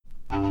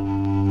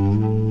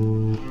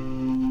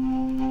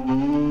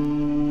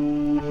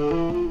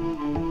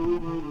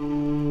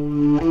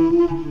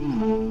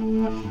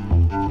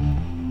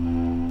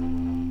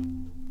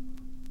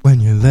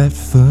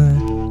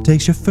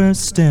takes your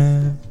first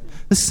step,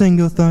 a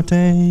single thought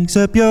takes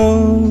up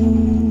your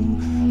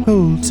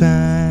whole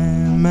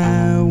time.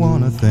 I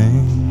wanna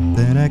think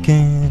that I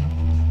can't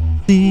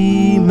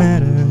see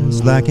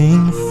matters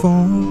lacking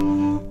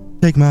form,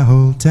 take my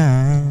whole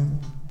time.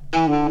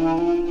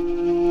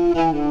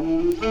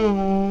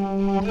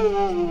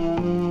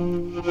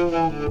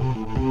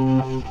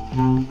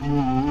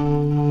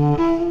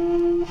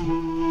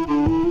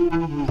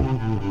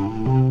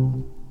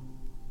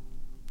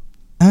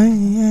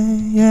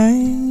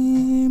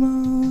 I'm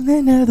on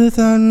another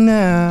thought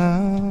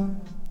now.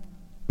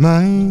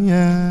 My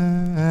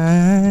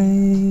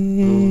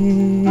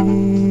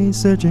eyes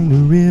searching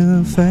the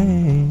real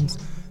face.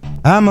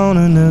 I'm on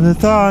another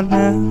thought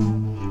now.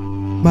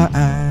 My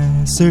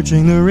eyes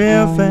searching the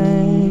real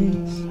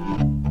face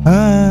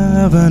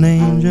of an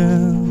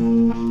angel.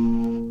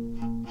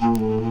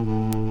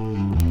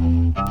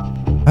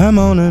 I'm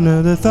on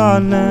another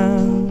thought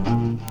now.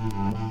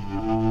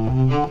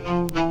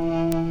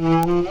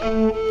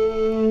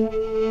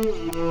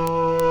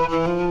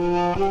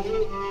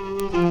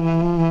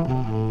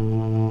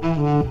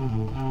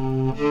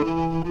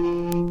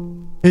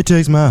 It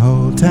takes my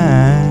whole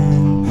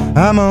time.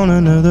 I'm on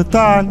another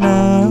thought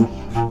now.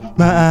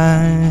 My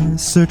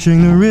eyes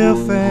searching the real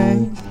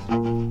face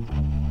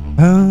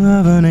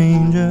of an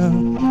angel.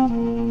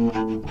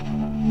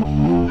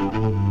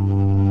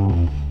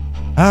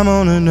 I'm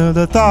on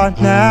another thought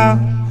now.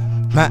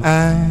 My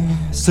eyes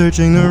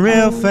searching the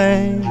real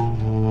face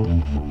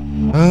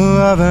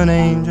of an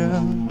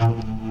angel.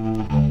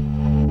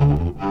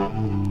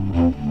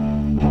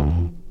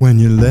 When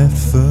your left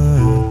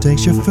foot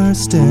takes your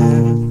first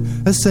step,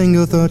 a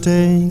single thought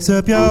takes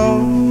up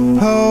your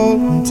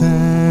whole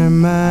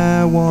time.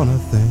 I wanna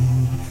think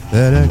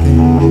that I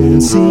can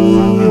see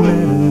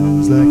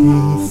matters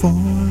lacking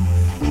form.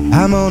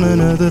 I'm on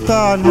another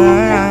thought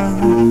now.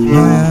 My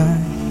eye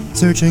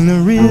searching the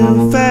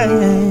real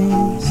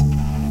face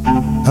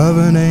of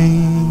an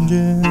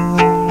angel.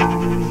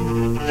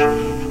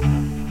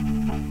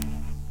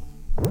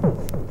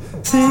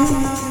 See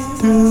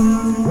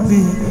through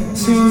me,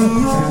 see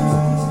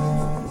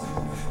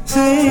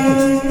through me,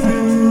 see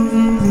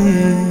through me,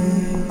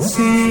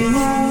 see.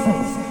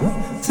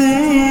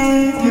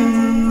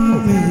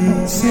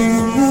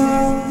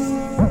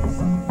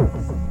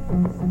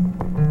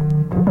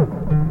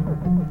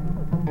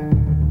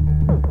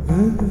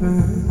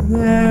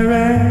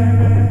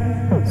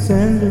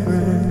 Send a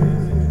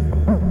friend,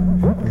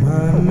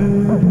 my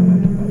mood.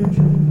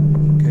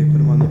 Okay, put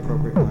them on the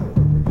appropriate one.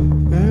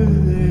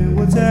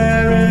 What's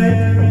that?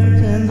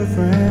 Send a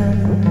friend,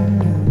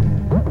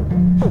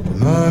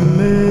 my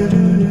mood.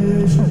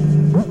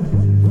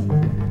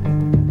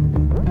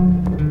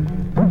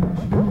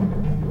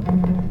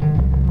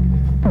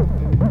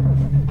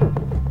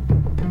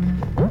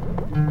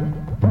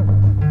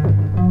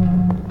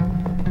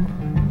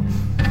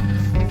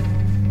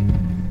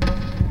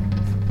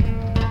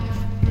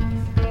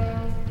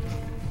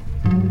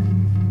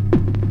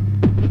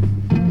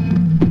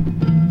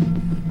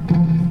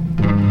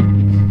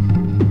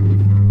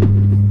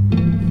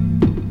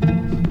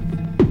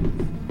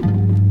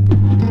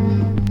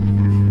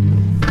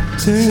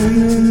 Send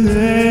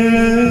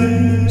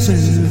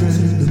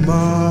the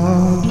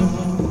ball,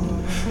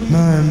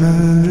 my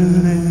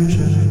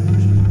imagination.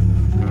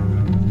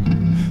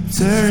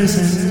 Terry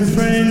sends a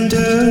friend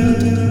to,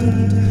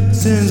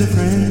 sends a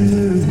friend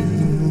to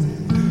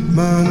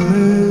my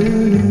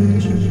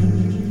imagination.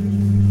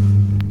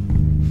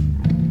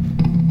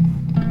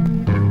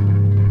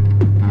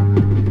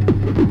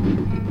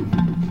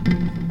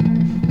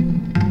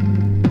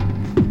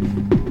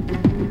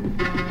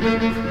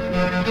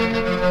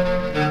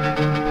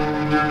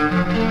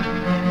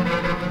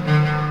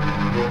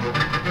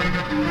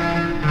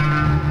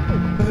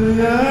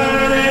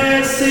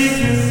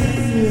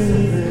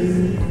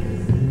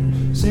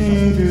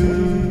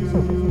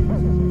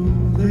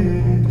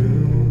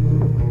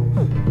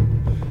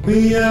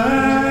 We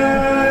are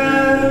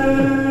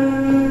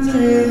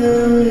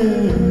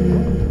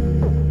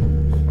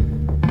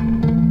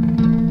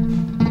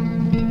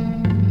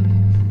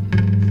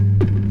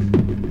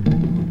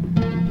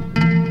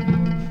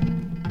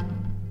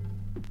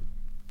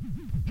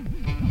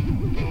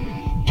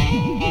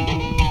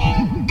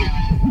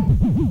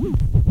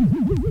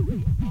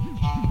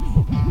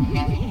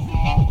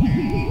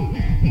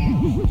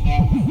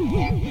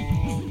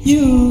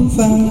you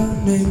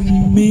found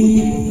in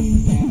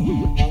me,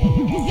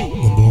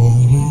 the boy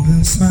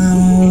with a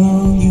smile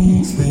on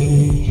his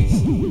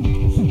face.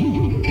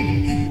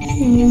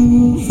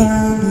 You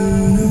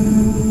found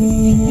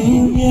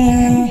him,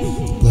 yeah,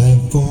 the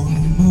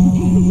platform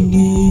on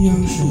the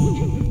ocean.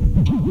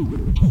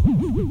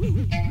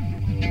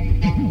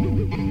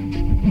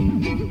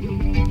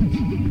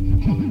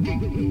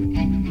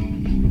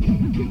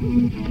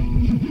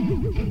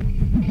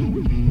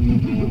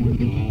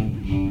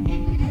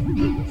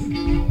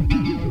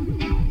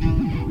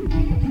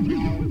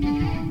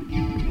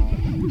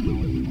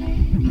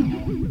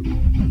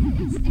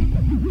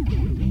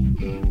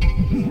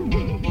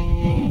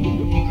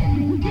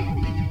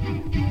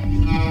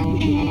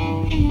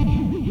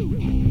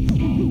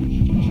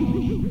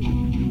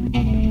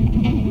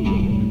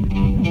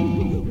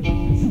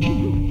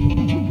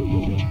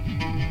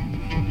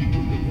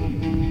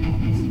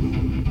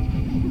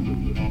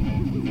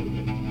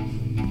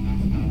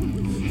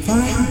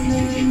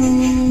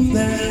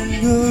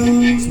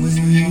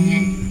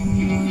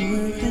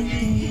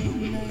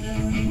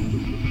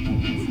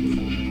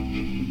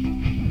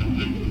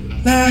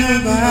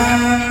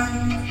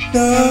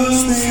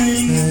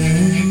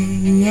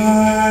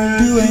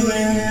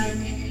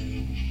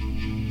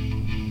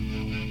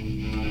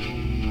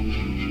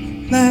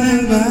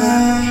 Laugh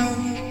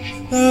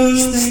about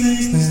those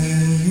things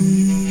that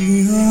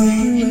we are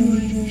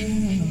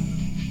doing.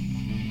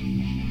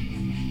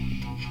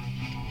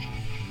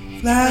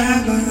 Fly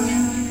about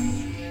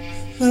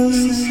those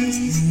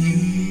things.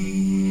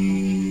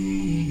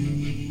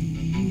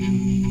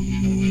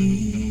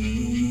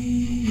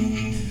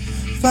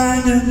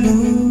 Find a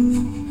move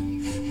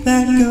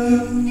that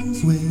goes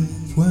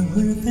with what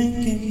we're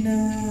thinking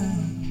now.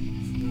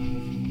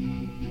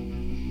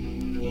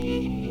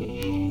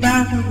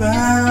 Laugh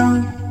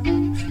about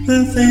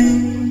the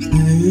things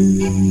that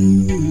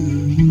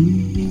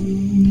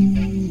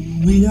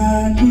we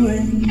are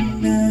doing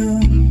now.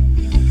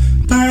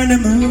 Find a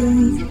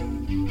move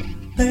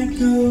that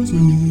goes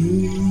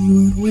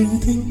with what we're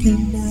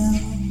thinking now.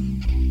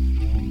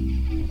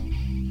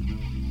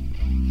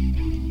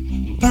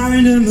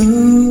 Find a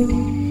move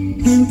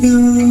that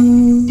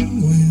goes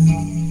with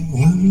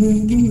what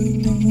we're doing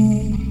now.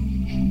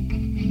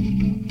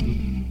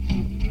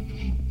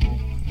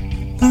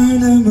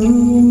 Find a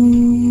move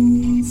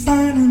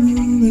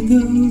that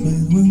goes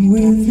with what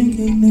we're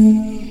thinking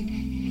now.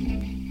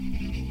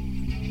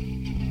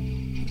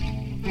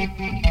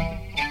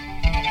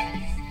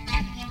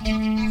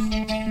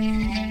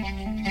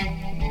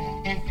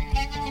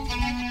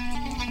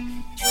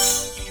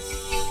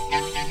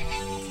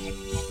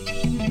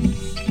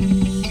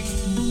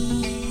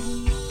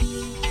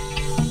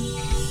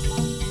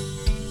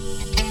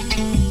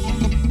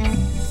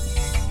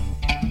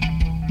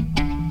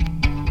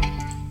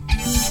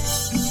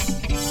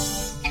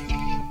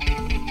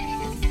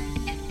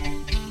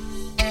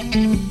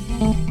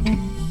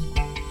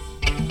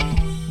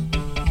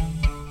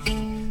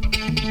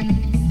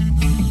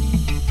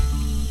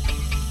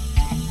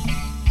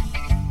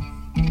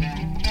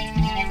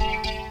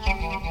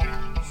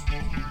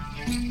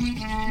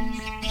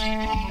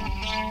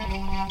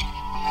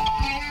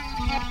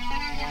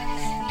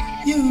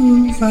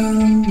 You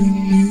found in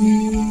me.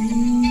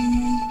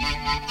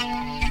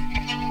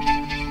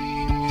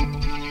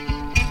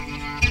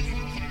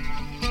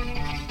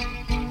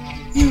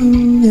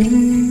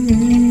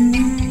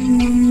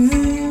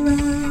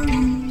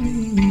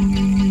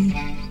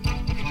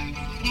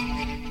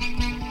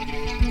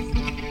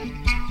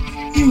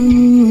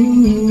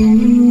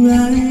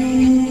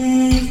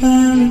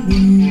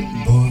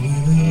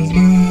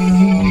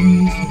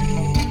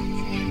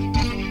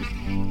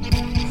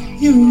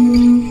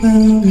 You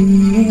found it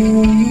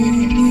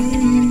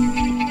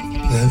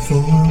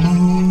platform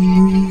on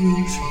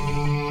the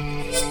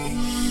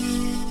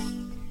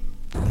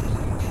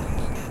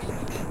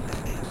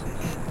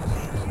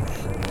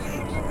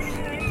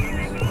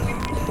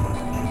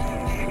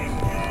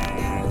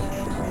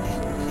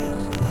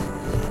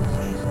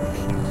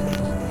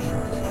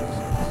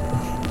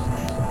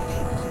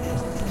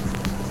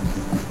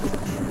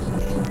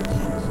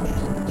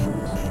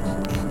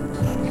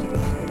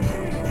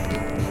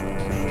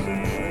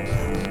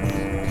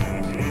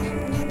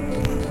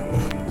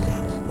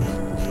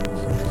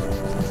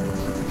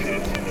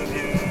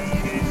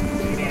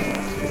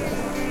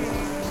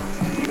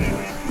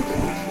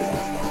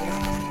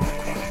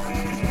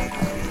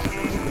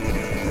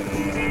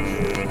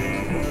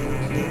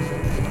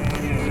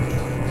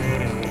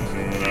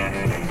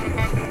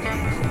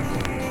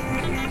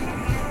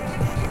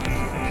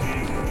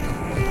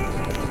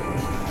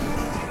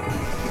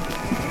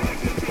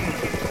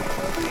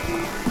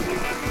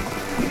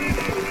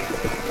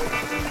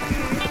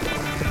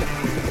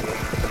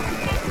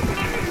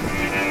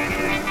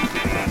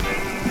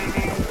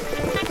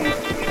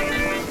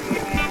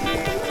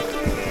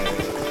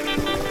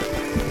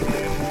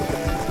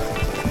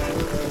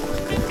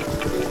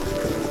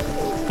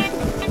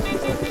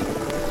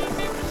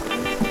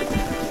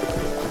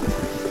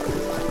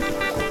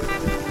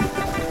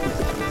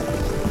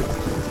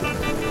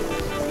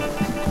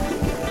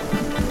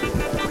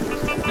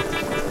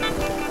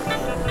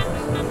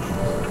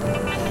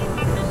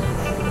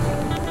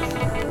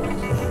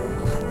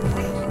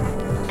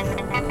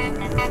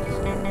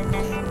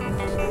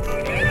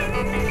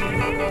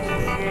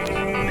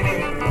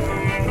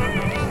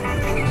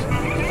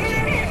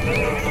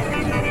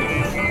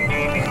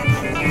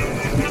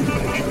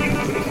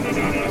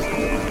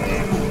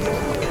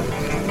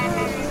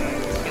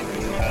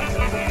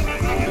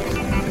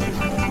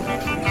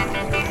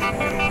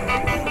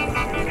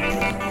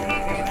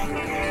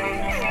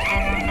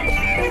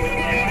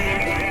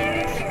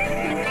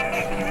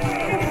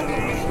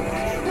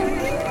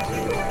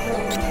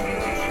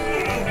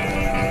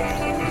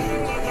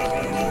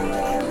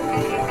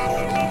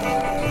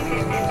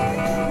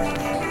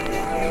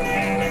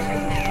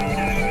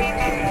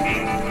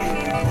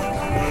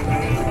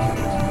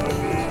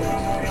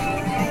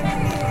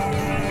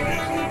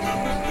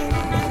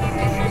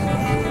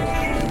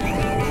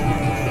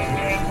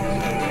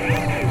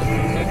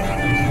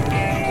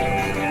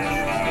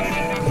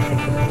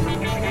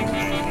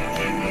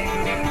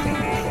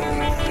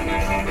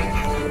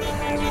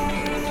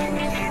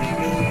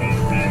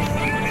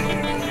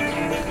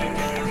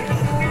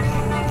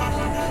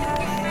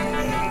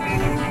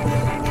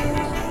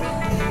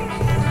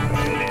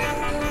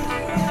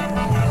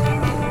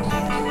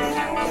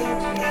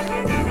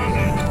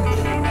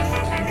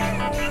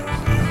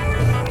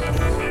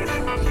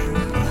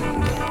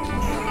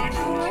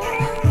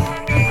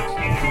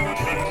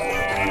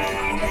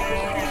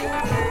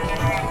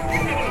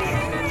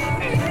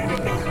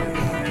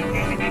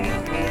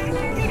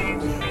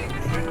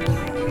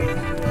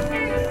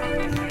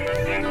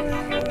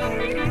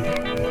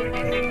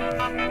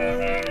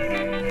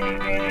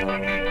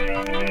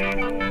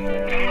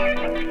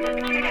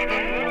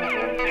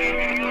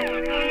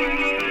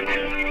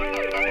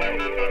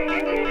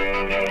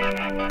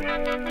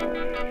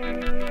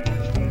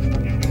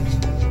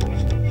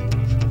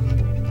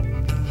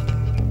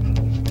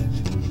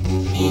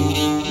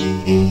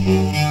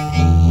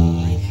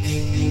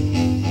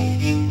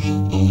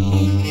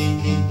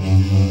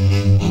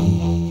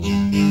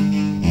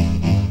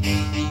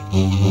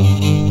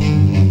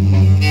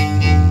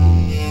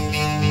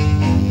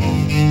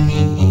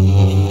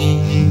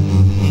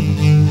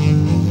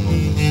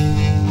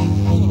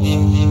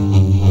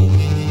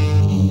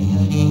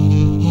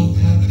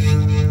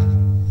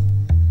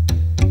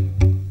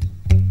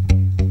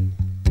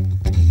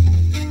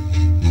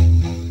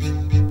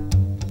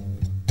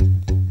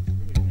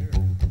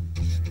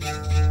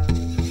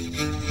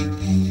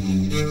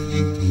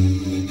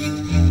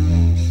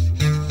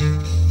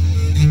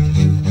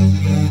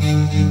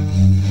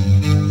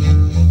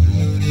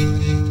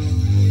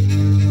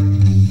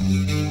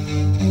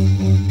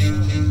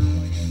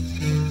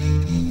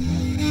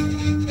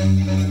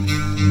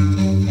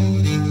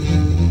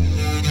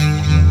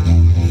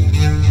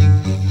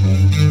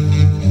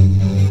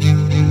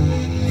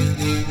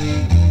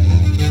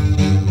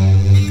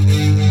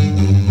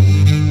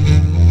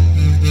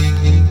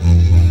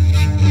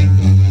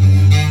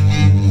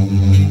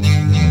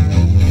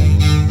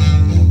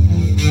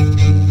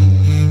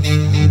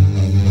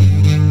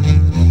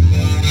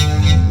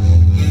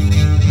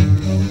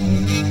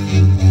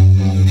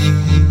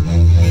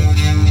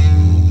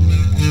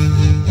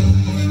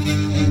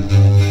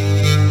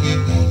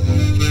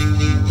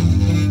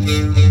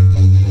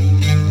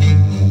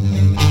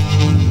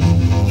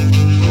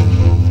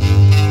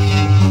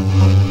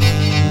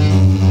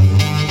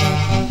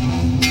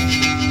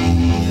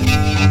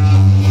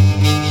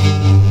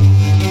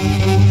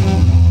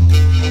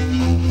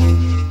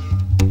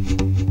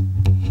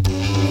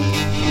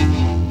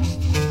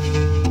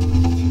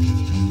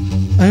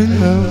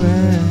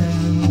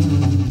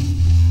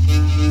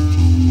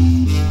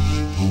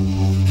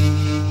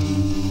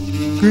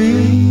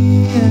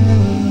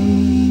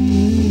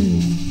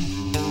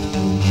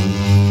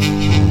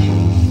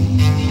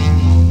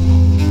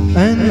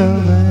and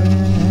loving,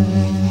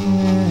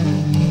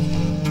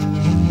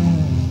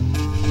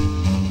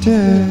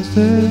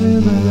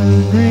 tested by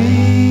the green.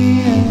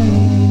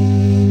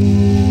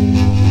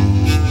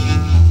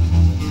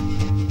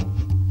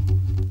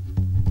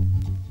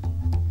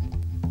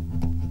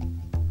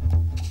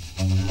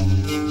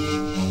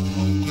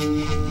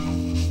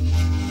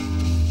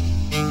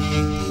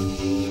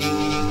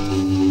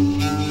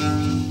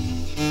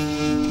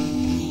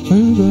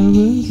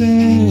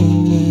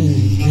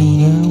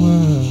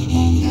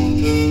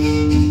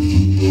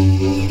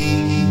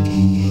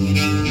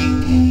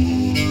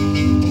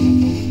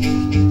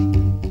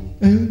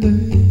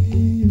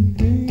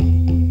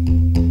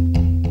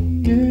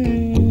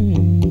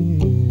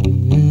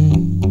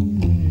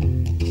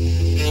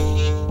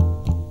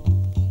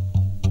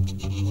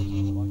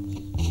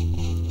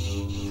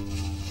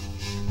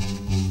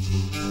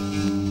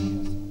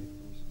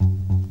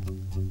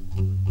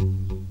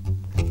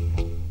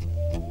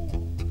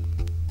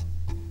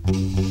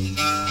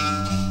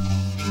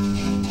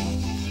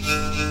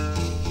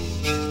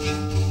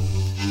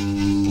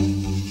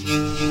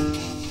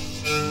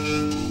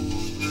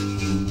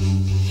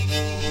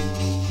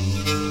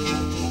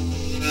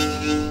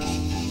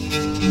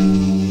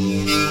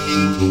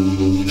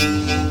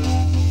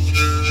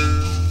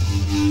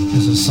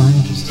 As a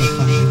scientist, I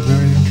find you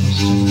very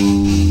interesting.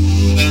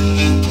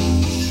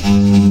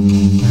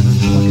 And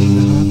unplugging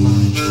the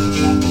hotline.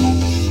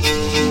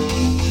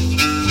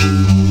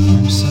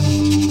 I'm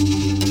psyched.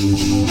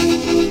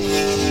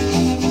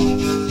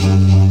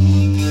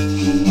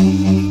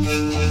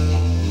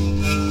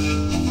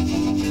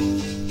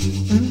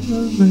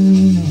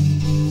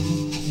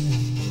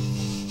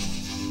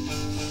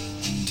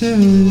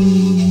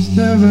 Taste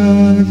of a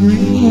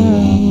green.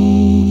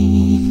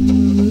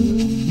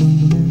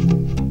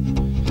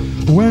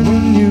 When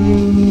you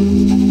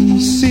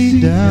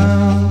see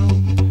down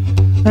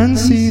and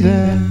see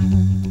that,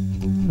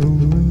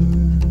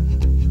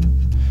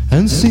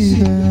 and see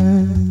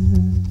that,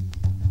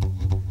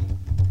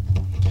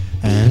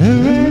 and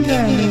every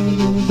day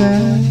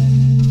that.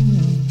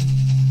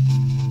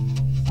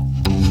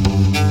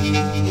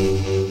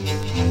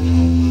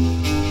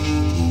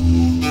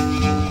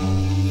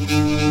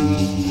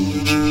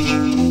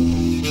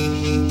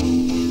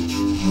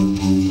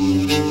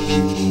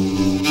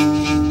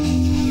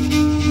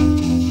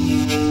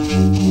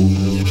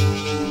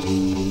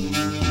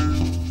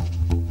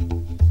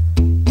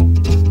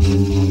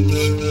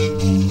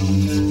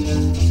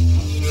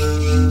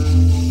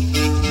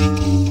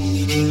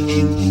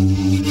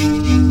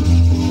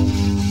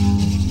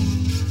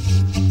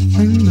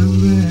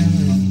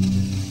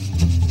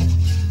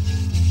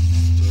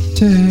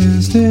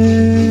 Taste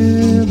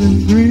every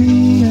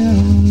green,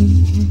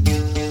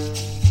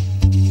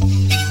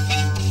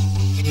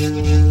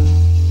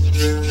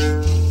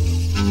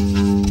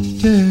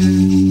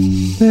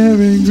 taste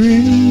every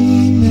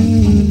green.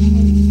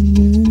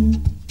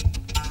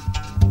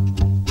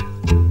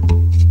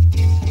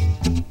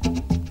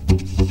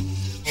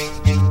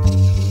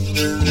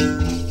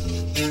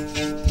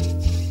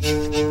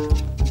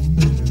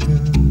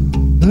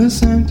 The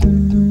Santa.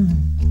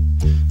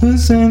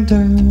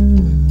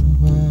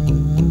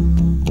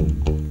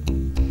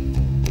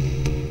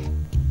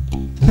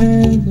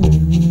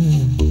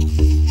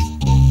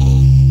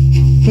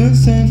 The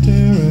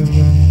center of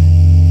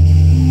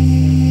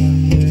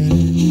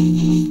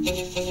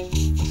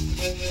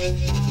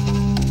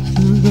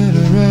the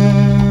better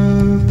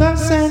of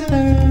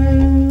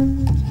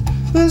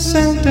the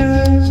center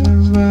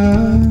of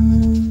our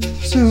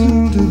soon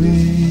to be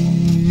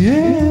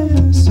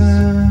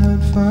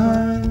innocent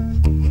fire.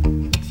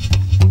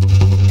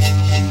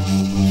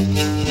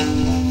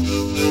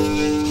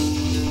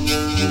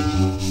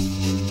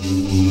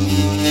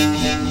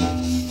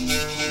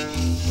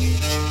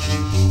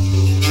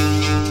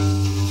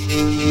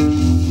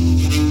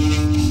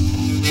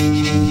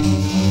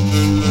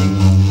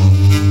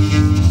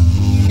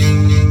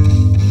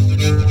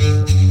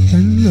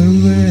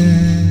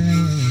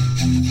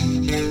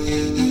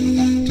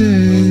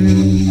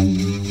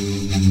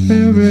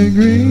 Every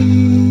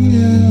green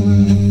hour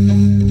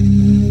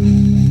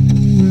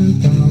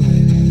without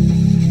it.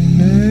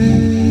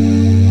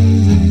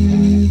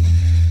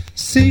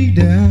 See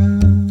down,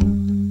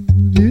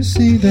 you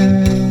see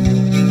that,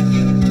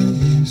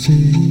 you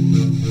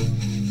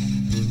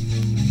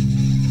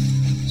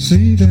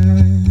see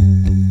that,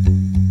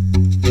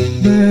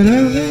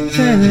 better than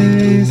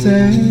they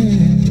say.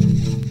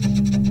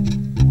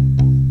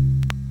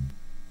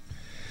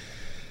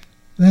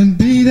 And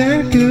be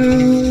that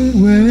good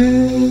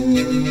way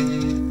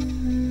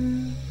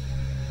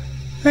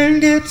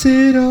and gets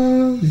it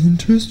all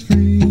interest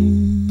free.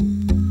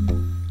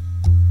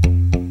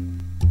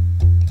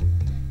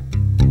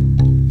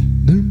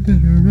 The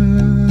better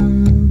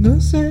of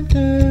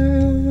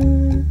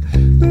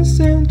the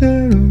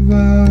center of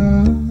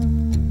our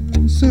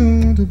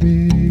soon to be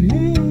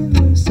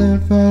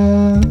innocent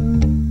fun.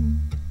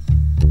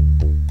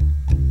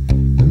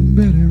 The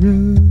better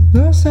rule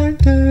the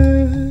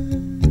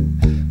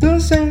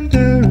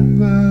center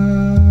of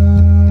our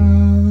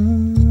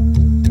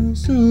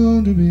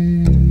soon to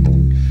be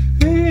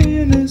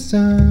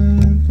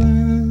innocent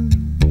fun.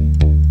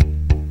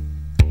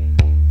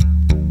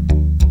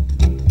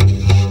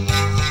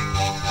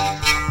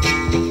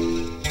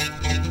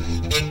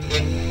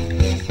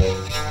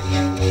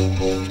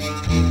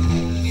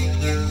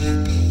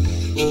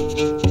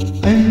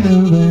 And the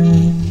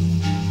rain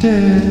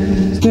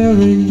takes the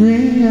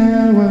green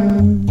hour.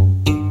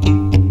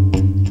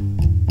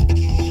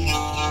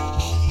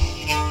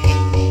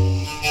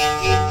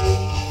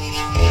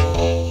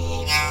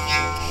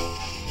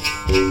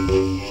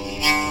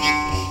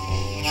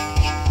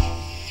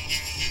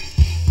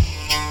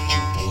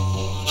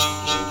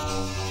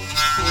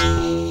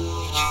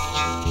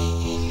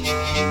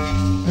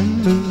 And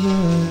the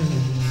rain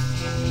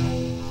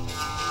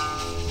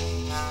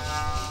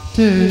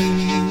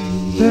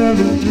takes the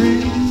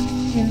green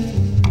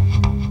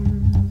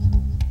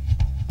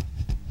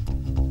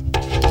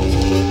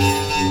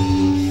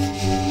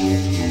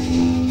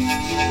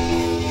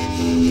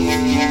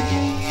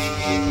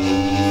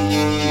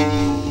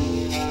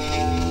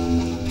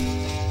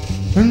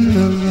and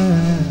the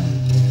rain.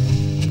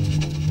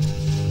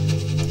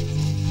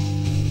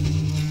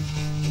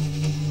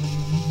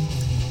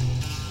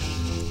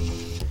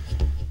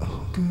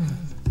 Oh, good.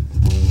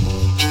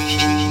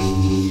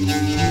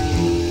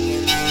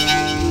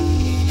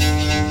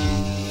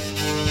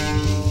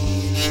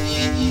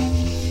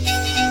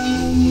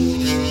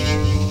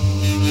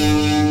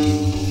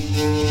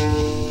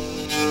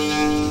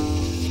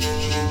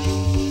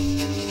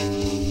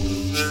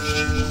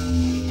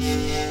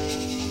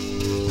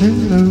 And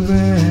the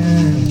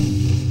rain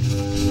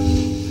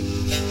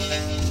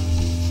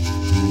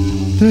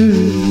to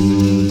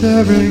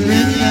every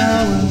green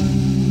hour.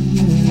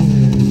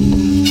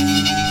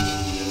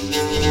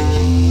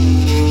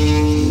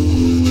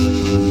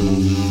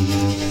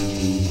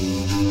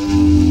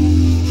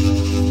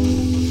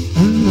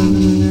 And the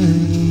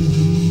rain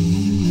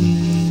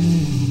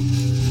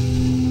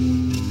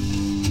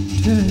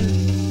to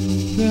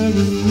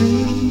every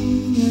green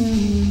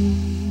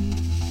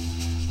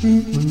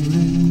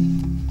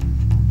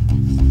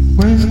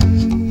when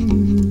you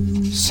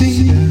see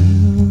them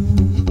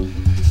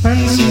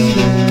and see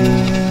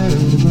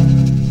them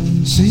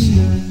and see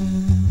them,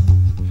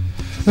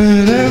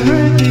 and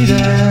every day I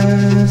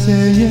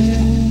say yeah,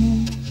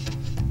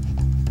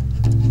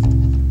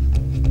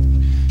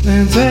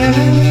 and say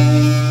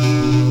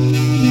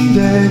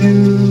that you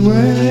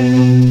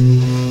wait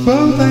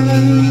both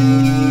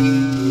hands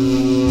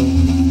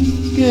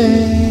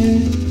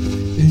get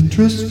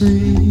interest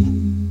free.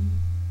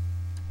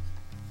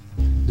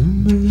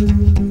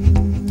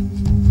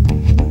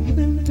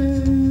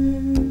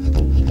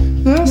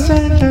 The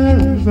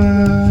center of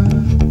our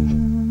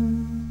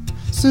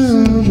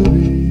soon to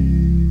be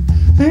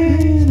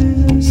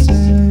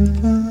innocent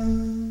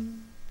fun.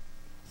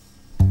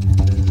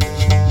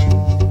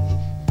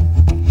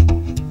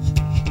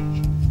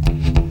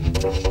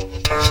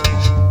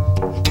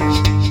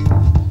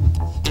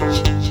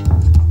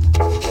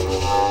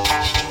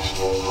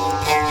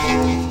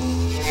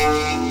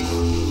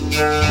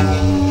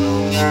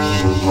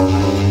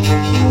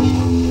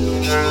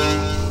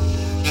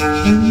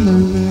 And the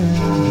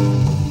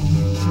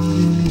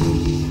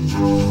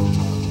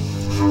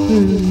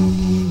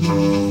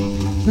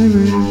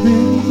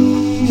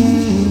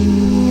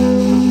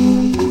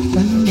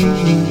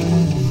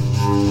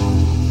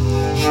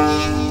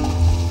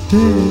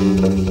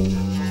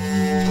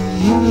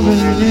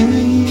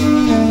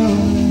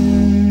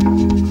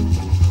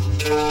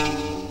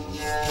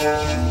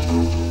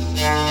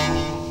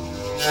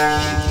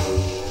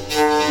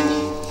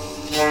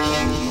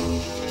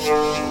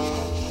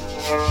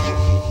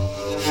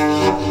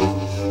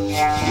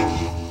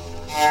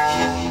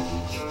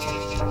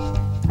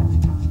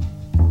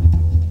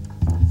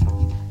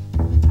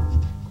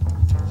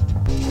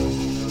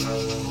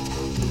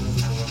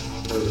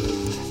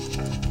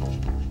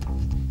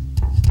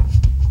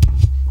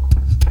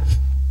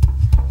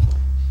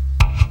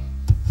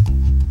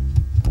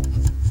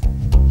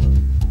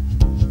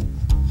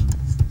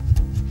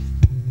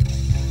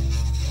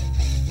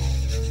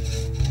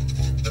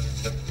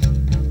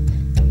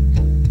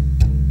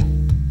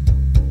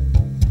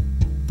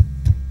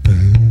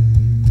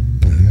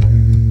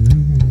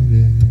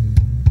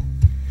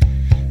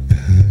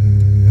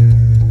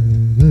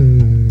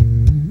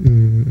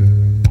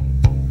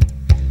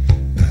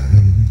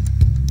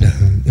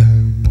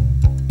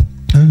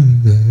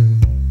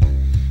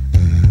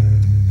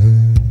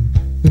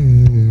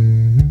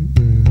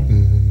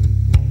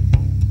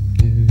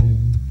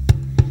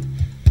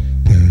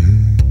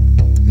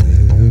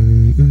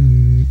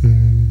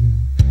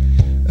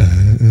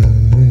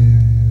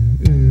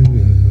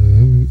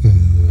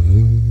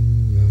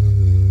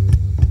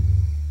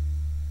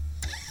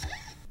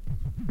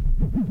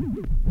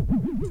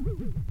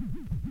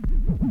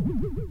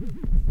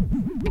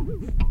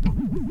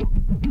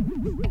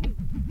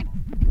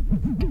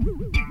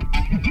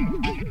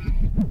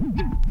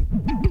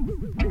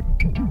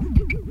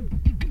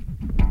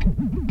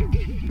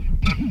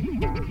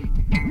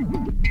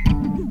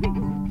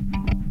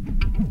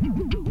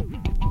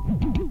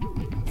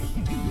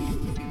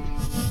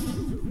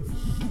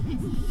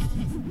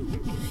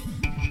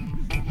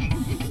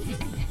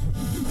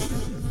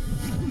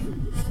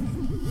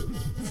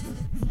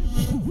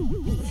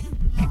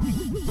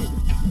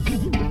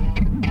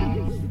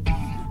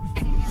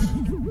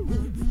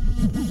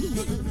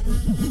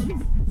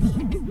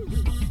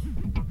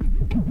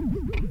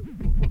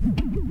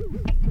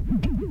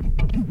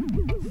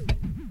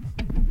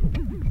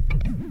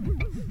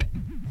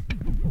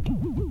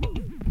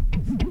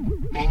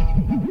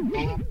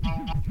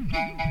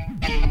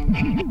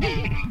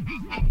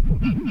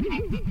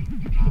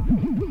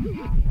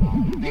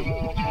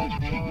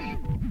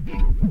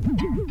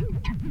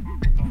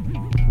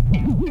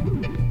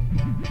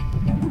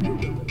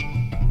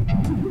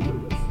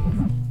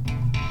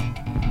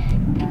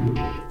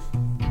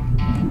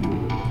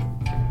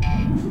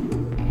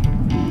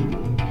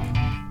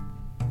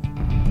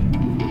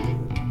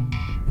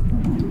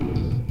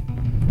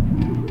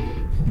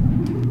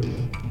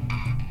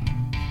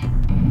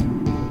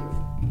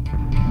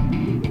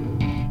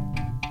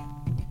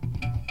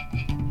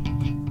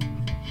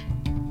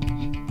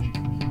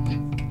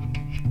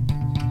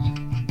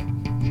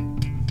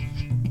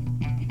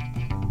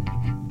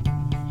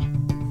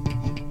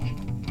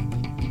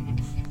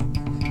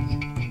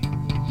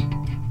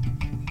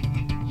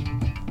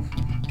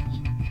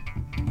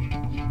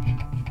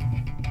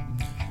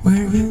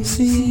you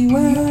see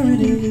where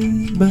it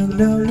is, but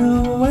don't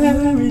know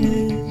where it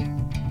is.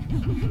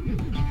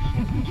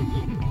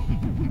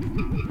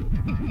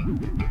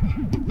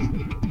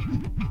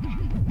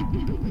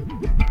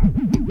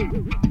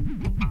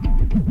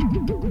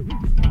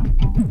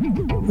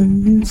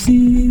 When you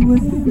see where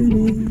it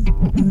is,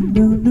 but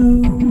don't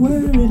know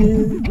where it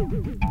is.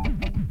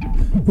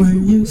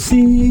 When you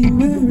see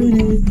where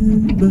it is,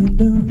 but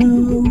don't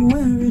know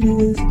where it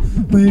is.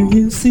 When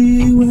you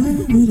see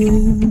where it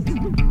is.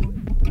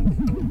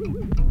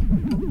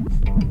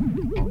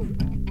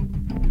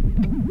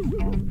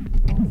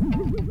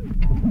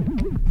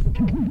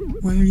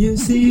 Where you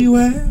see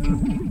where.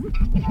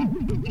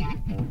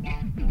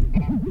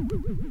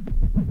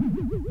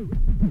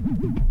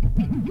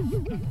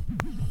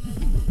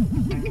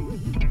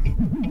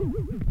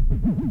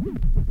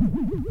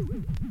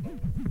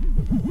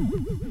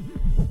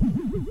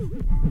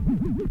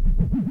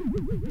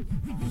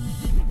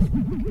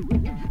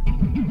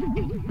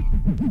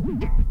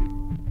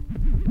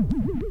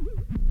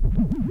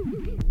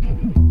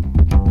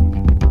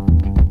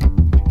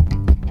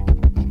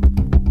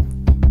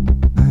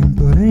 I'm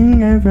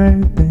putting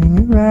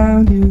everything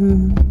around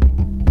you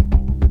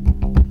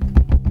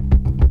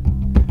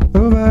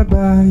over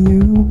by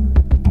you.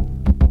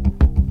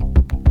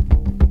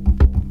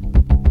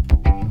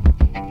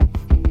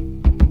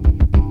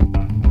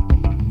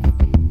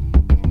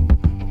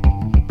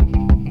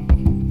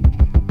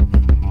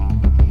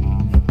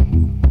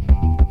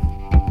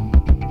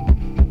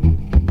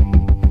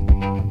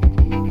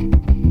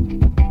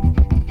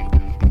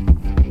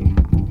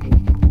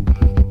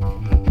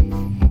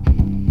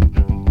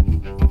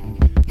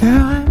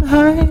 Now I'm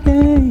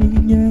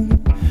hiding, yeah,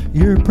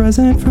 you're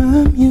present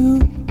from you.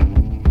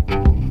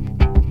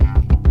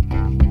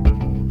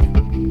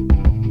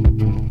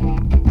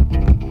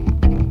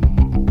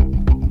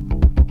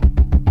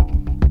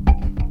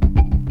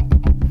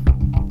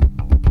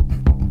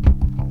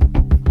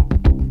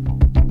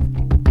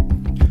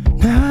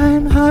 Now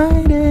I'm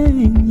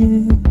hiding,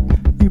 yeah,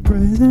 you're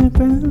present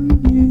from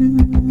you.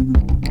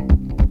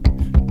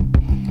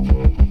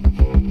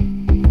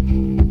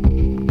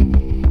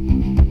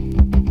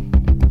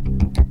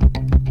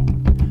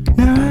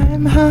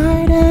 I'm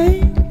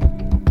hiding.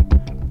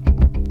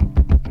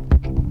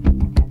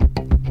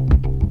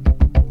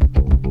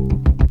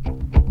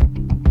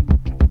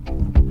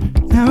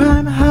 Now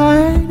I'm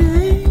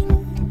hiding.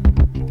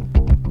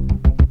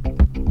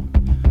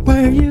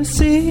 Where you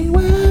see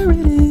where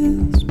it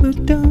is,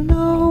 but don't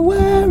know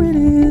where it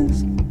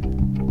is.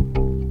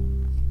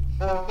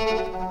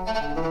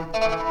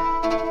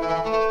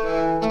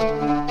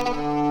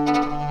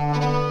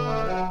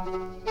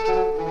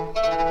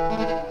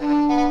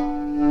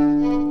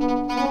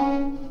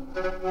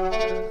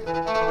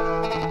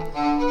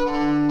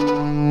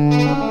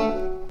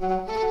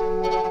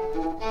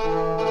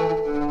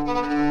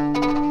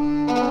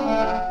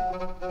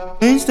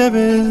 Each step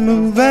is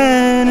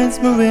moving, it's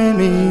moving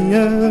me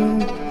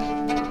up.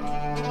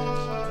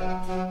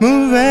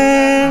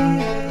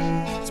 Moving,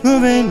 it's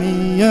moving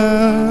me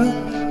up.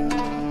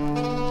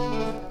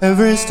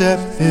 Every step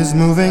is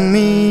moving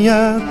me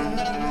up.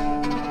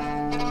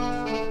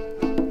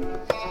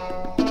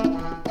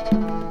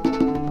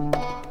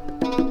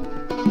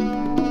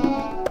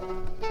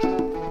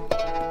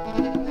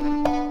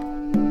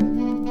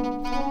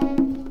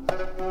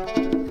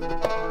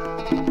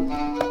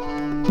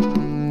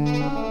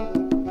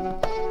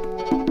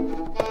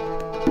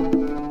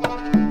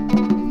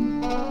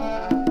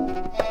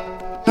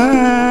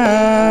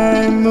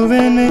 I'm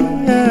moving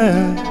in,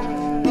 yeah.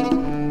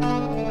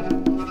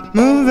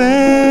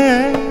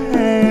 Moving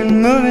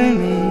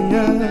me,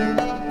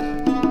 yeah.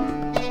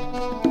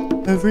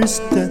 Every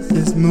step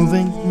is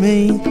moving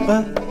me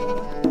up.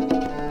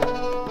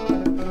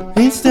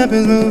 Each step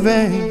is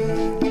moving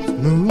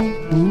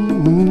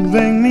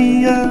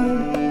me up.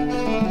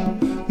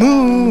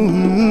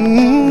 Moving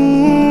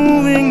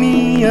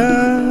me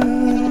up.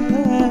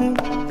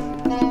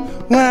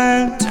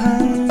 One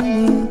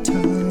tiny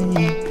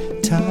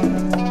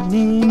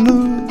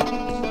move.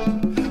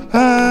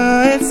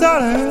 It's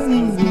all I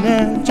need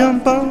to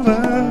jump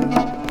over.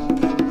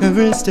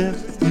 Every step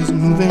is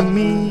moving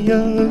me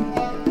up.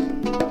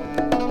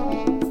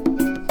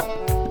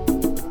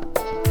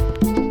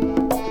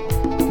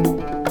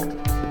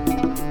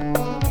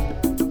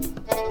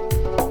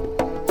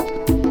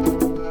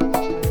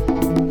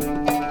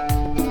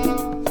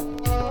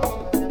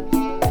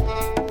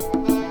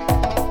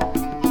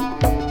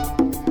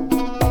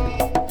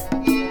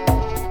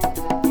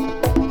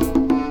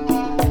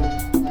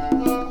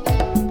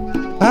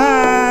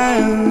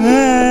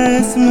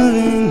 It's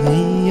moving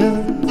me up.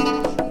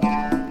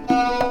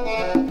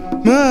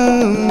 It's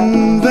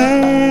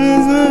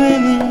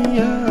moving me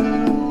up.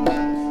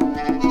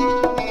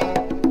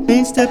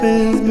 Each step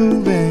is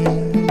moving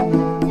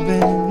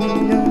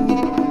me up.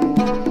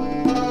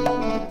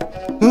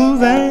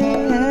 Moving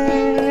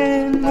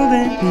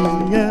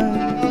me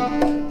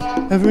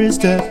up. Every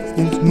step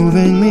is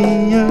moving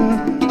me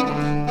up.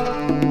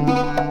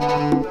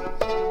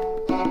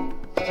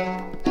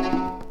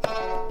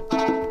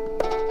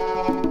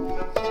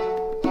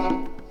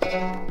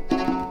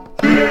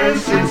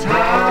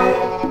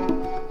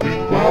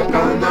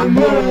 the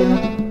moon.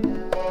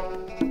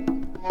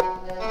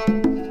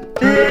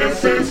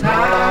 This is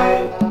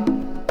how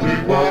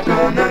we walk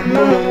on the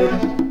moon.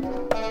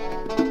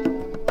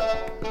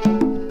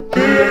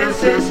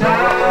 This is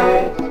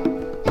how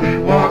we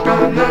walk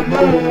on the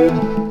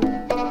moon.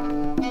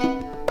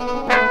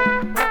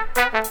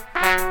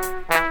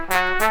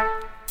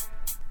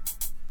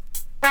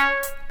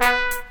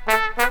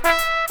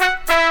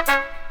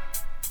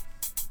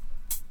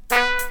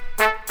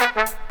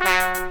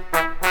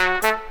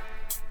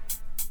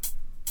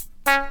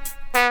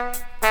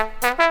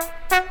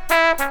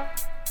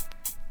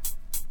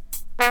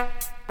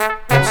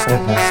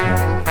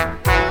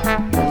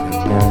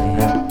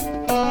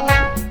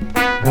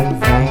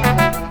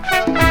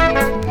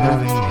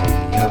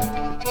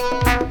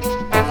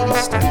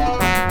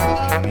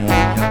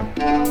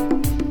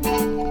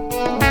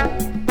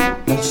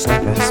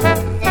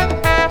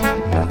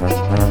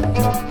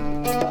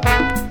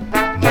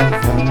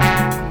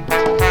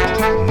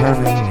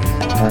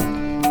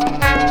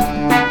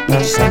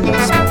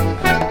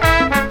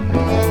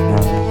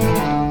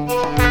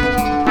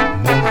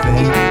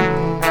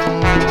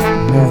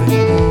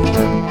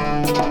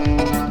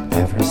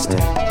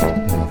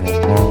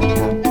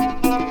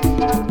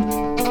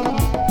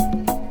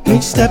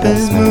 Each step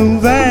is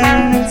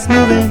moving, it's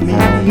moving me.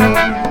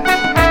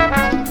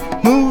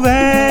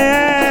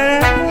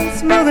 Moving,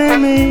 it's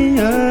moving me.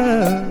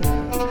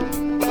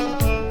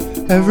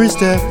 Every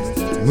step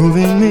is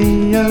moving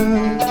me.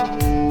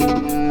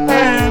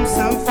 I'm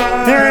so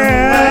far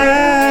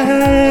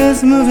away.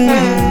 It's moving me.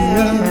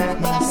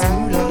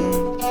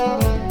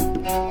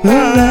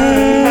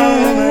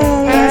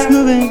 It's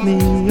moving me.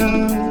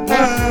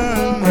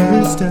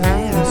 Every step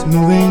is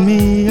moving me.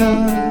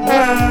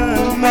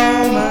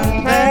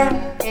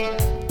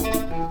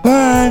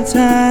 One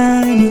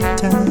tiny,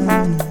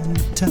 tiny,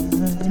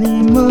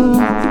 tiny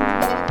move.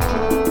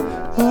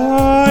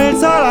 Oh,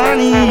 it's all I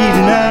need,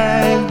 and I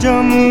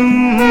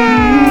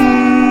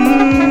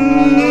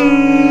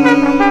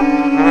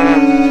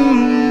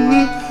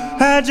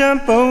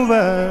jump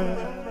over.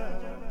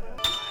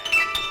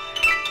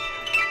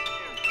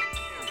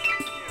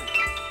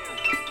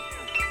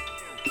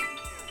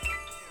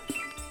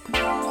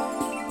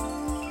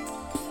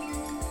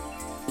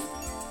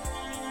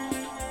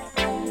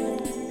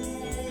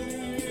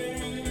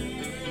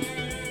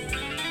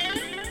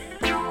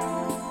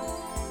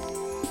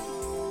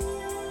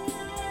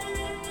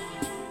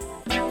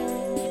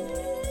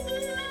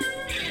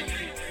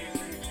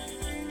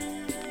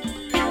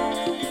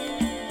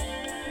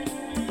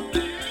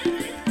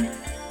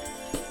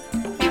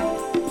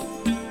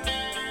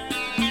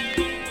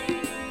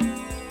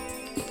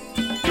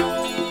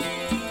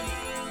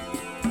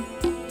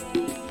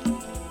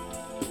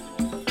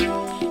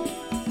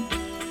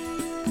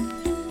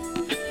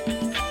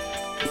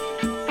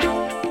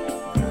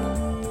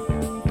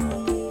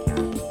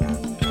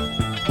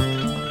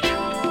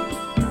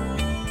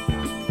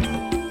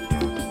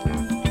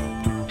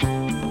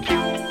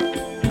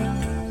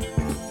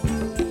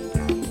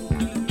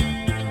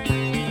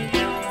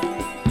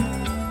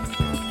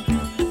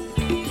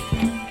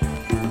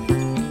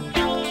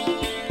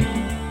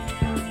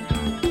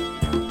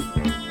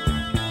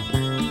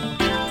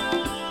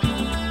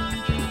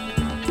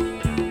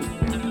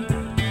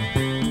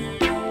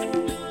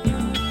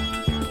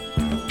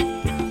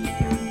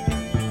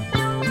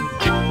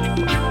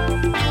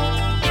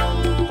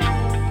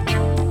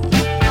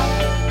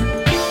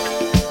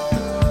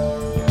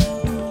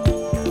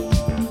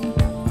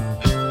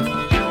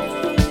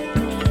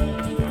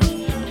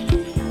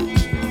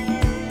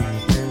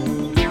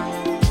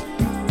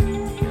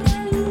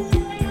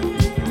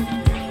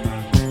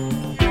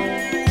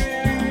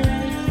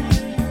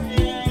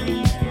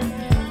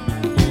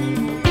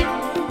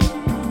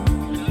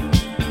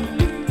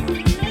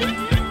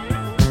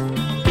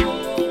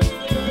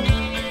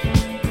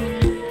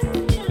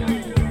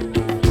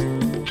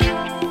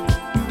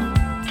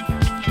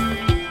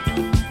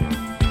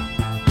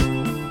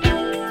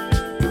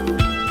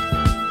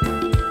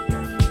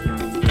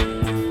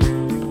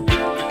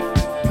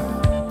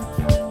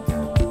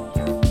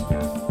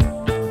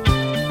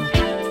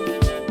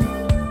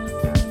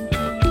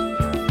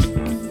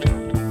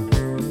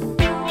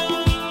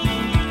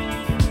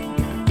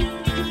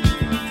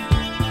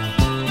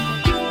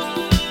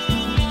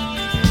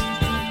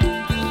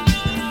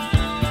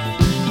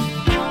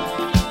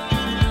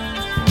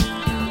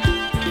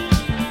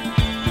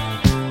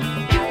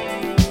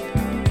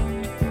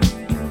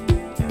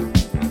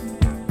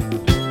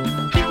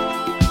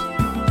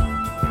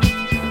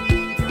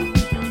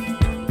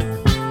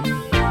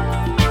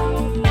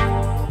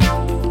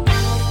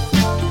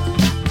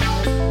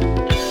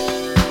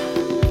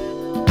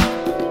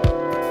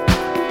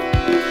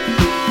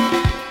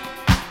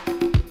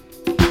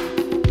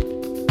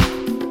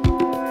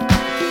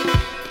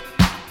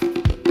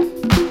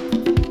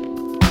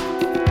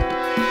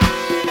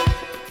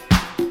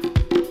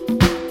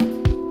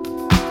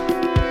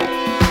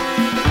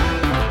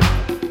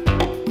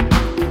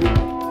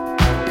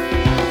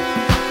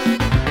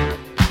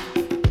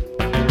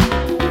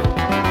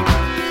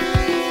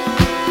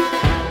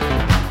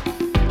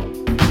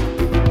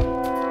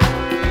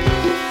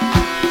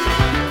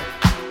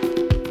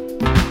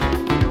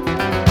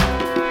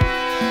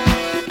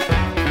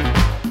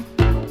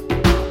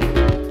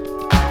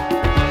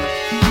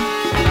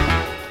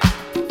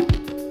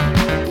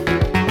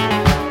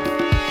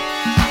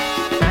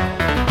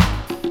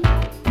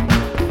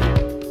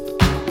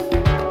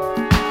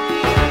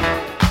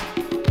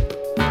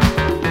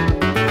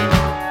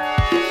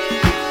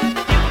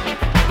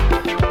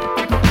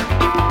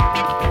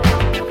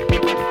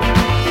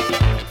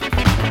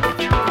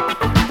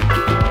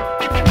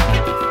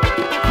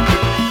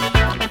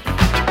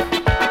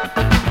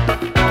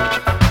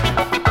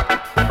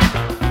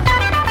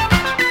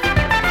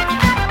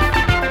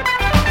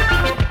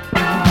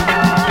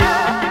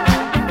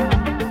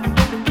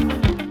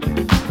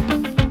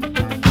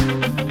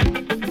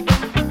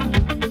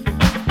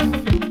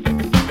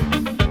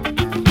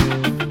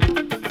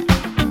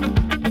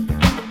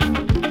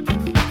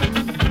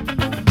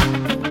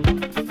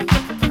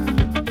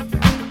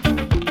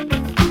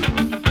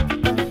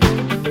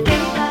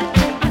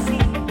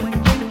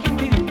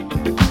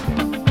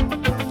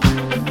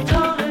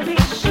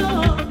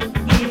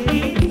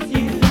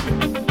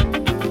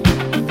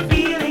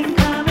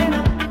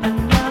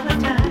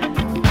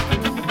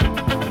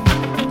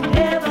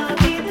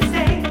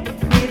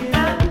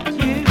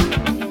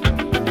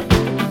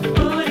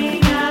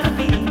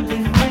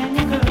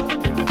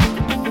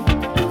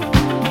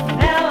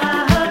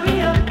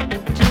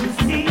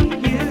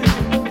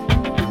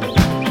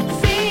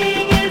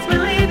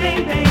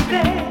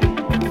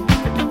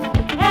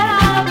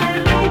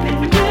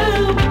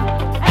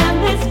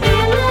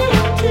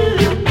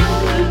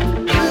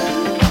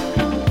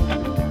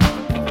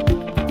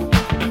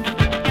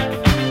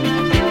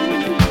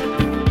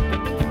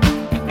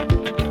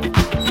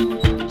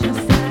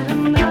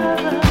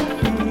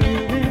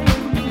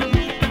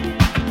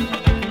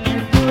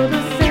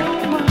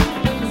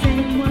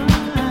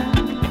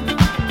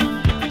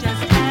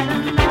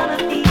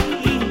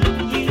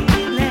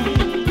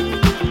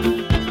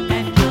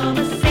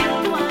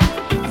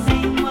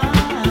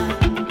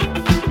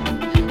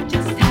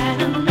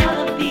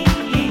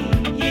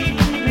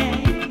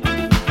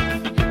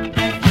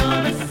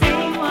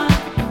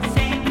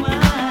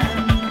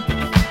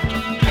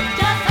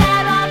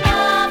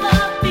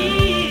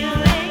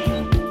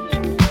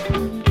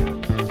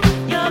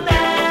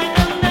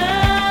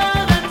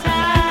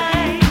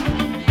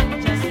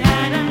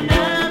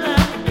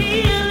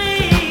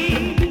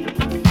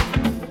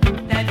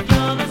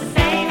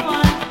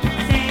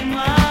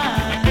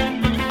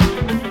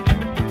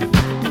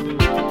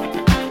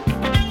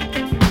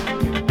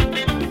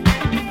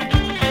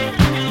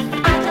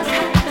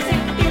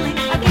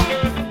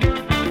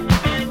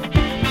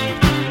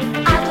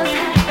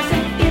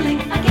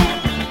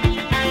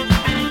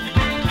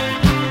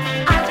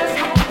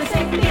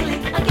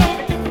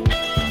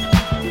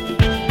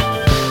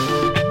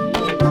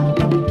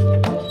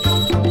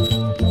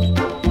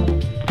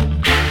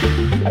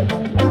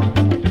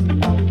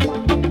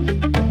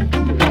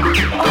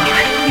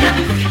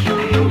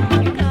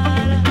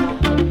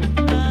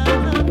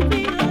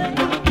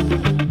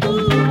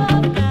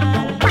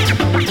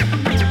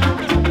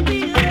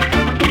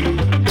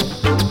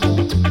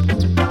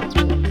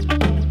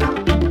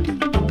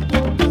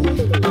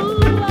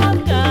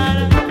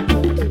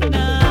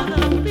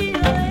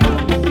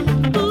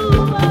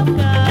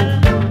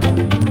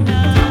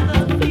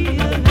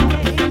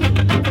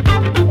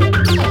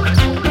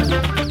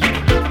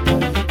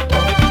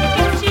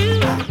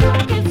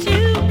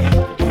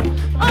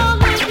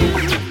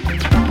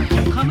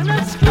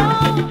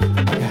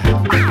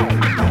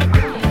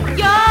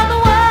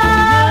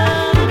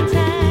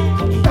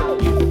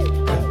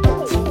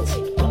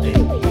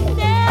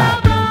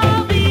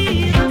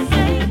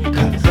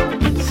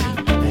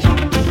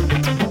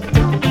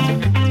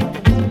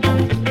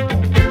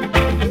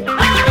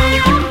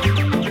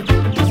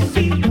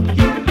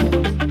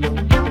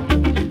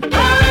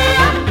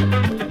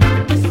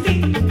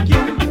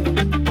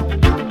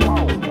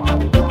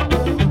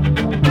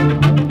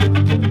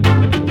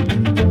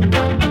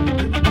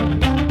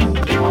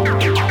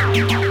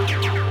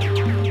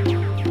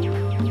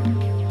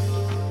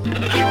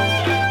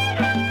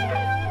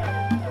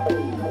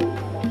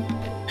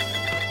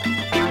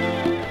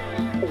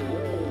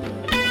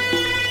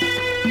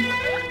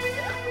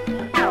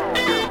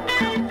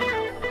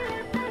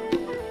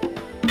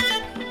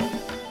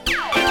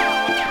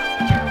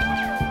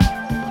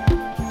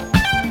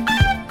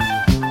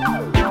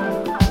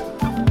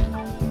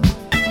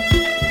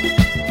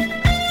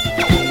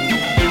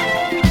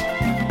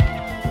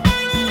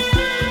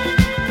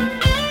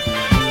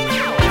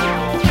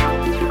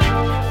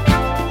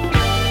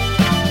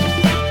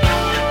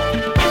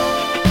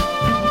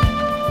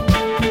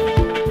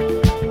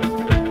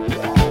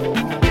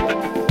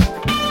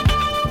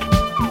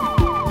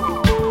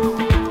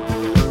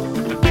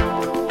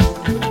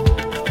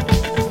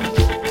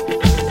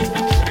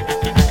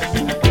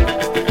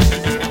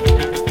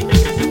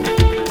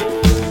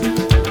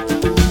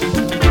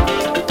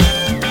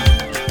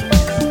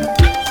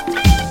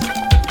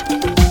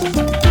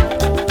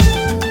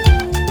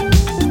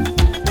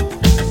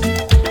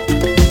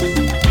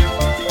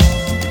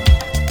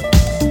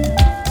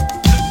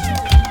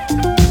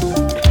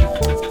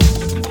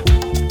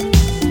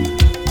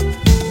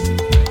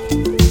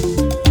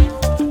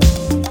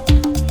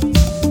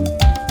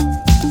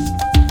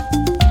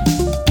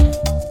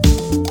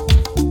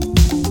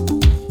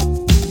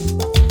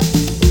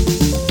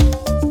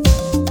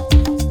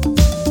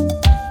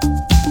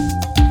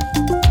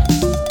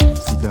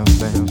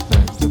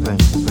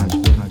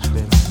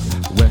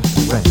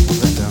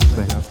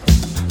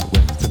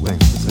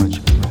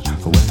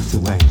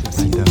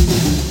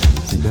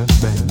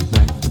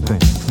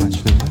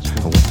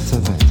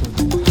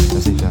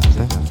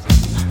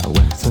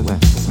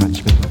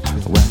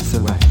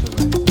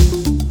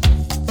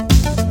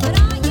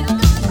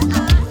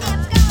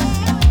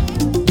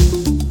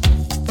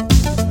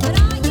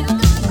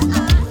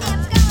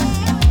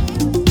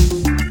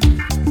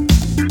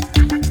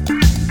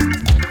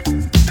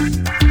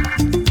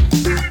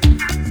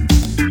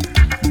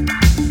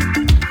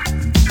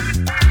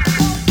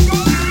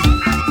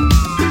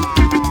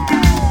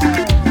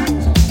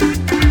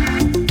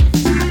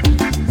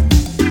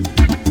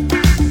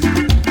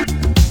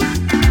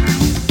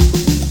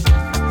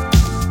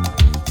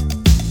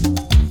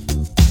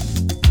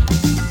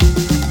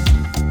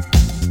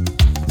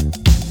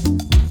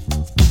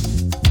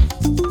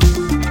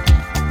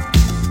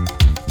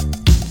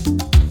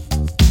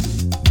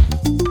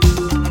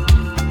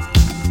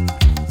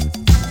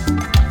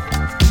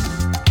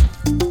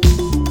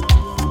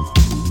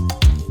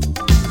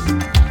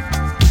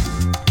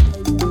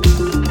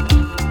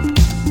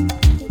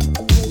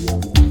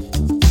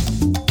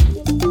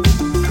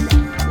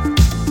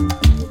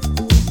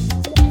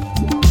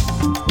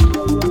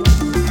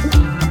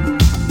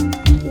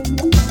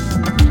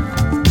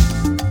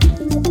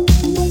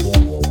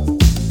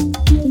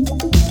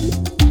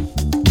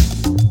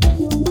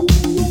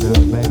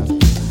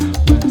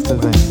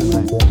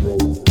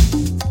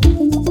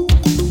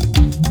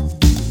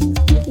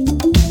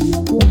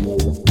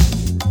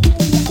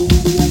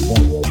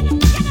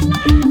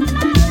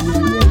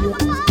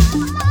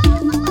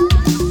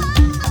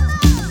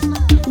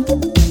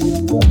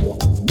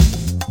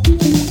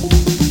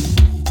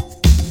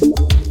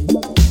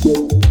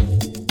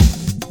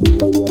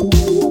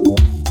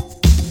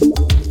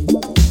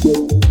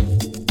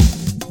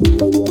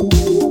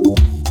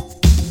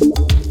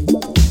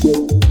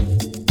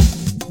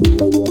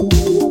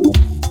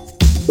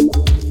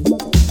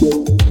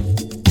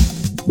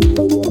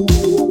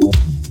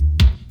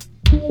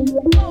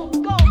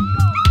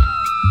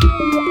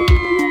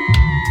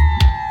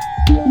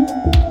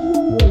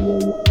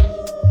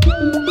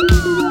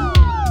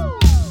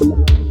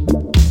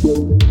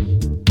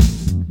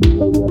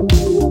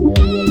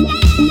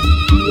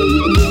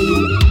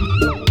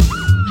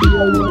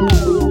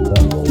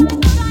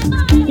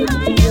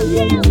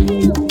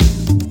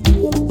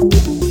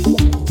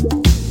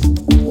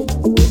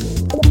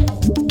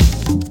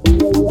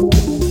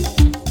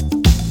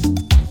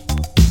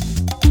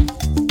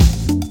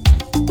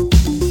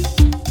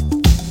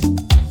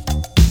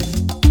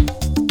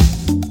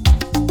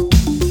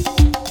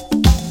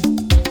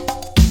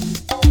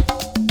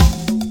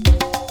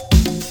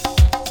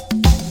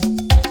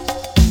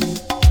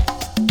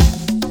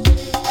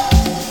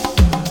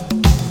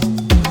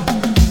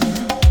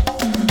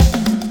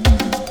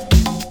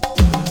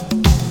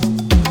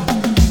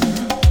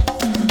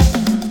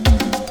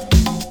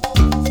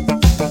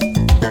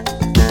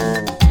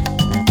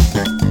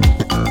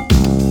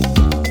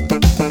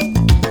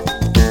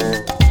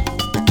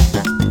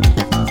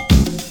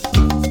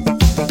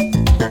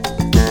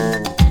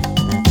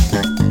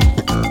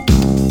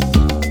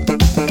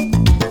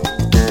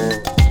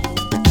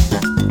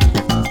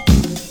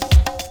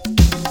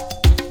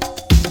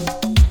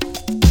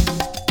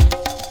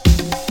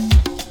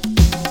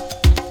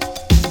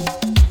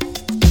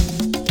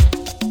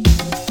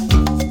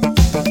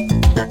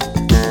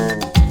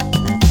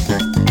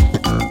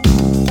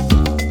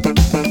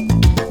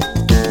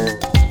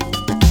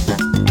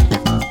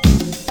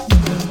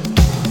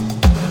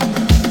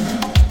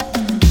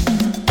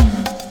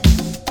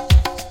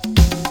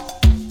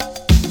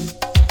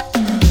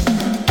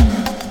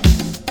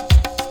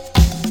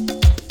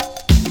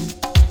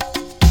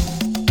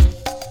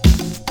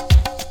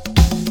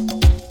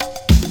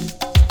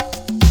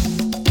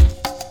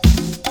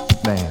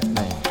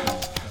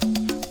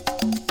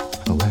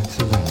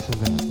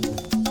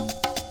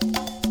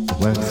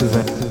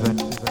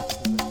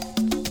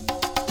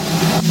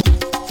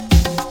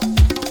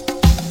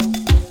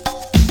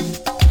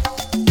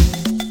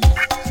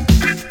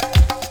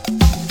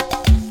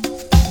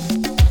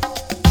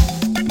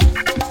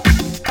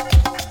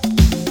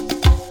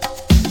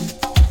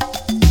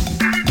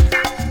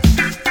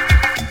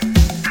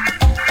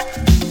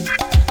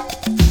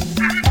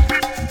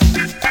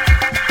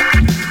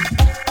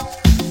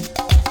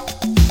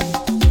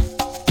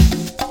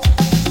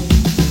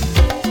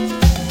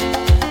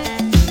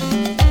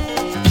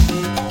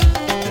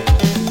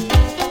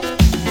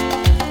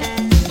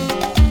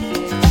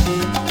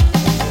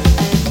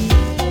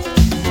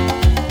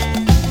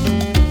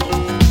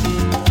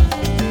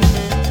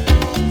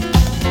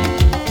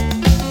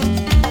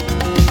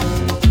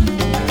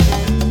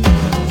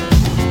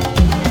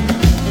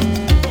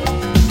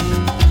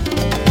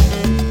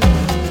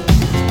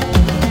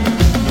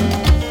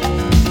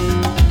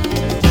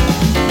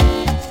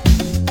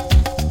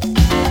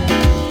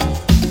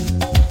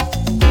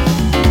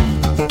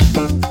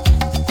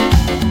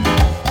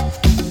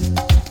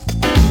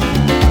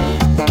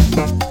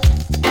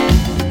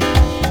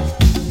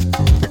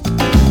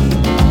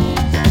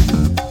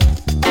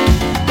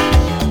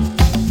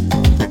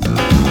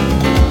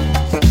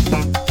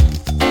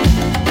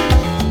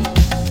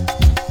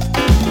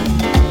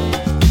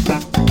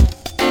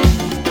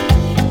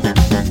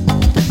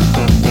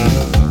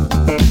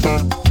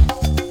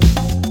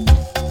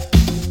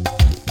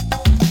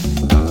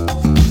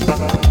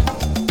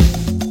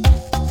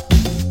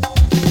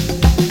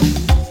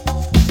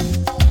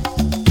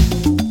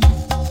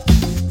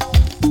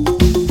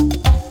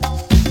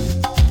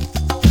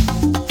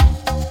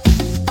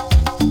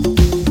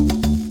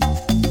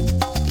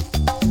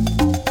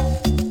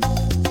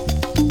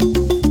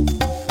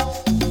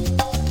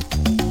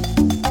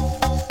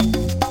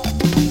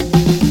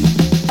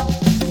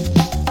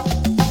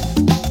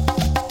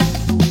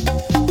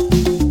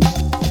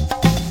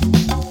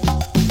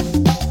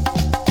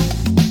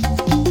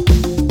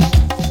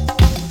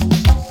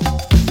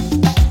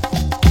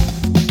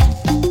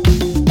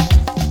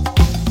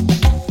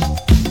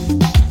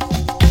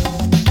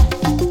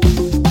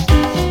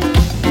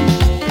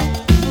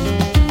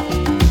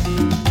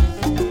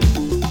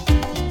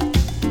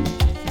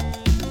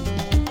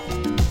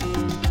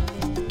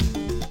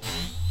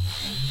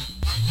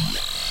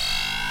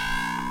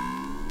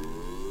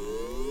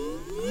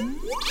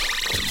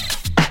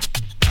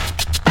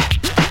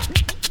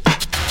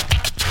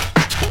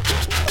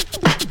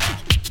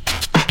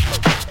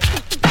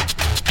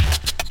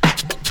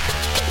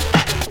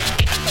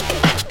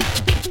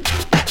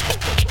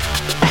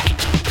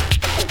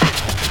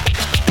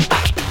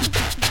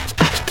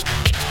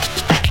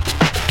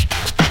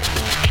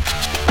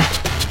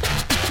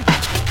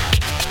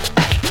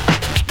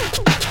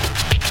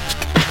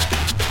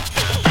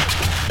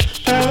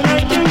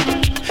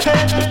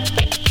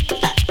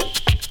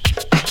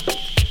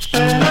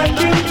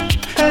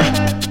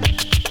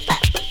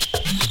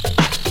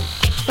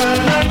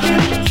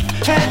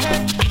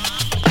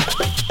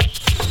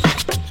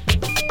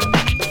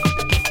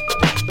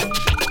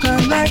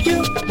 like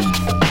you.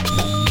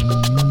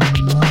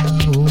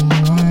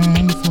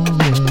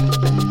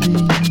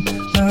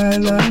 I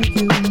like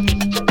you.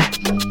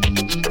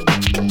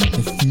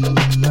 If you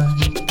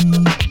like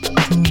me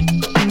too,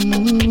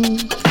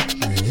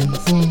 and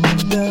for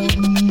the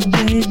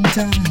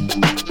daytime,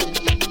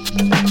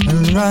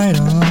 right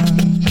on,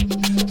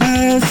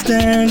 I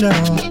stand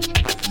up.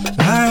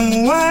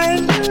 I'm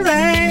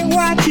wondering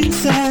what you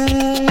say.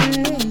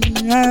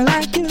 I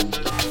like you.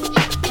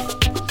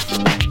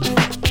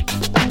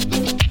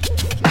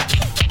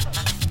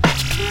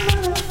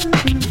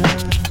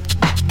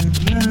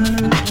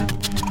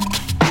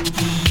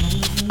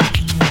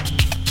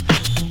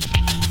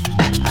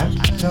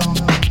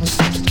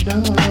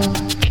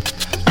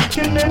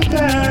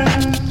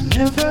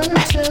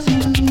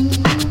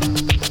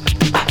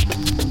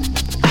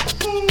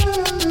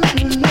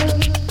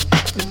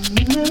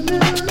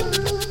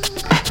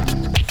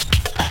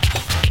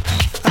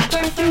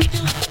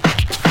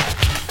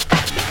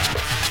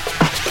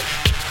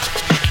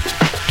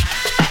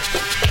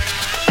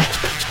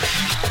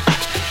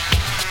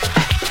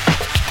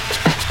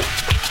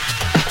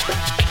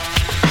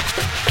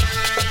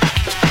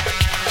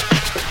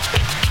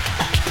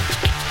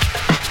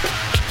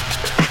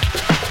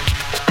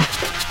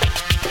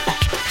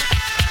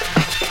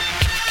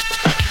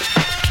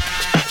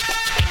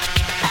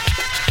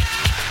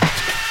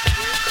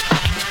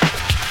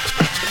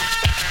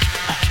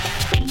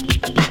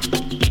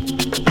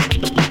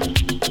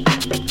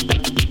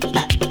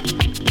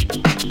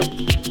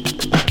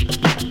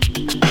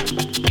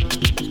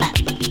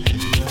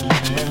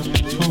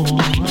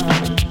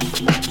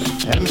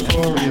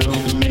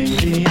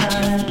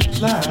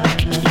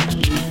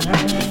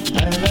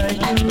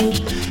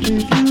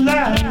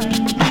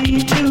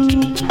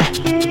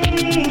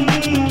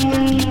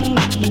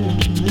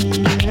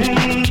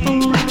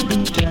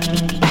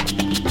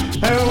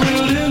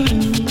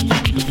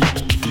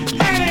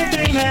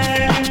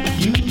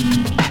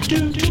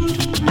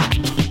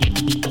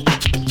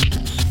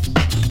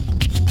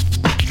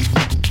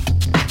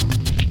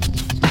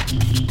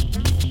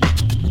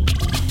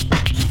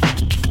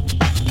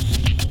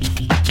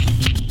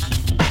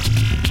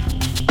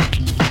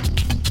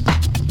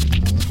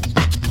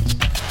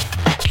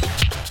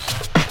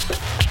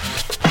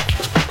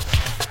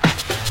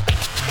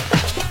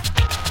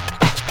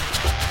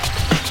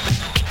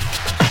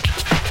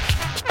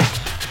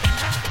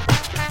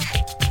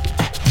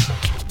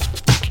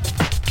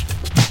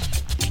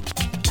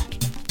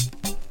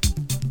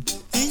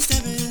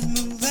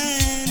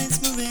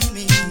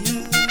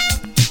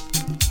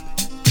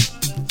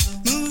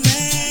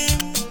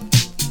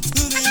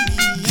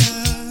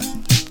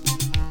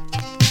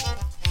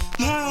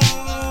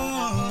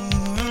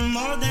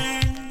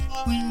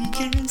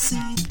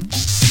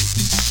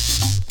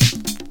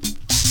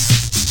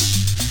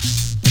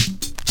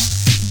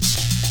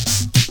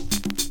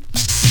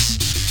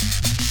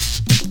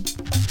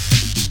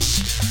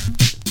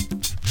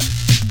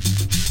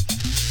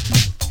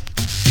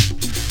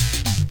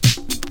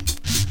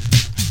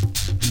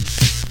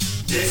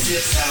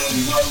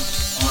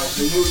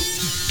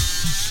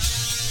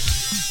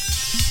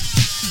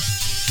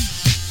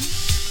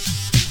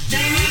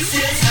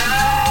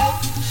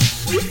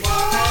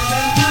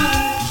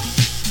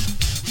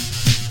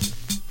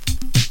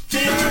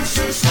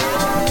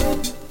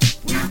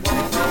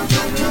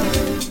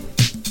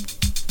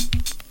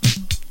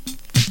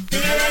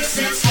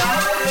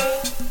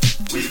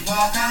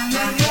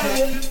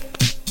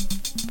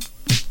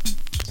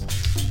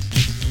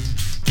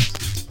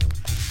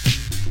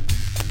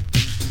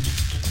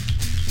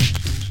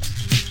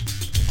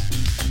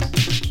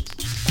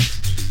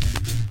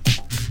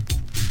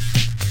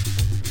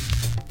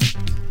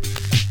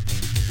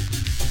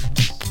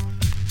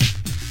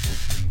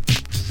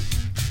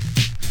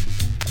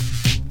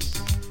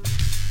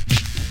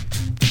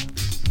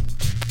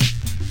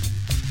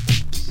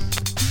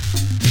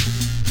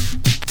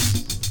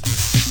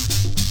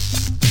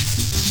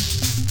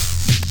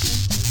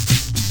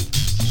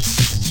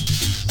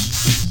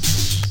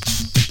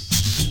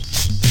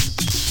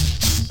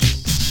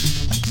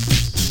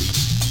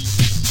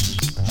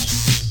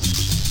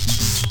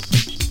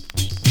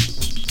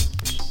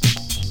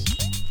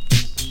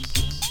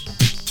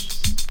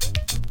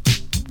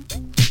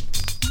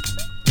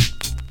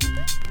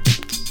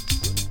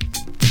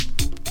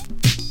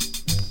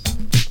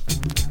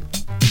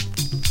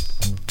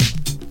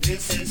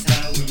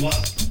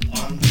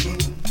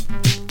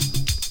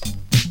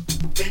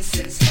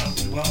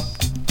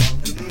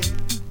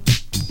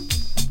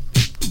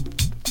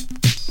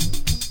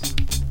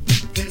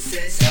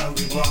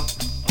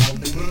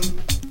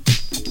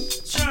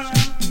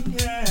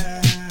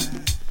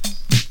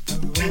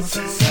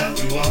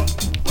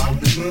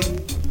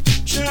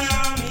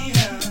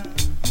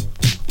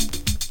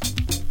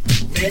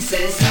 This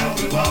is how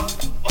we walk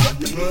on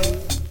the moon.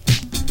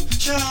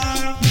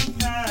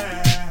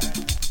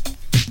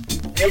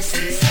 This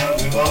is how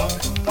we walk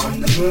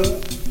on the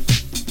moon.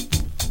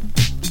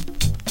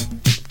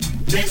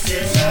 This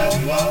is how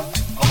we walk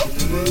on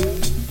the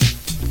moon.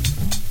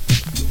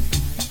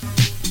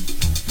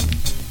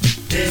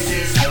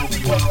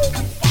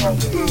 on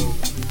the move.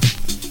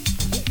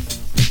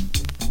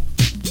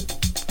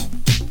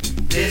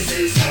 This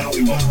is how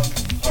we walk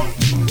on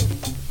the move.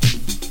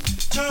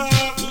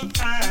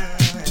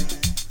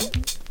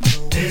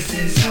 This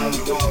is how we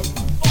walk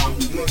on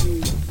the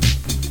move.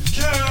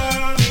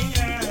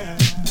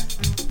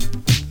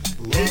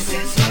 This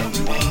is how we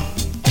walk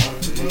on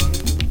the move.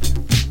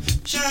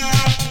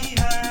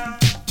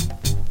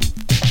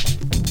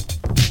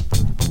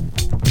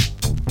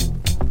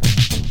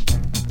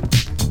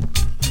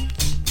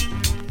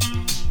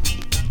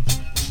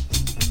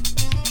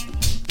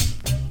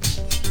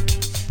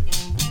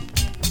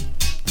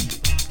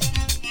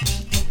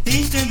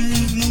 These steps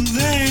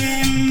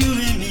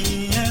moving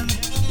me up,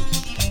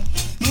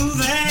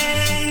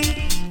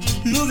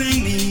 moving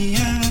me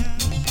up.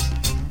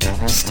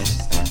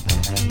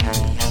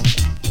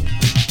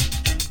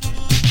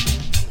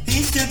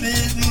 Each step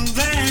is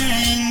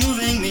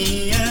moving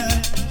me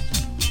up,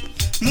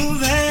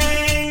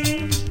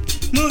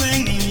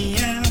 moving me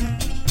up.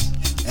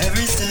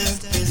 Every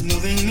step is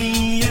moving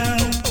me up.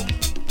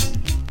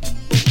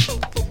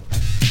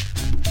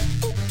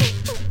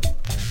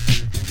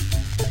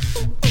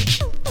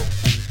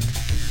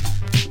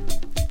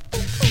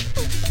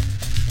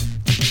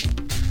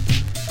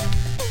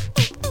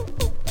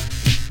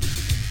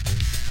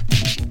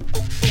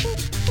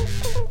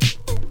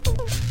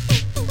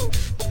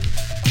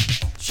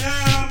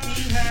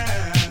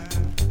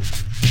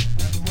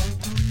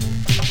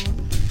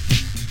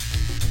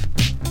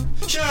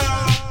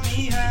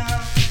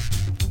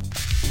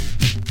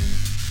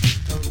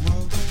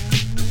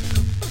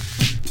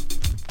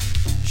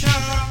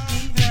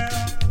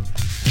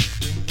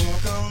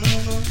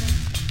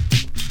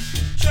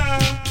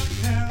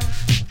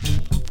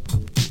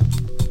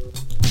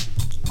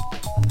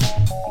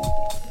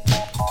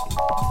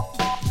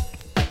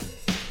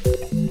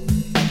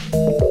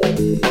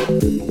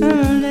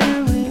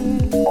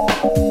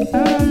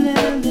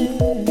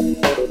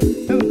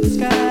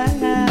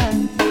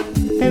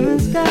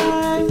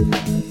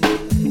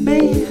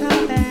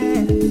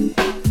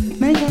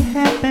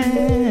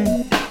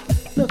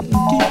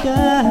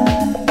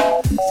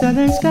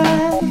 Southern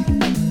sky,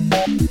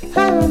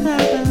 I'm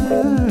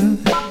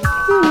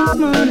this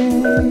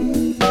morning,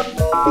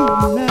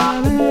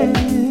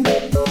 loving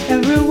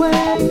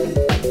everywhere,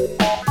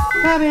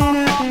 popping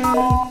up and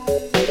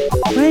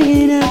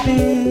waking up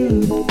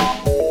into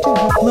the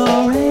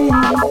glory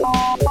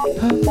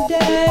of the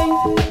day,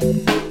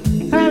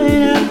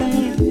 popping up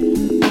and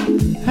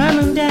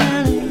coming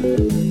down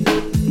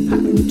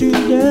into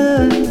the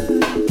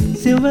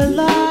silver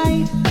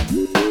light,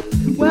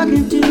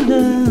 walking to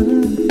the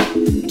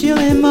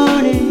chilly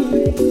morning,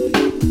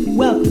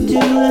 welcome to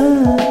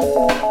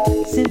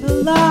the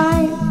simple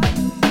life.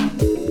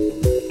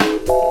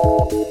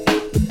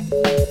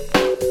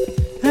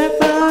 Have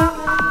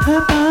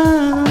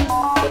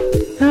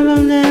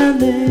fun down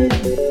there.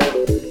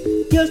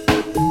 You're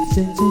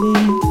sensitive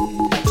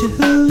to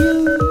who you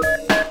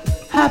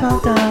have on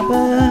top of.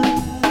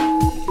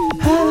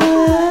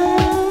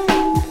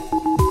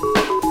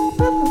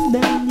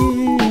 Down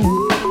here.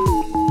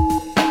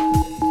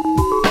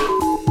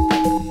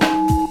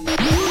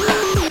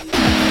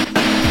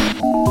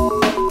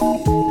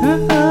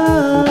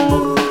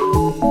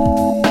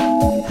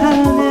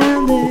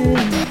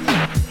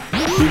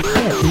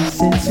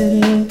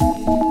 Sensitive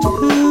to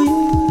who you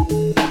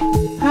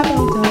have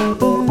on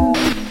top of.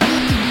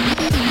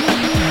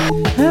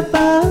 Have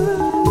fun,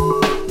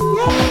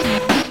 yeah.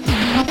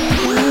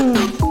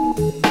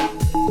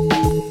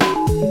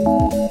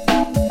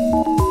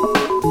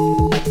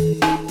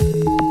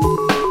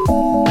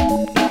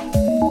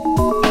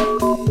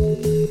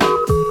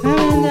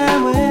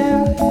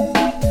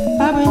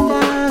 Popping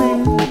down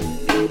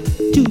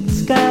into the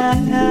sky,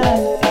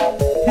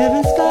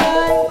 heaven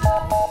sky.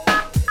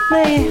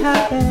 Make it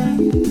happen,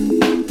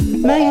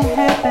 make it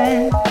happen.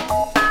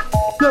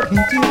 Look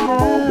into the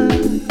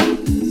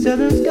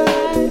southern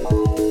sky,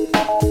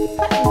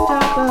 at the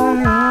top of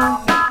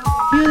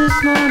you this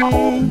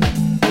morning.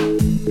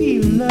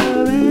 Feeling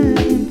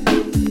loving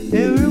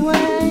every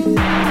way,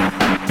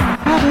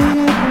 popping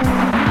up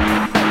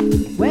and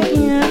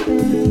waking up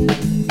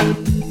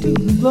into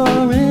the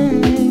glory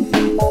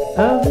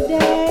of the day.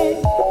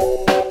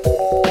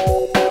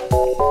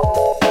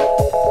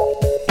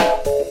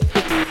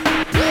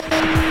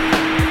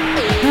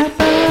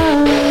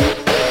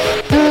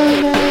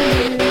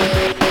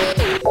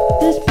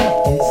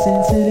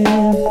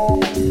 Sensitive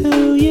to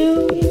you,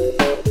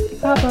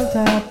 hop on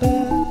top of.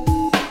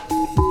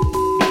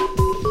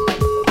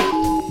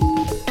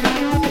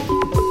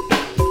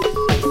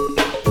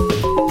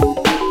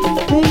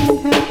 Make it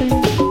happen.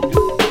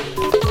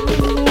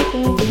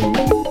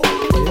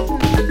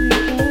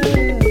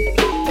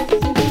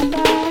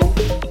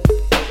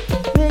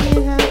 Make it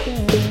happen.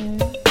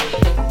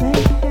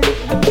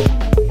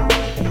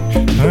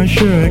 I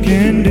sure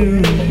can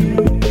do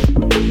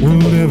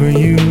whatever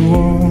you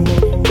want.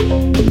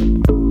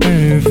 And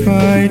if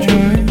I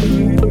try,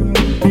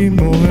 be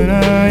more than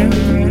I am.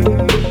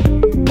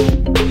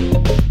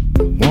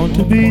 Want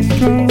to be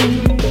strong,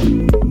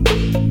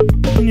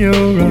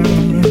 your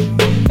arms.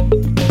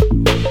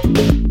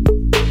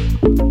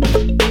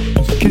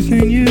 Just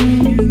kissing you,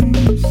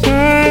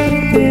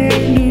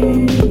 something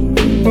new.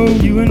 Oh,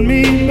 you and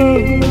me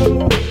both.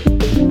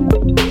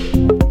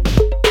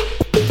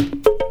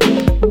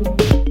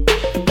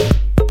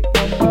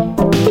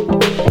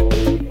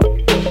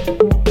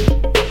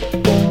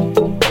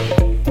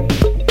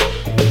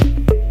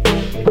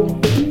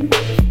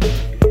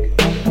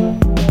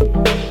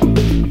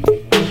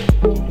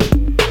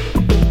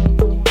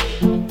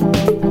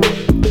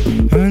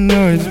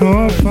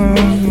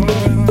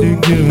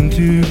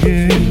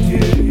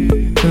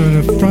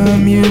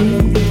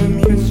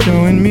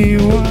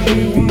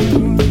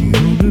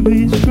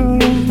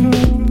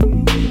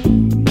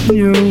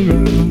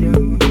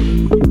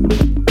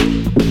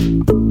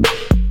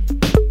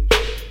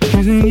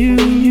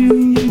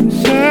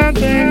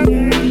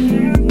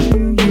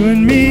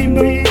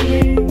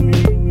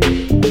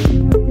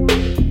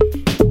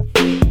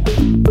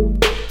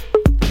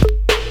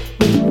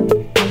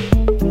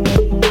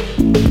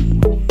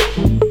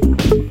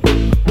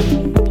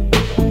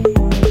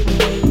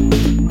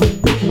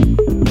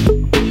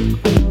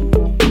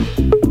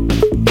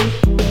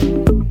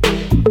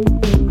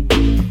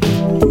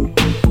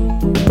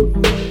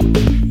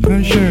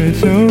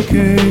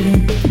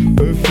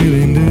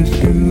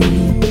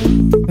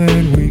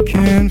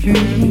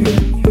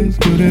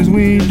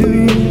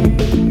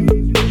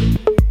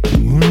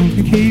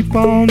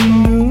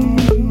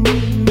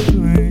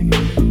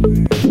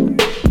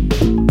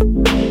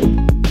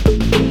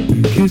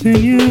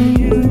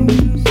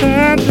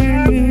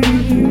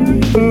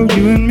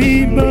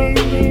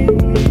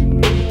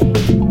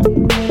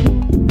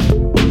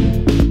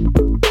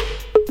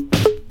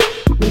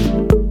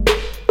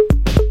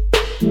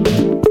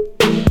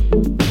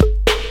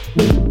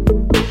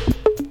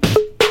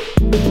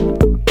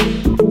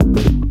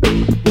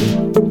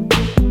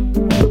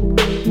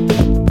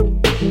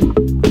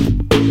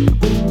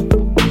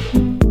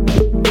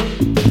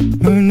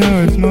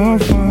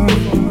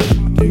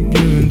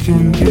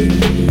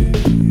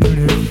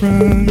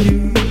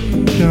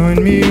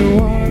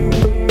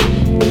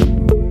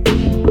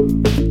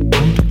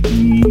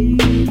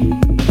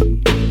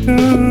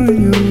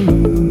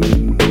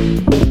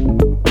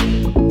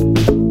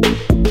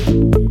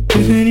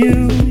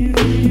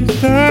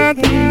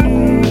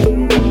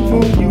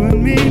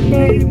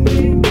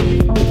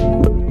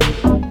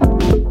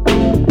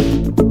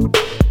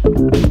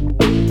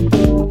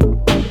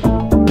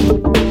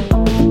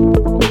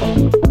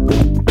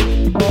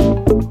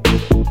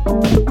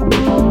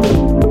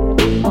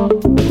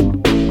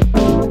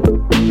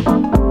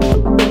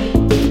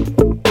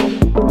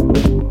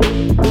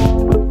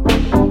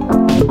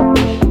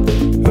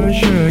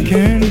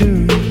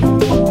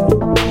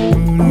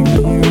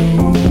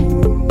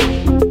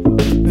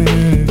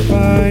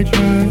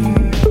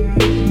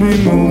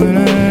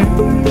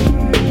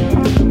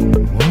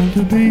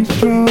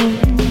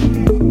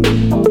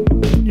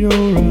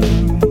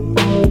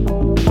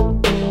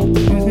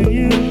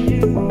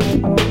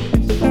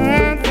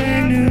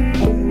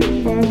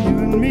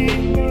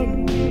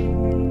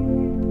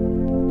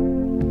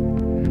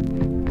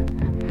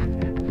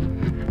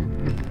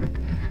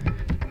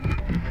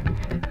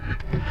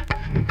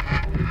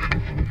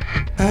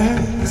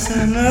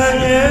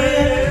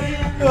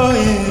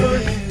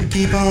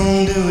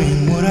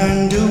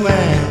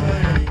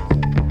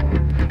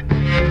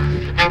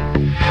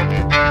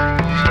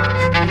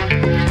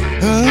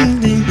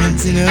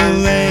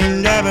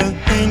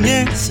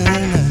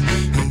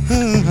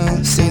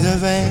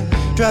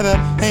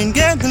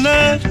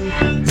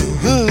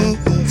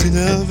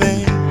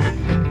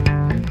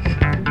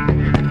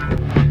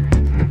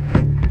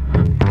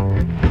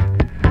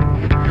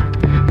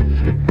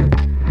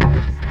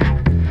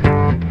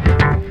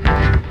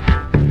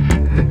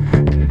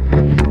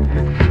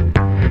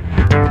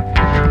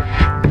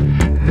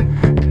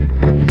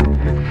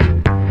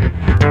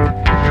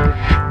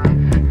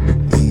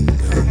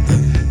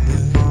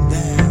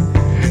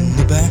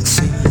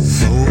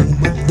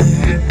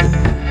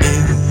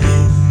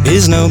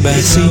 There's no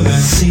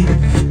backseat.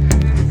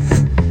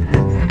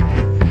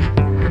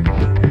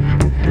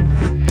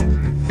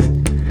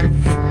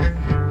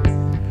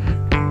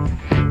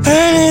 I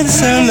need the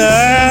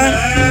sunlight.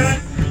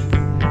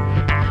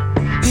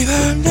 If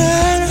I'm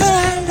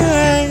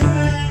dying,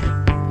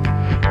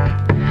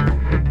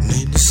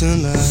 need the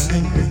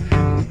sunlight.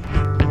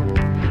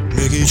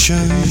 Make it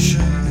shine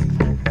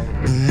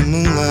in the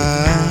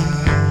moonlight.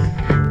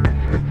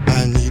 I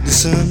need the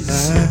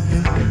sunlight.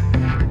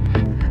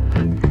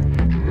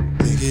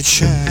 It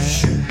shine.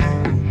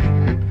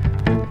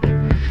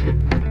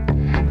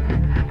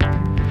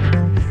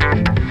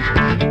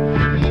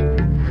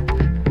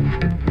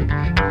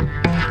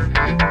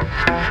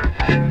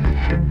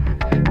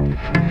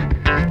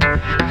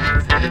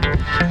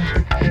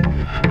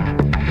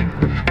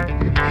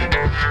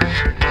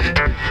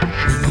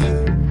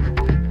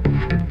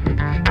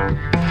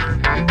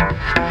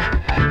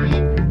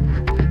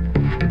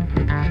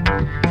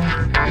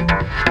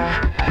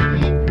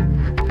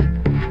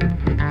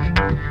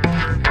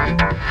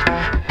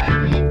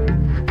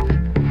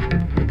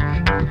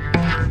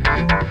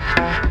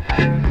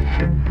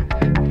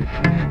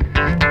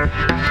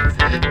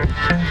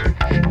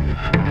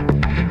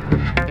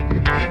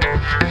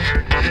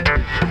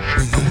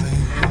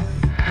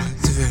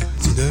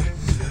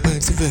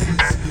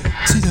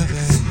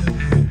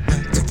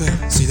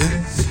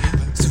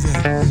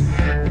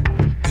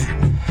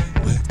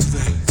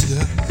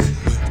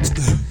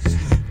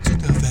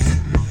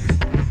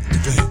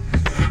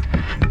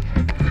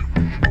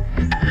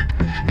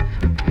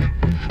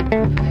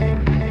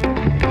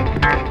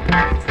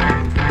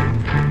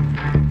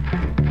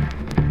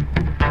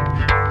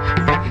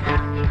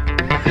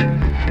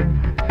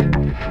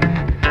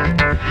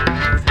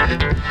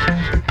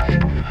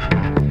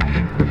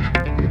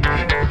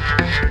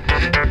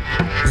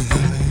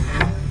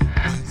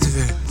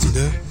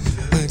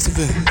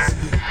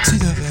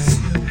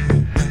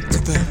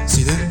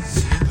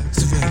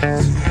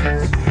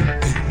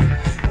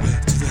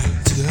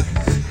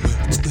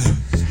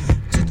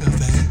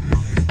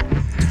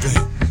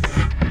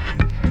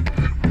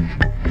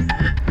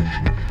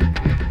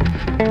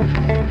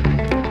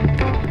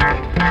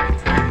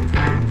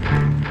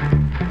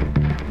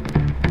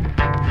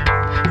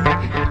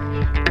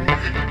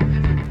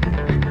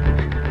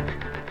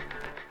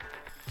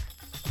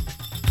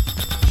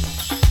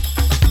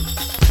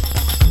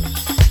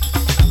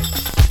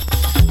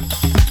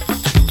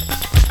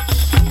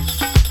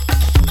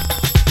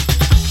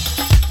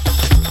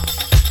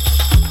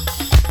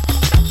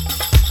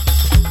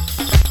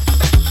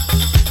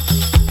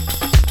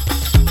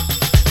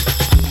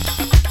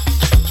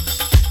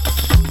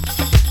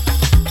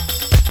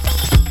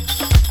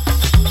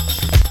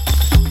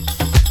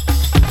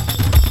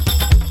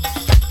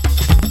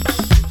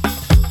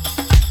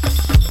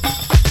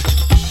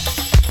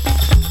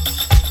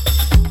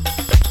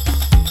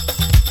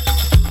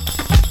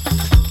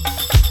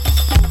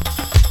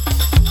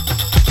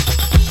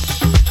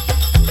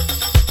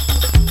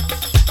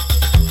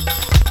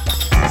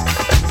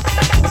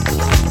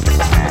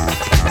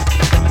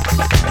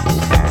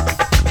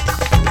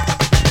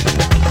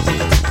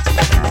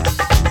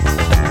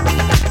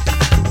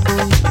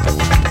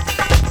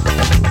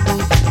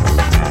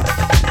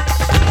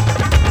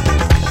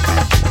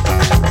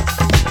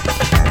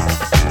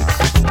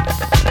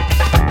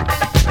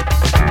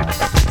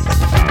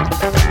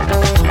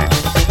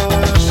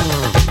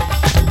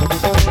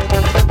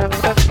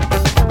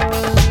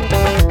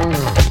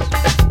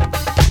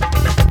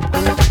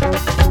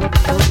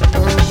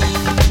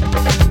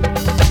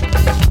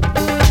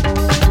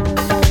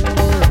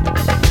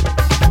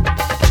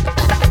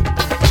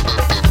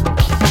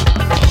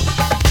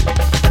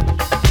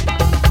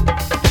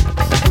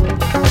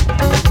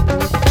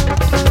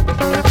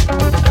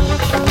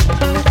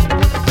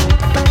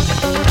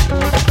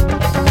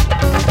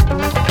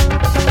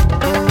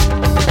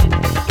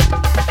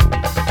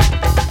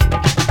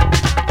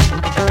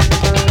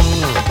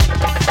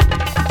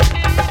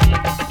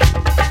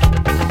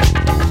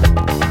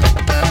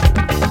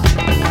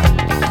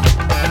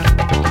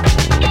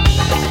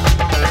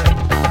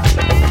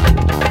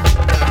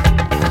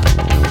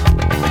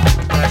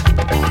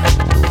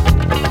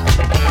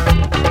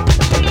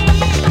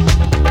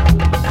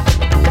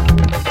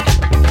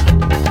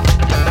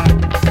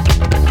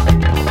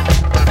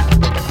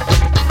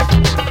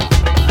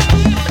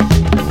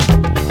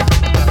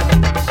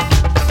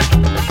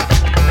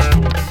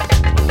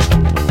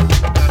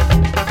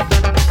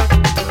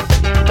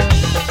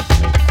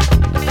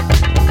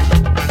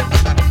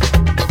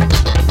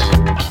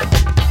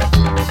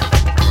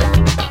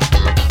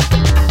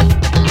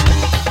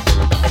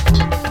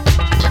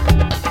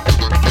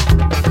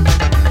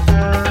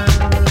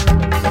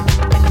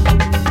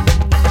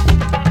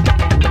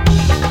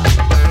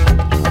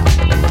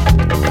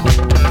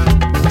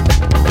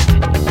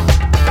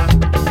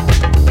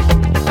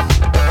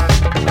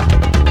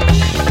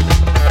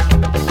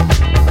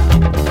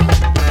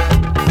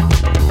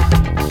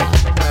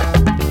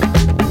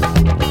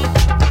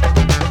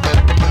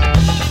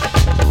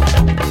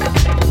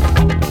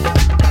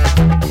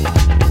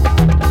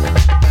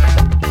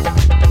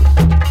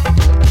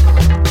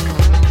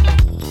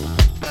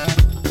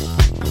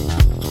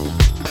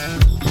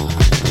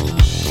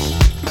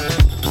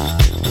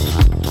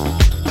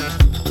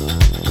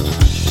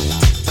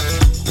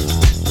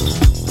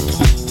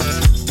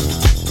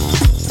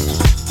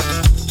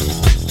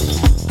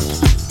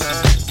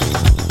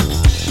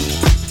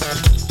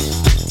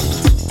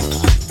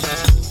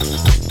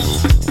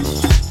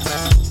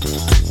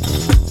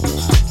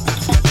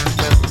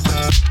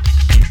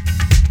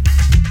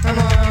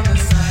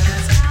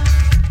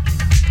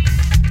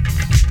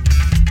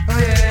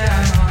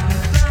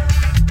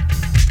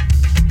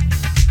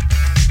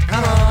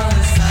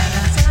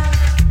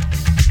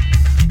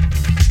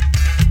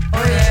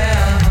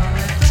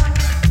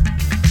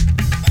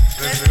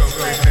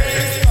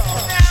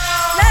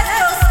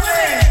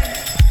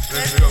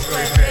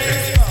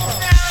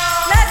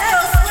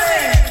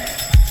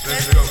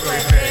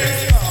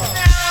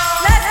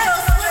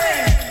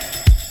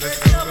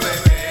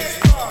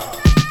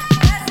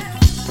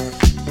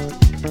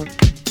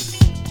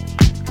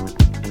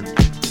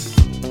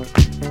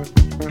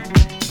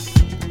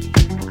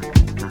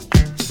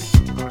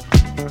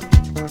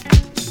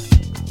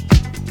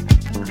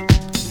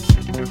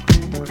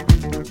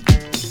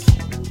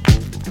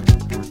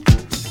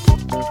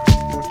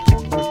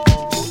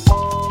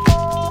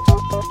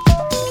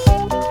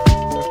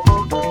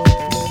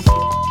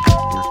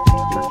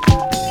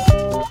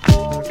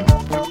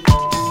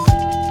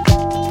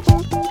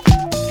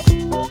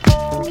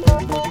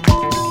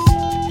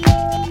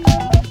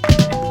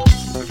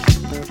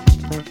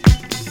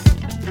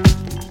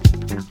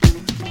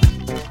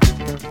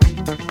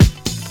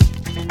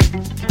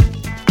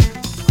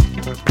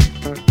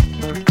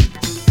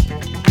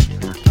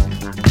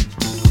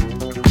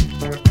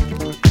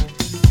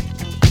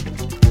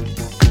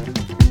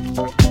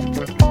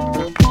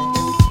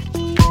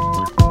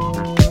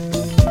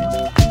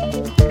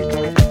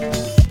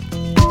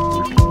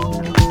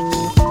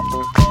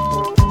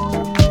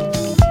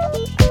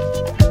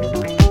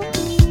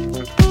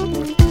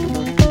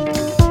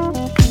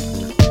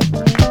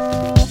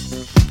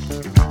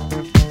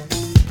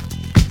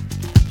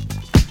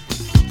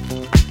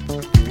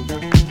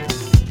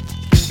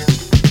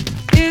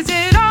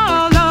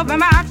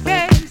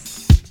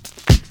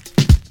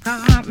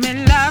 got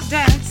me love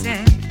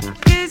dancing.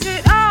 Is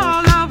it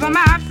all over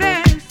my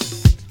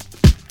face?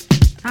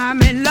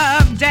 I'm in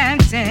love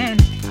dancing.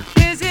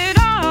 Is it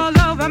all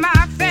over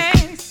my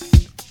face?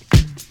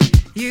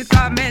 You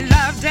got me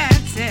love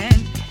dancing.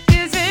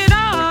 Is it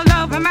all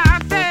over my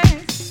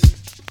face?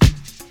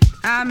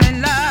 I'm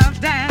in love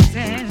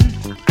dancing.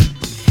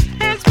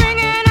 It's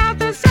bringing out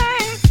the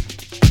same.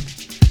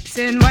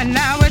 Since when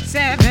now it's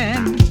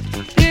 7.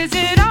 Is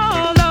it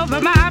all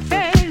over my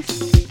face?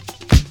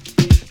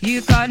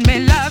 You got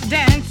me love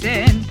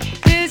dancing.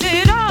 Is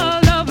it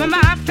all over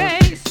my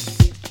face?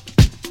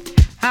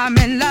 I'm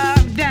in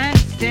love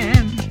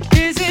dancing.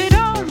 Is it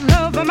all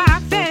over my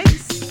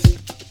face?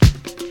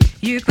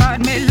 You got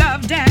me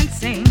love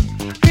dancing.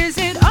 Is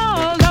it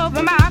all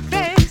over my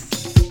face?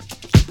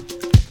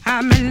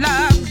 I'm in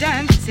love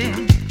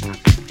dancing.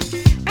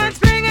 It's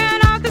bringing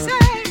out the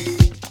same.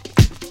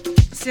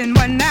 Since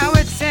when now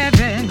it's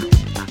 7.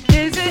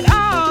 Is it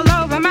all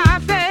over my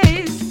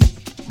face?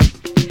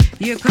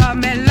 You got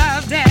me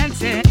love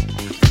dancing.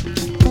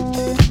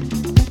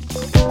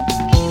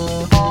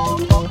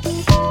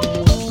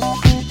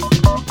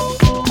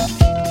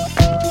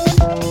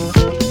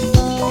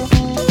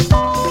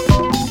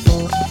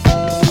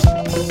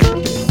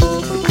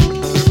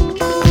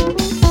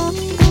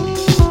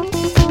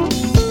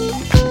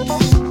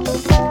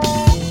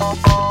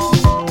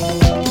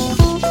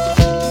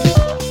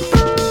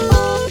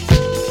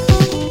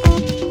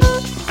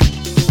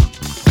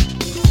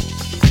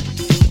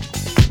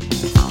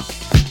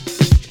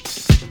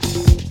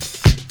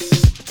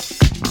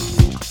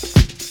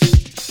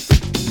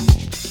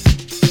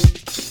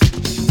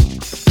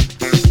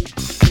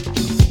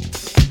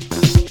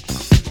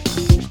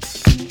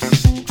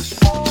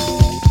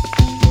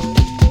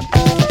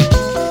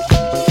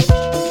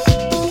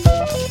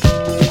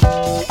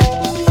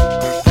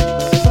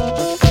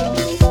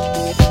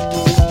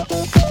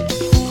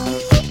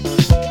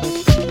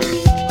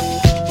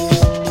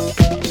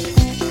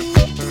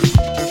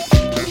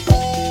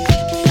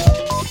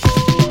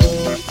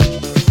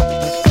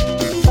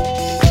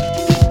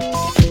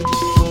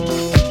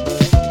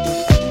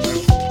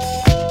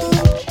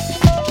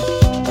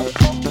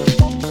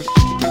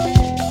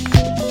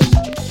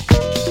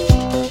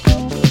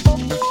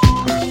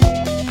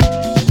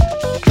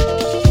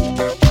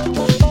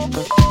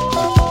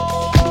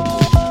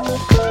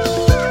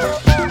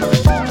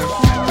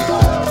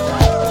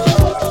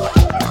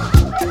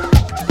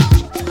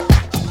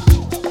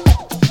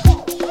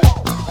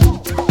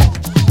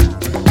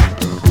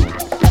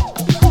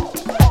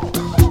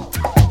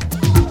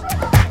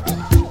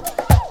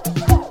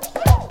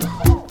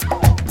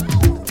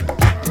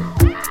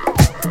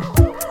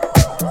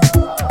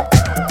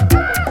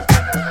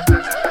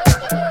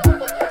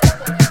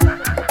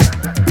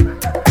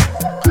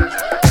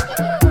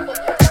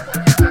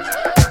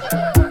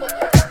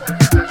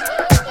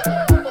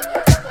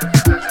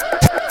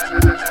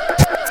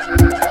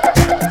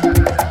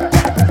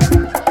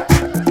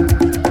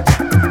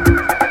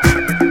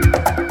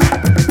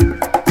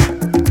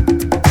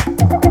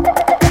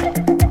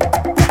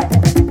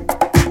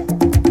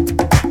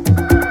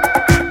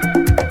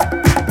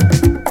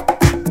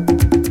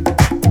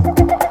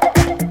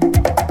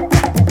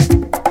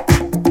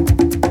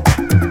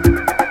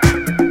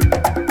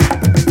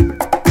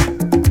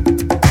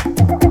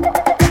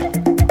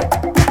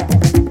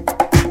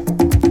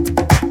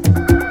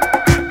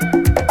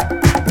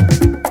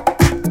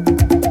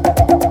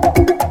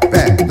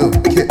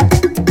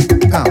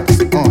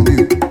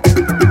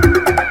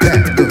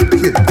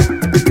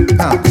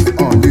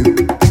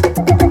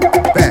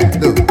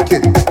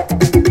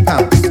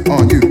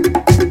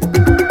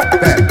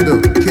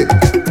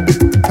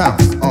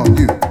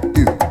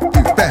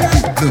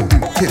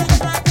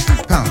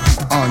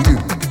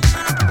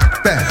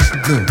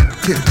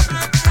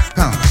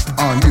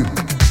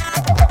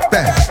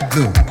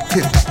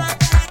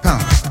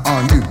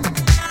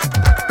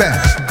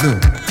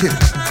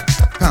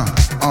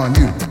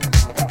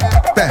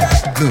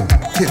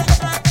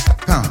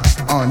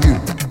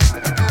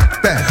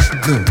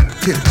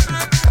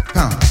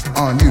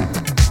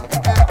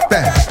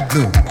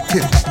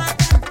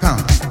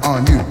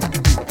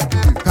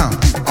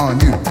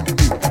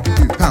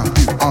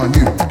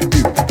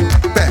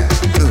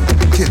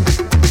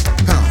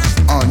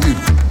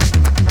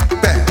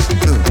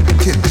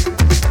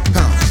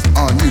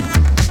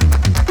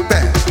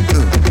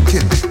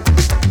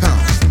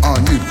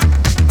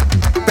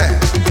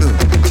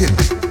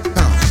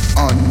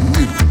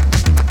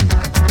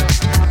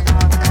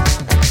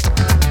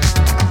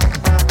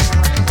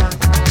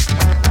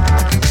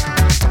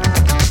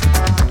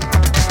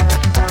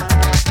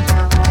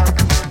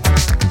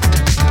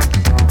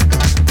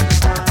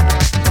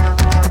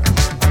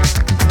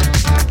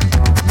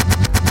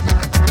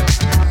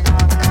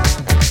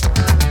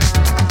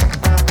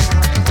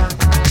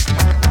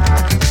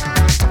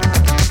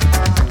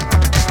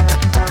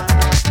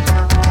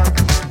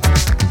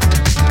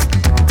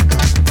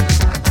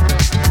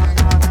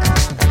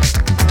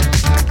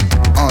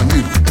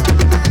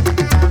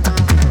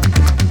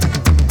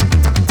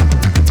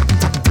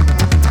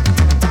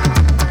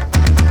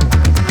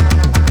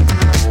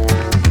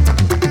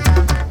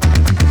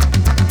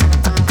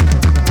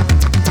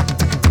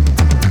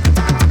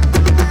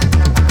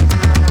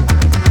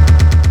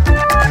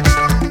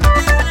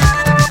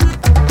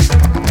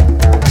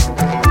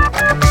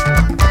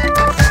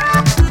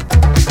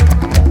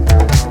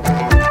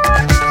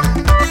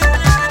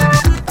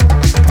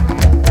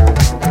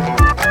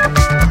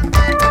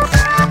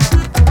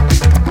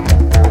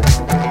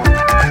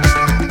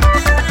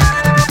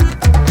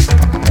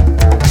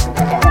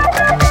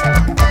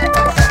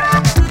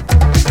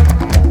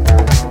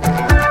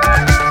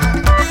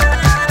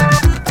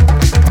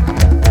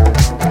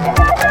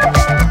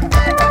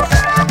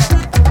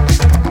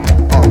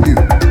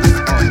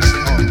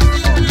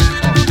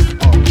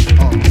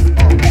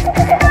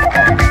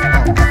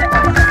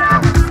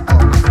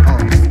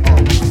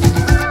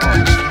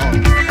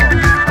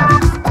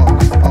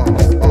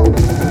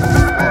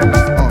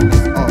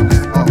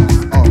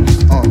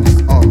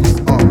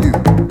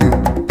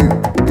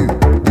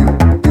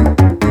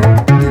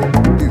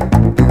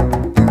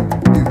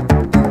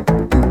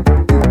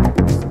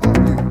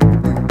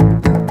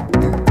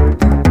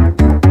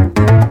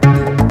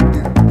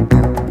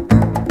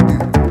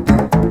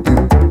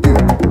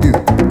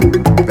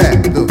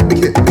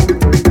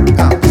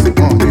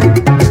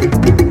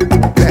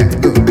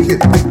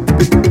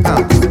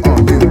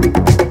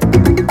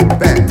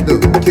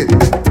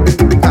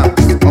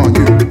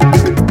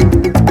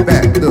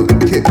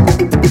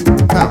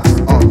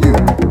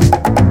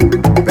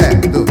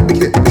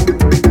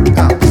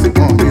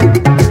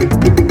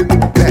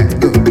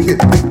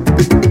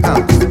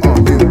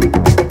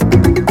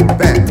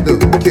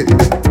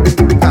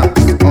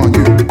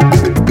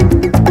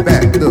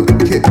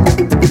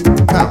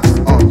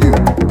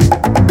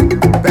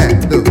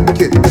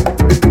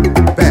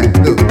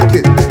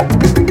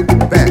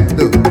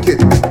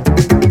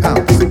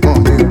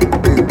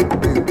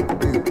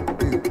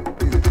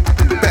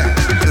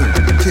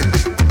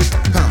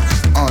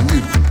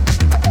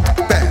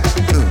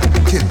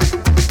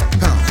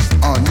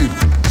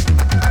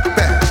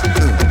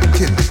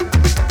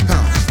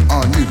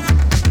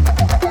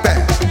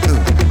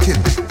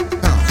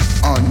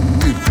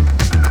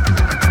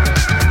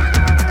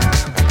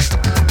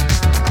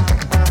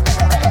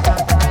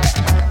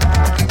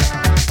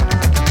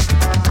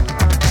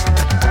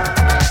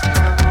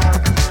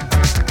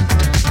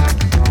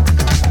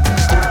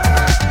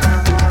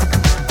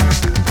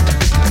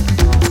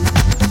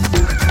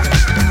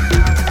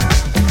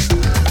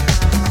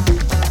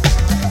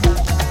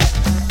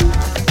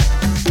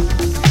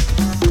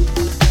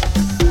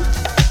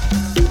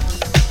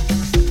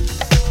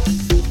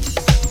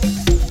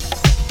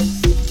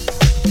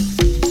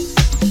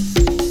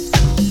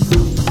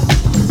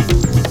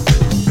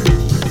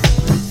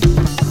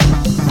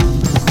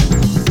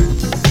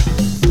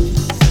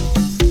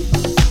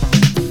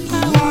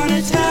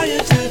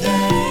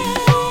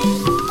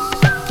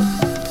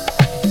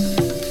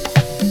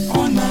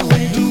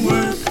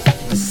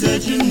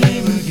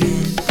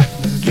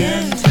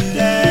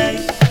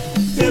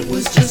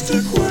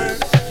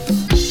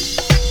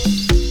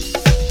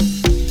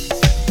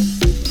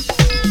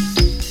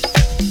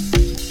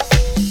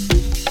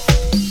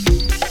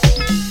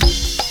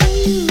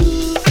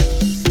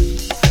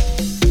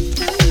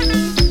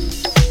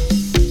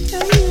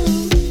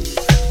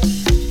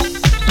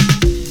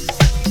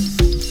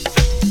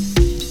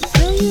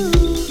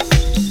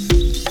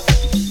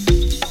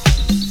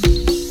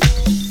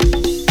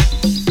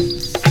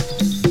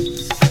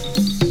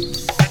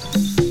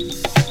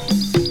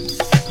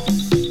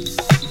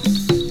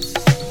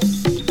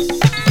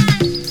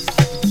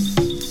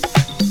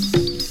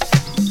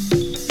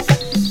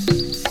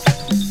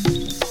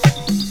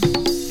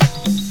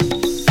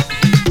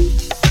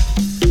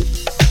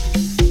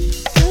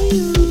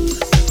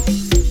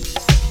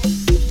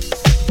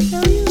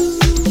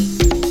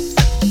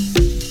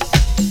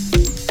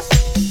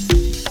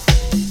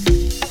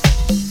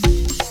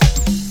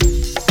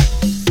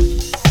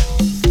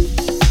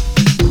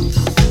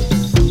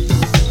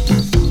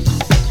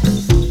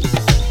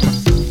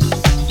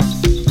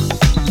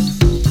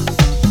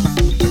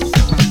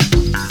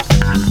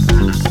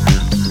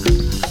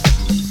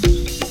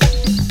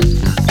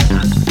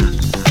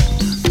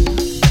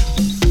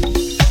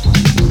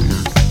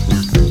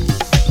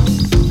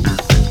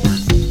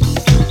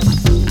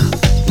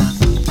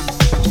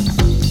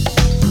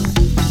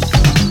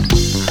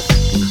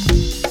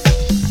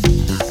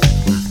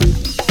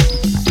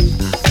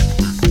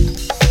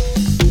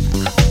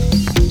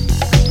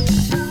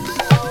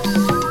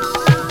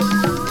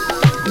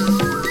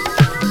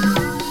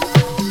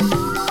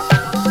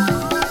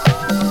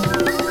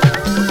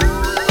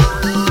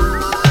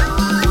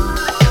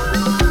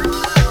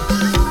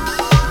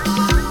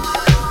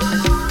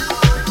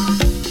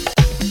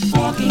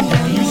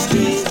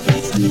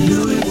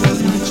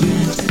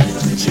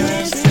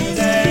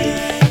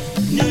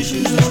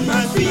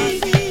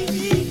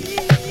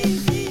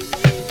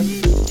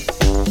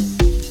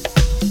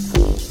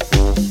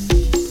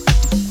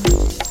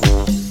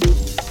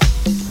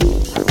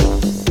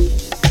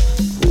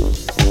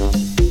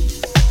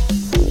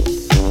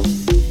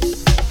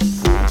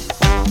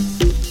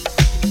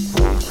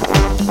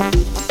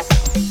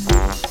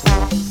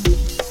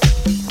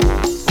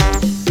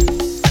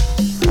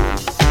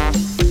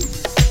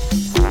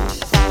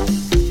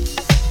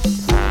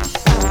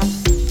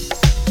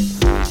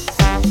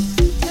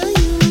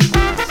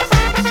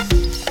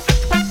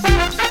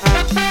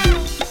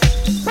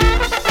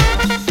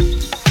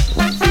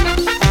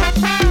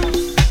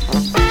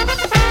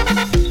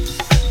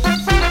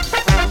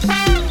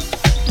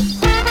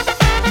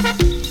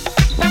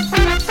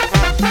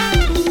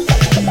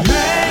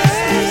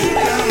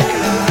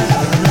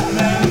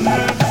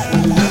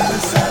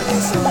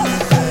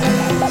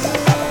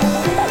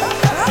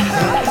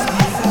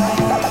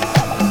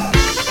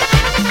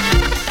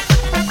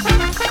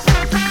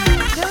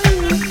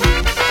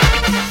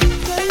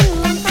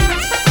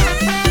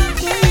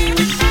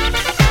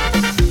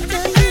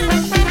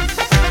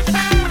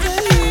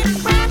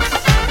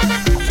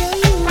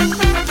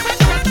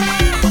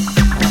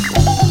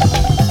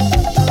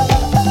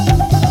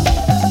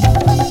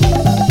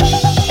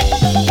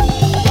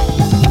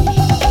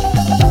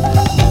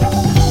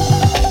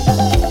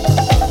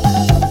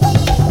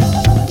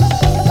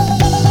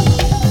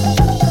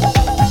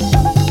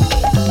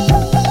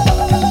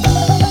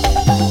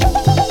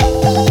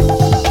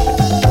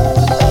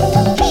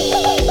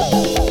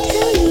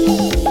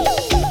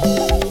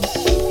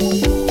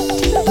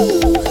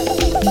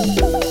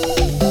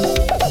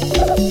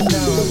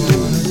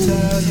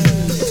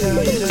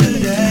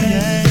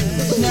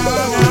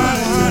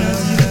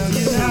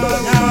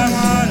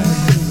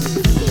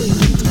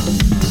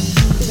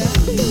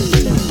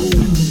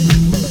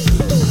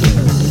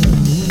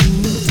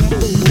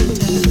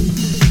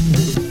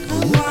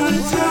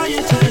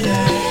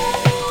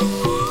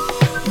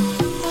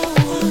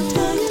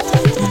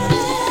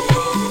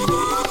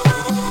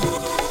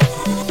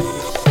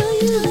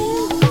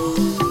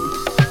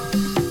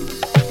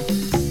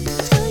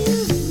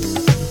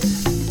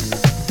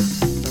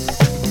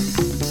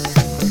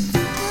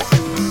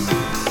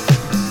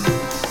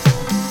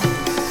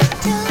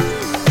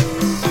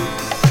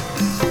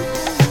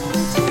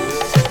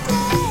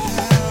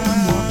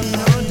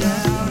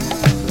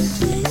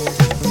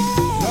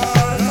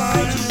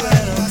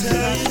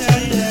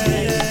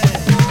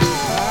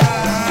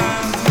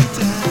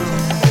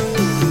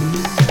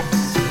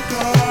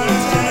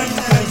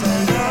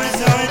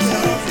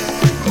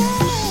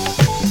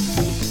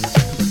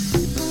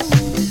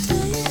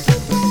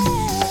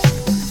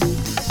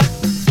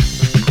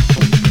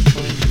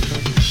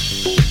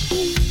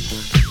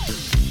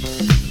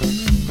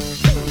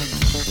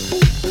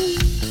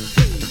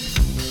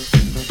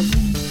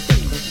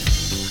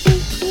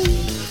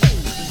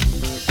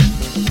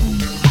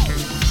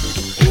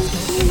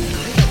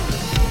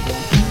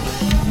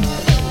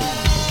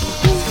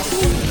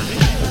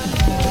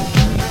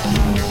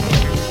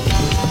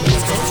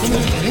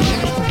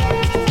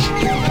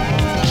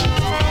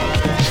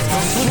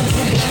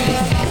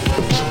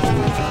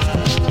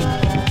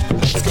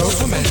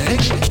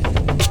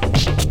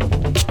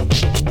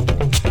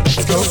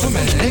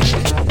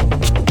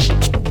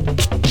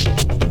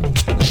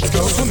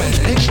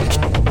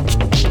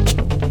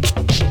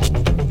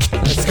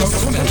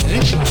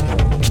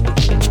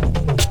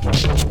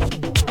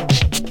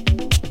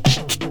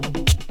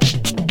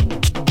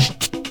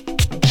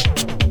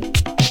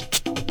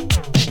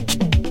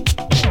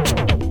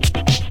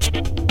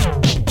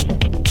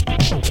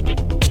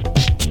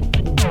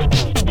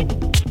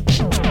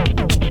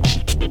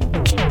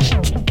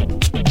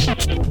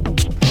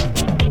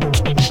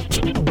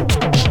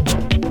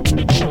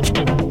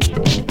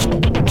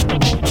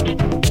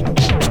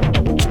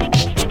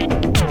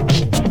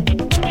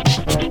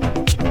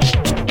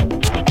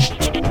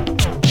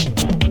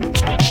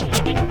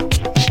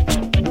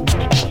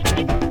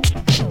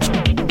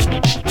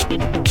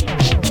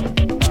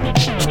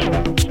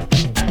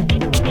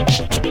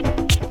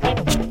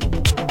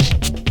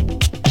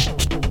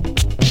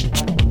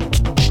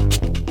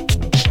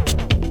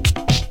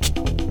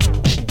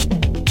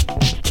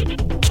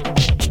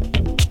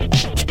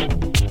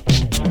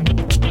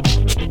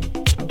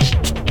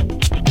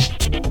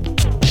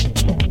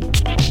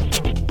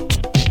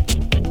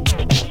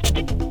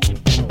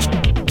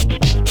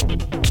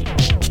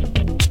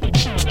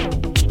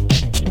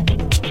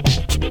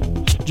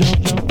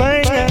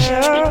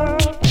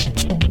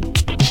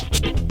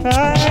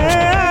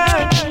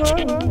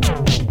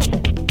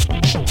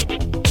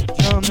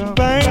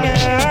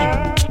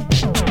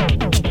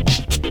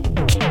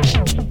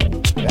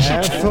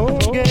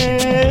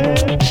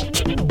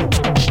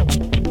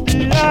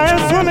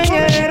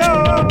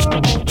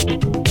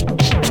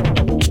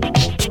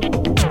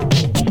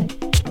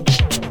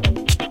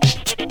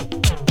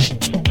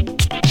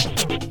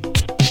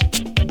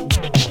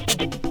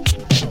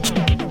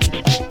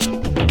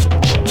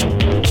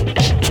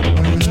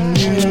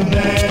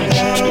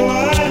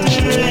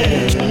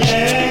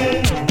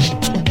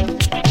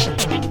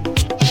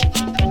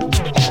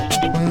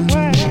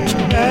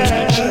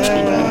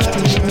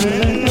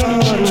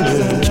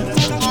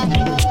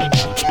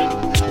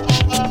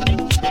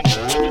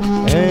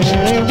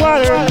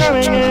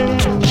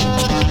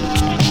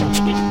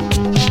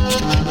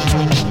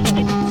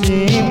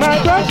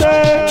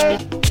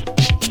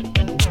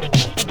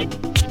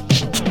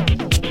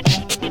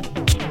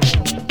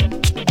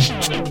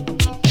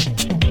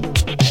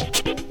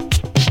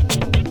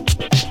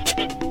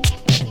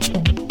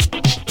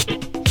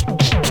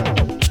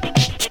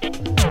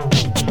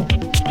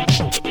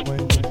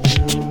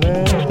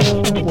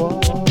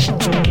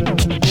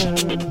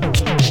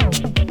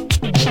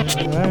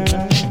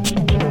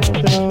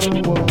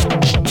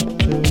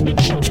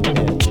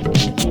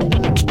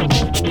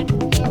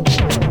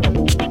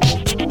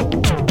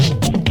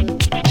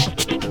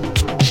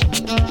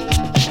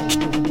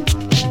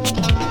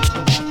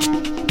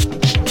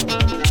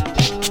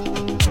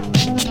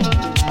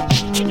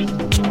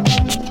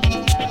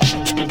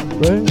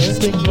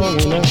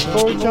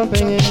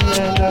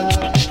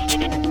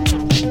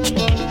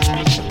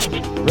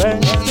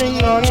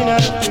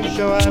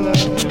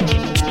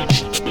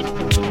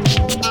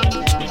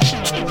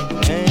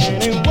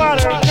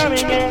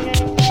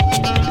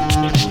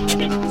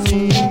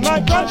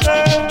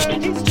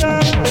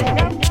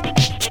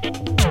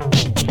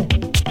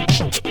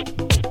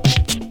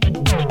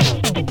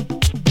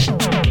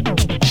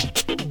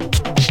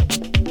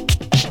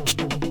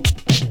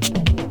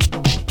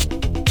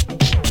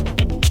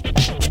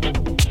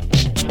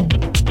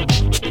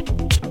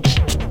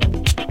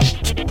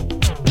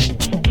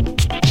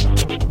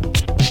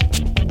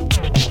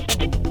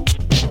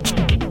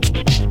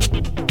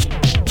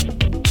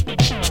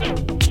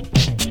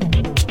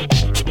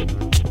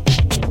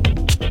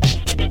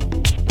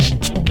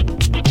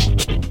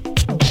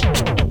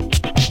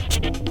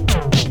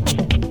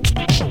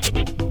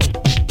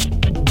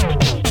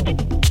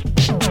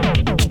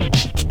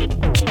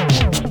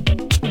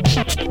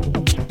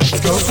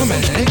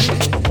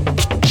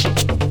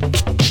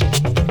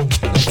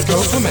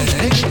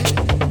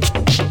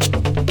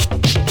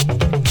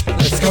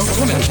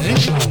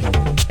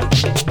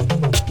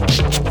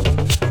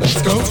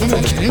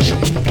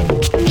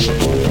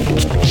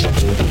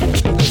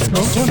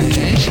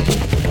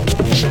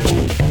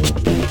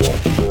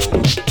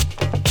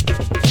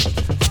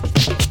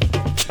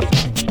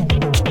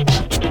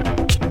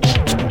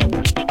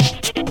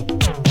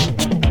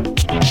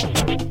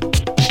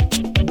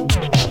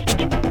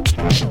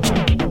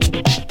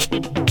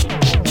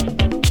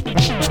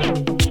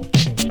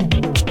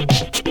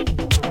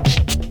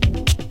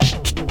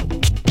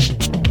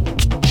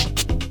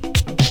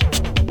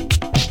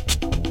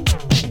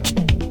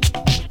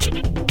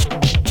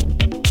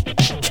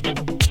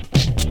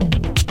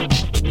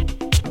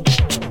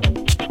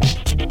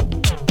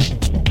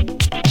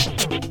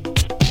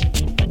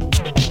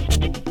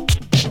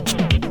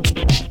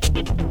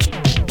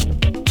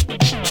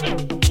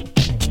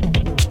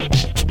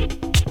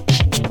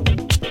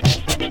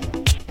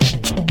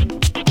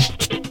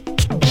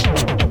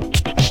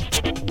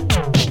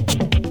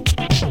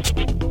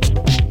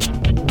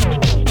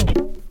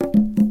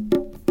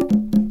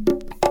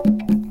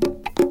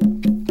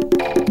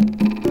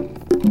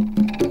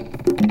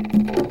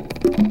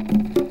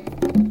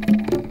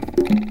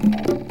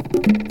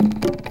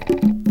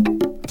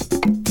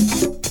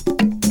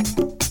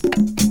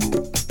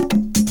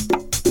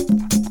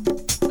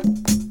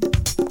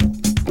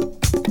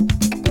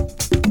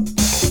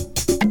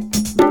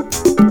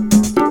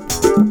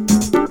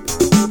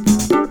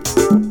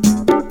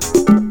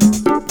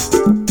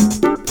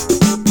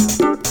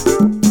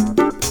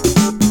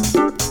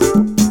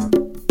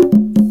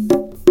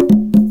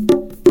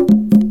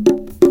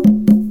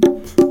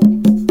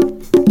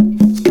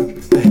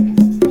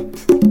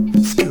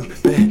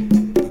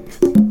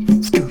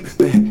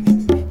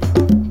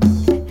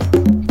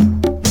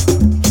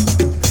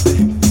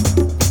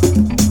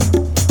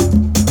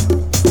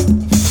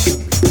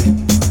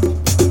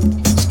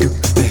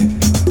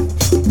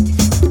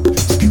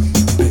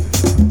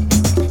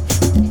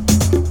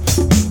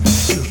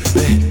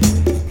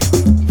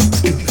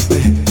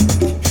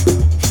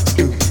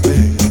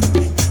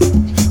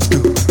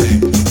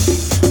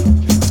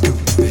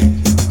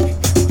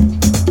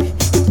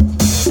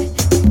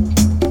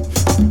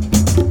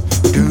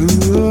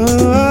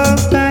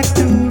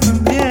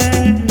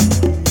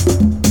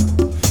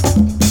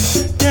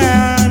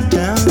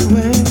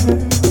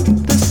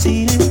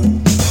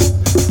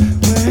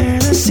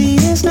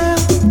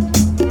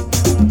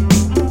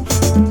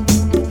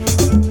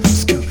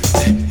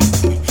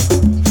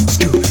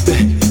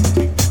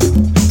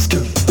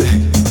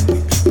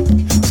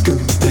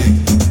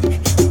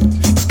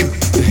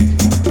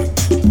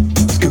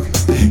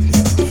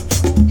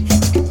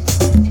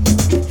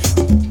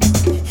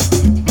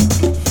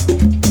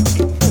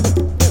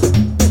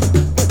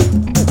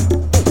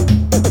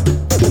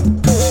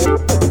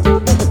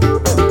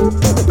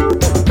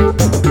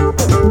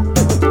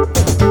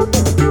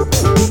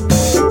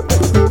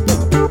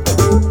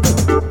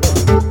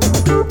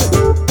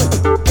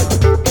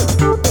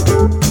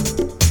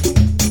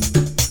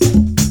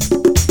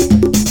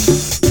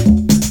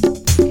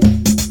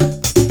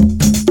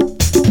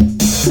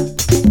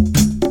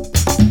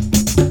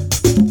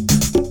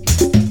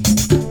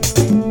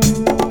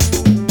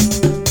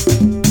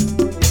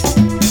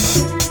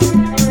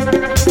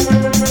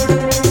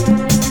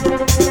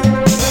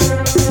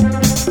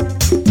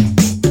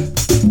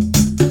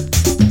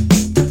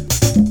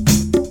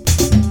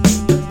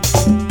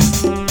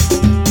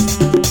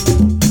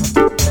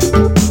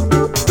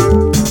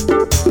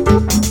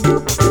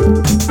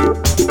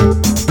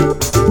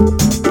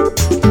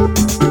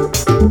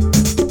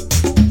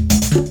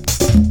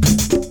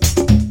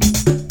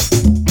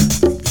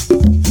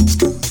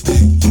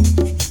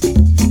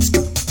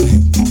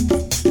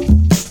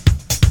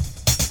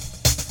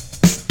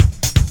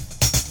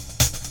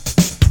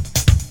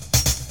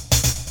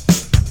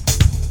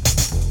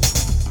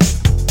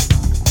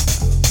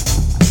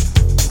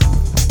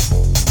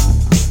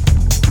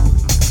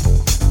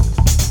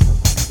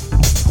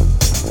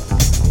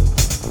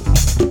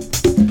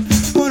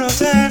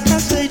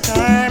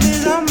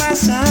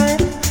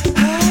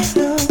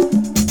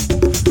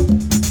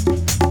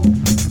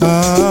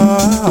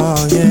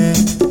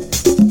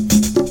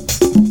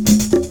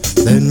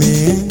 Let me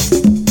in,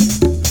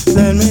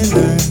 let me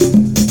learn.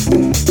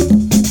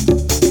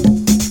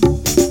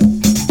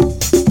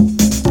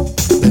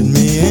 Let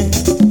me in,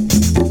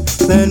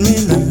 let me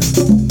learn.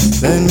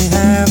 Let me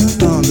have a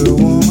longer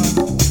woman.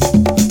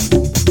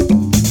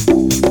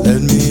 Let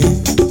me in,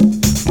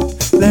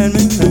 let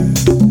me learn.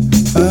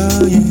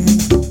 Oh yeah.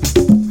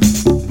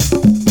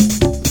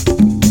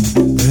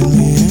 Let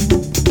me in,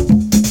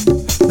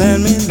 let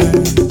me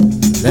learn.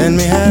 Let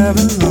me have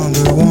a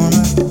longer woman.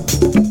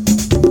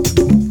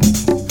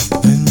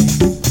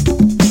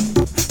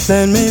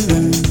 Let me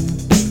learn.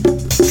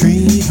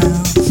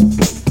 Treehouse.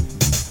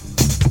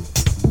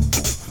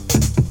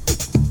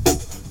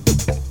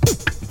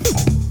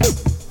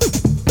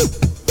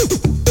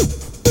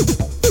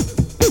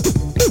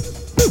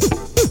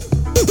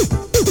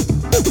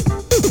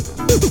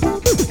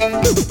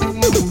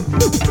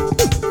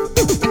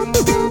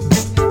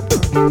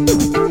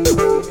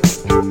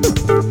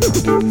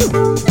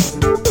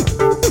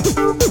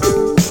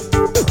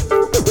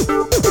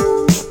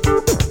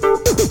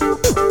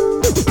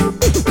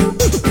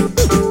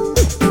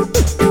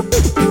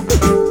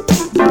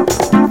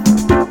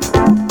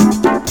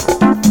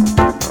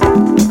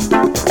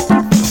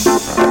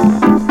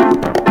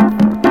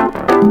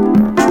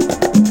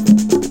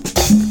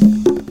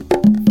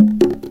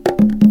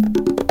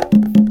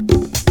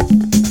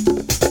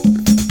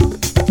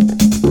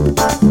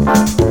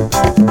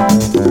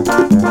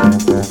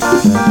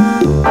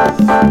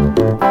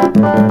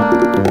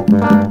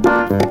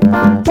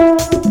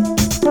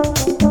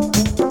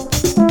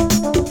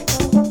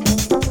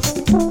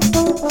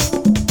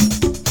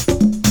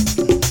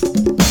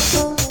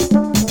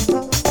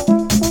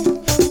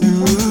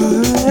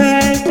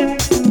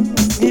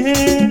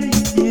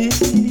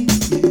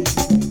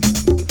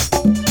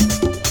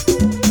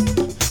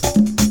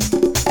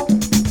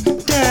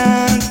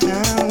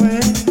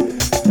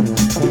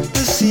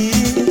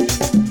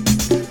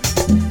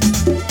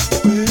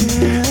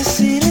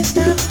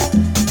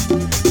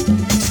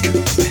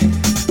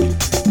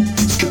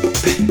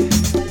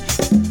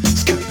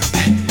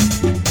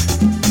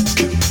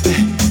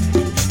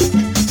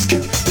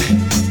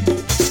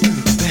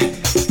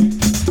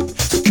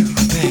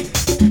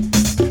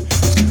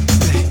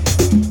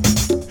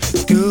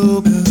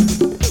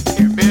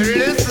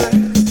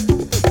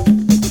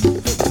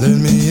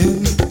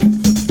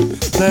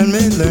 Let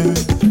me learn.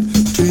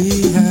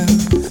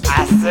 Treehouse.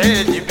 I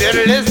said you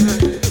better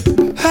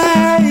listen.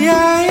 Hey,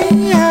 yeah,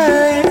 yeah.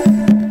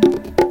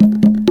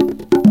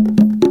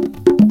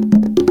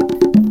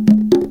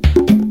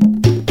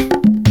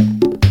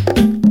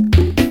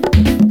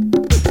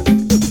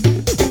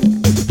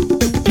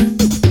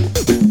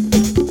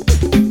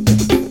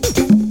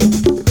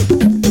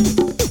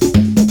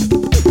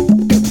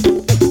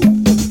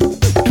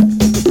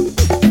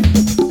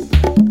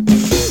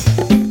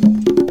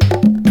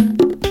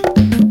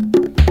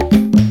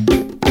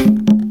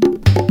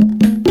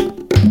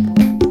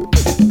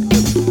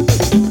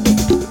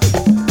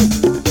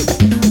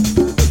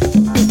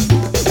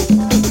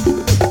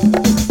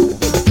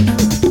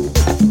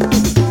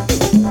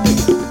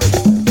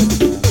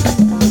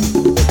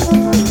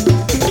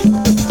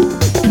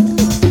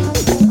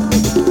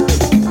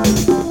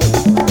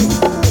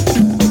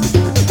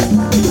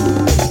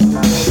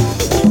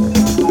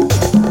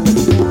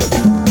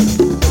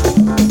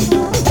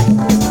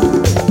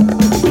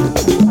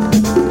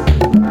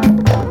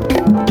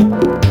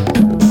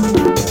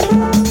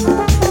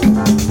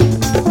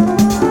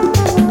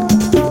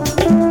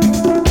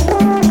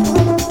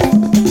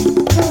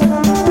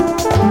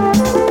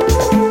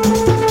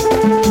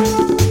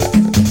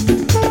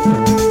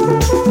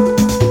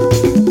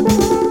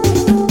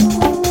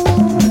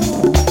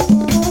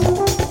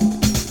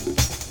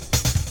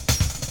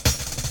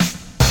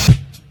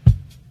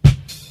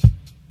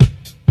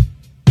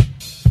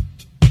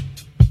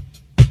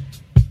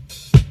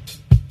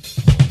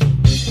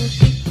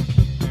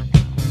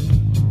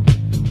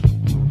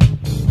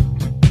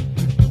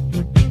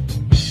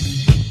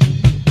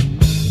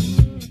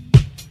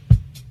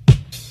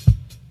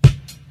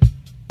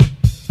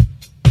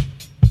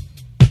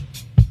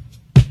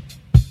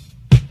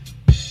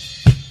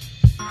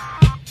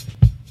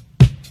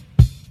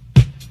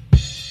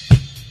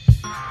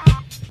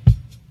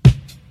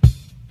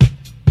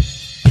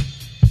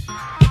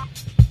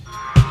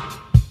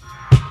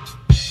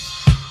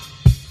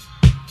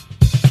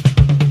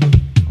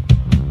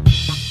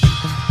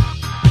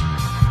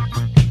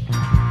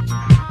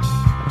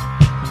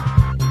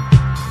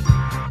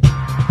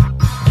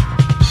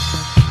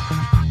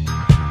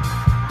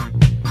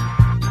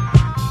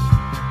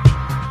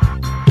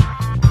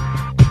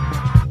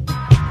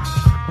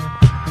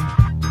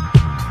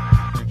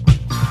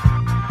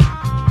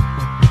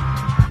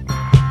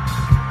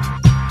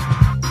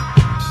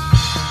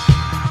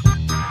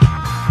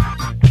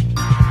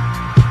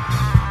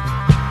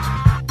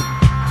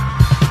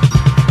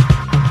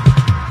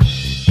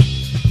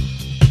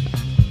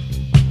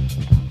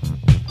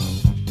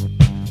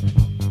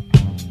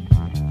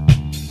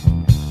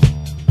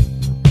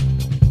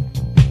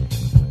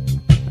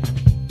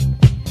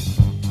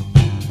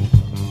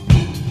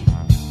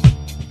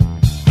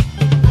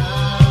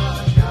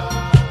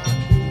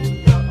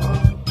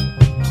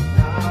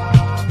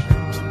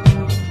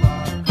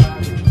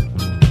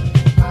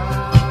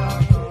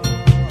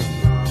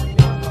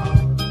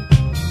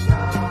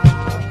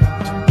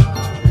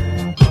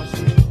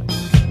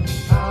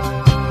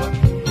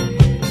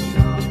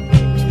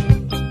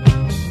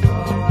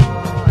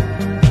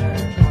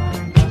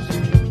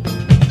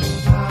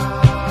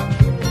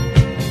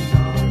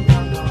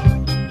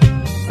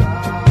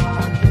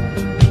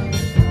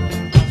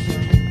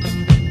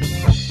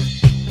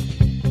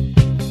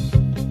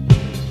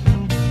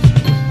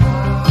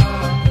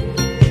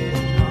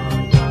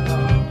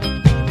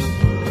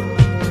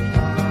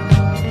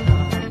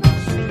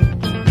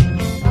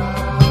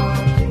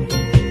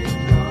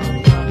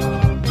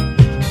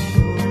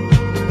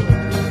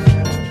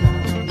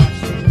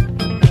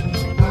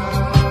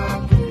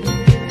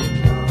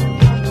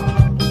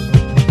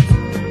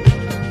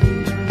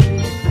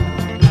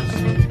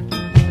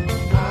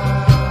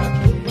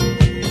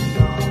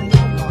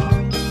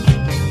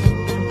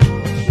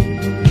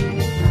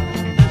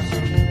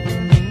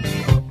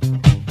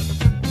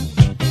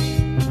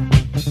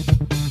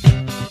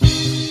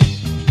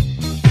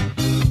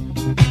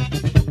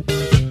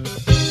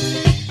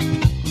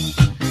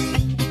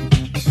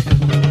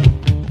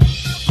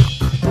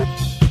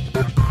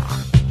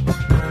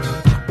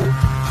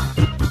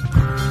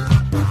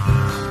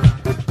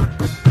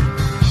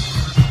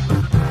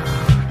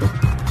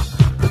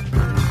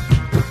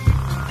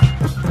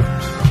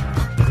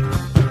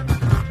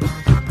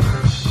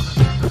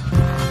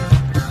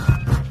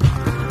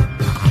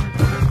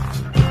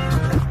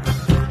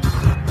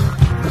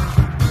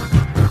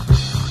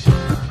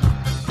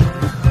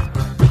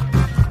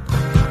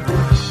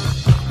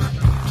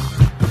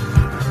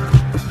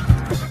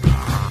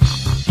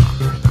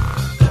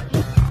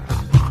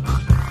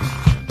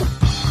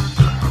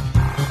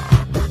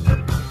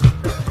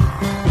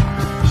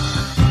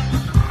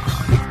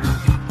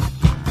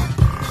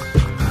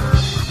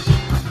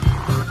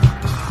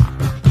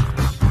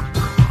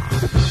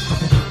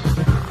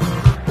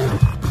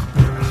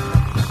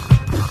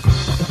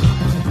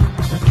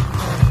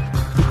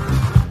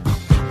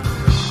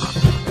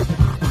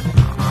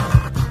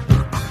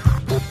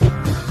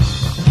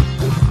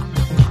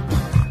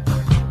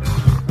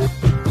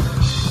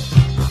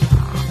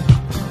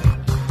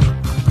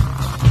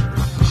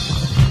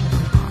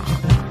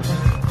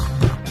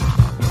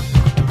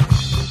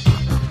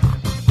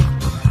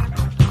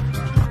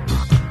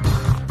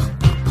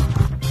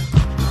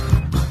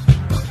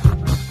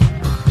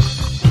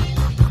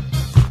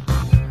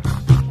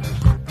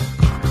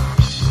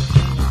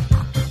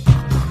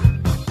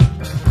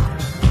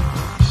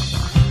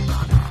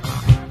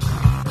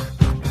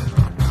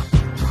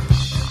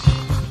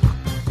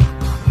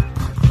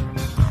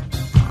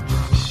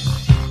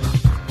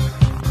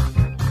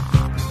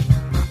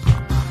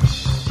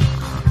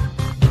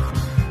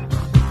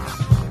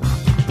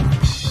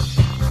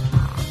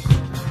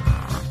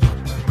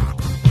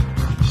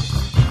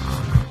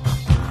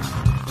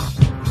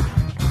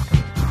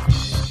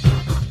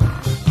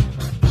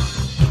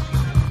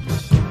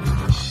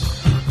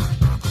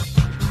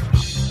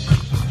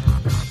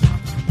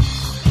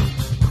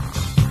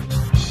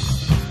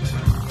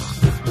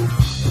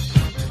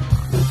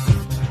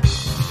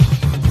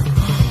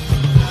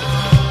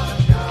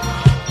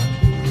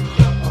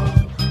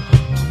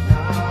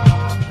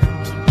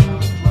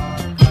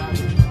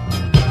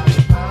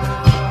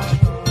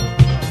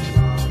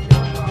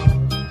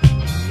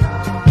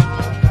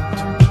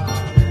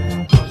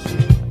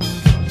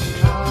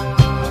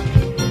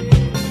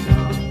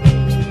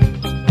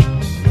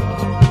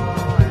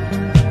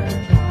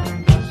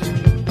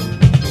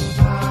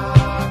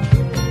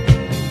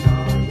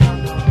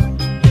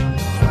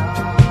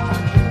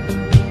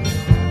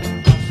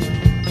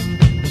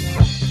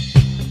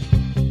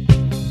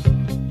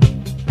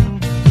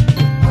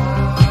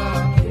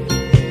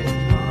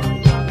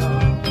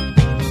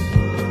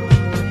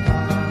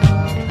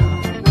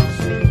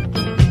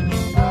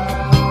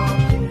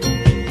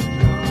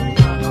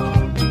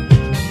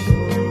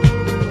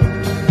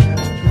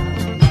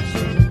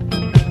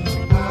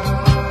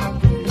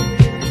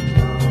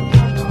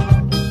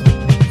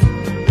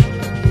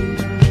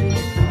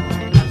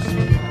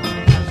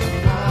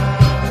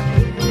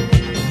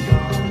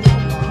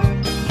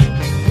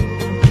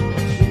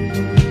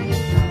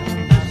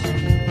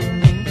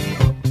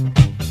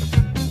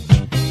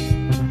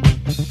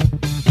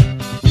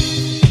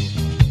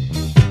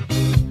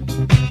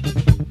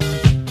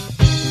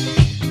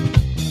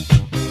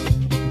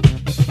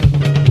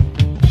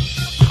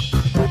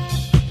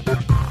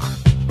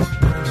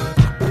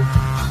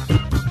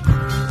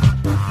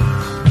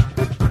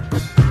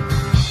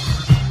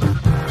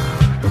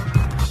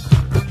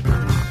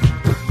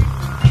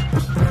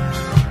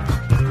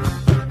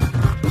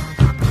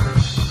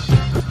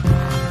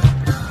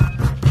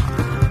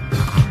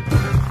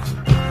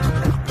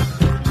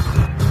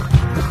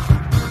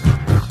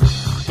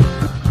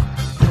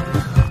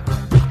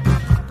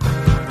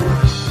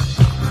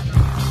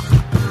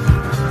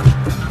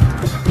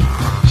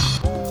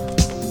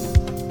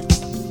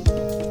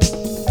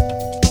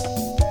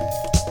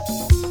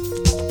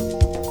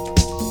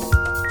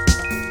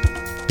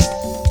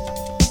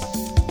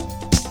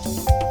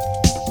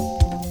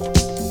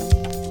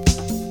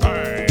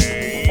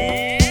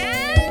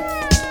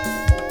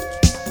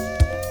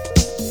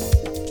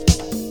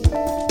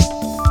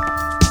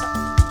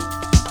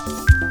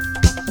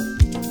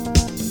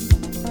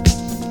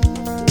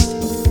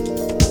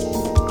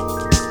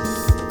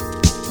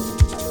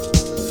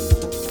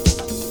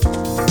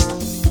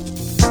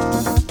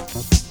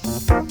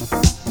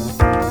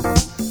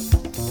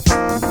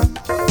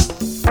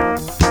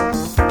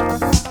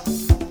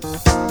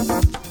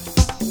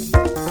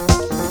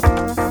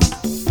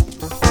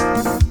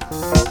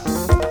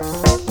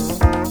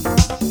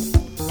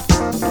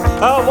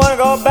 I wanna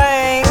go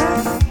bang.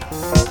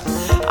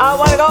 I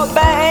wanna go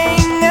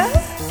bang.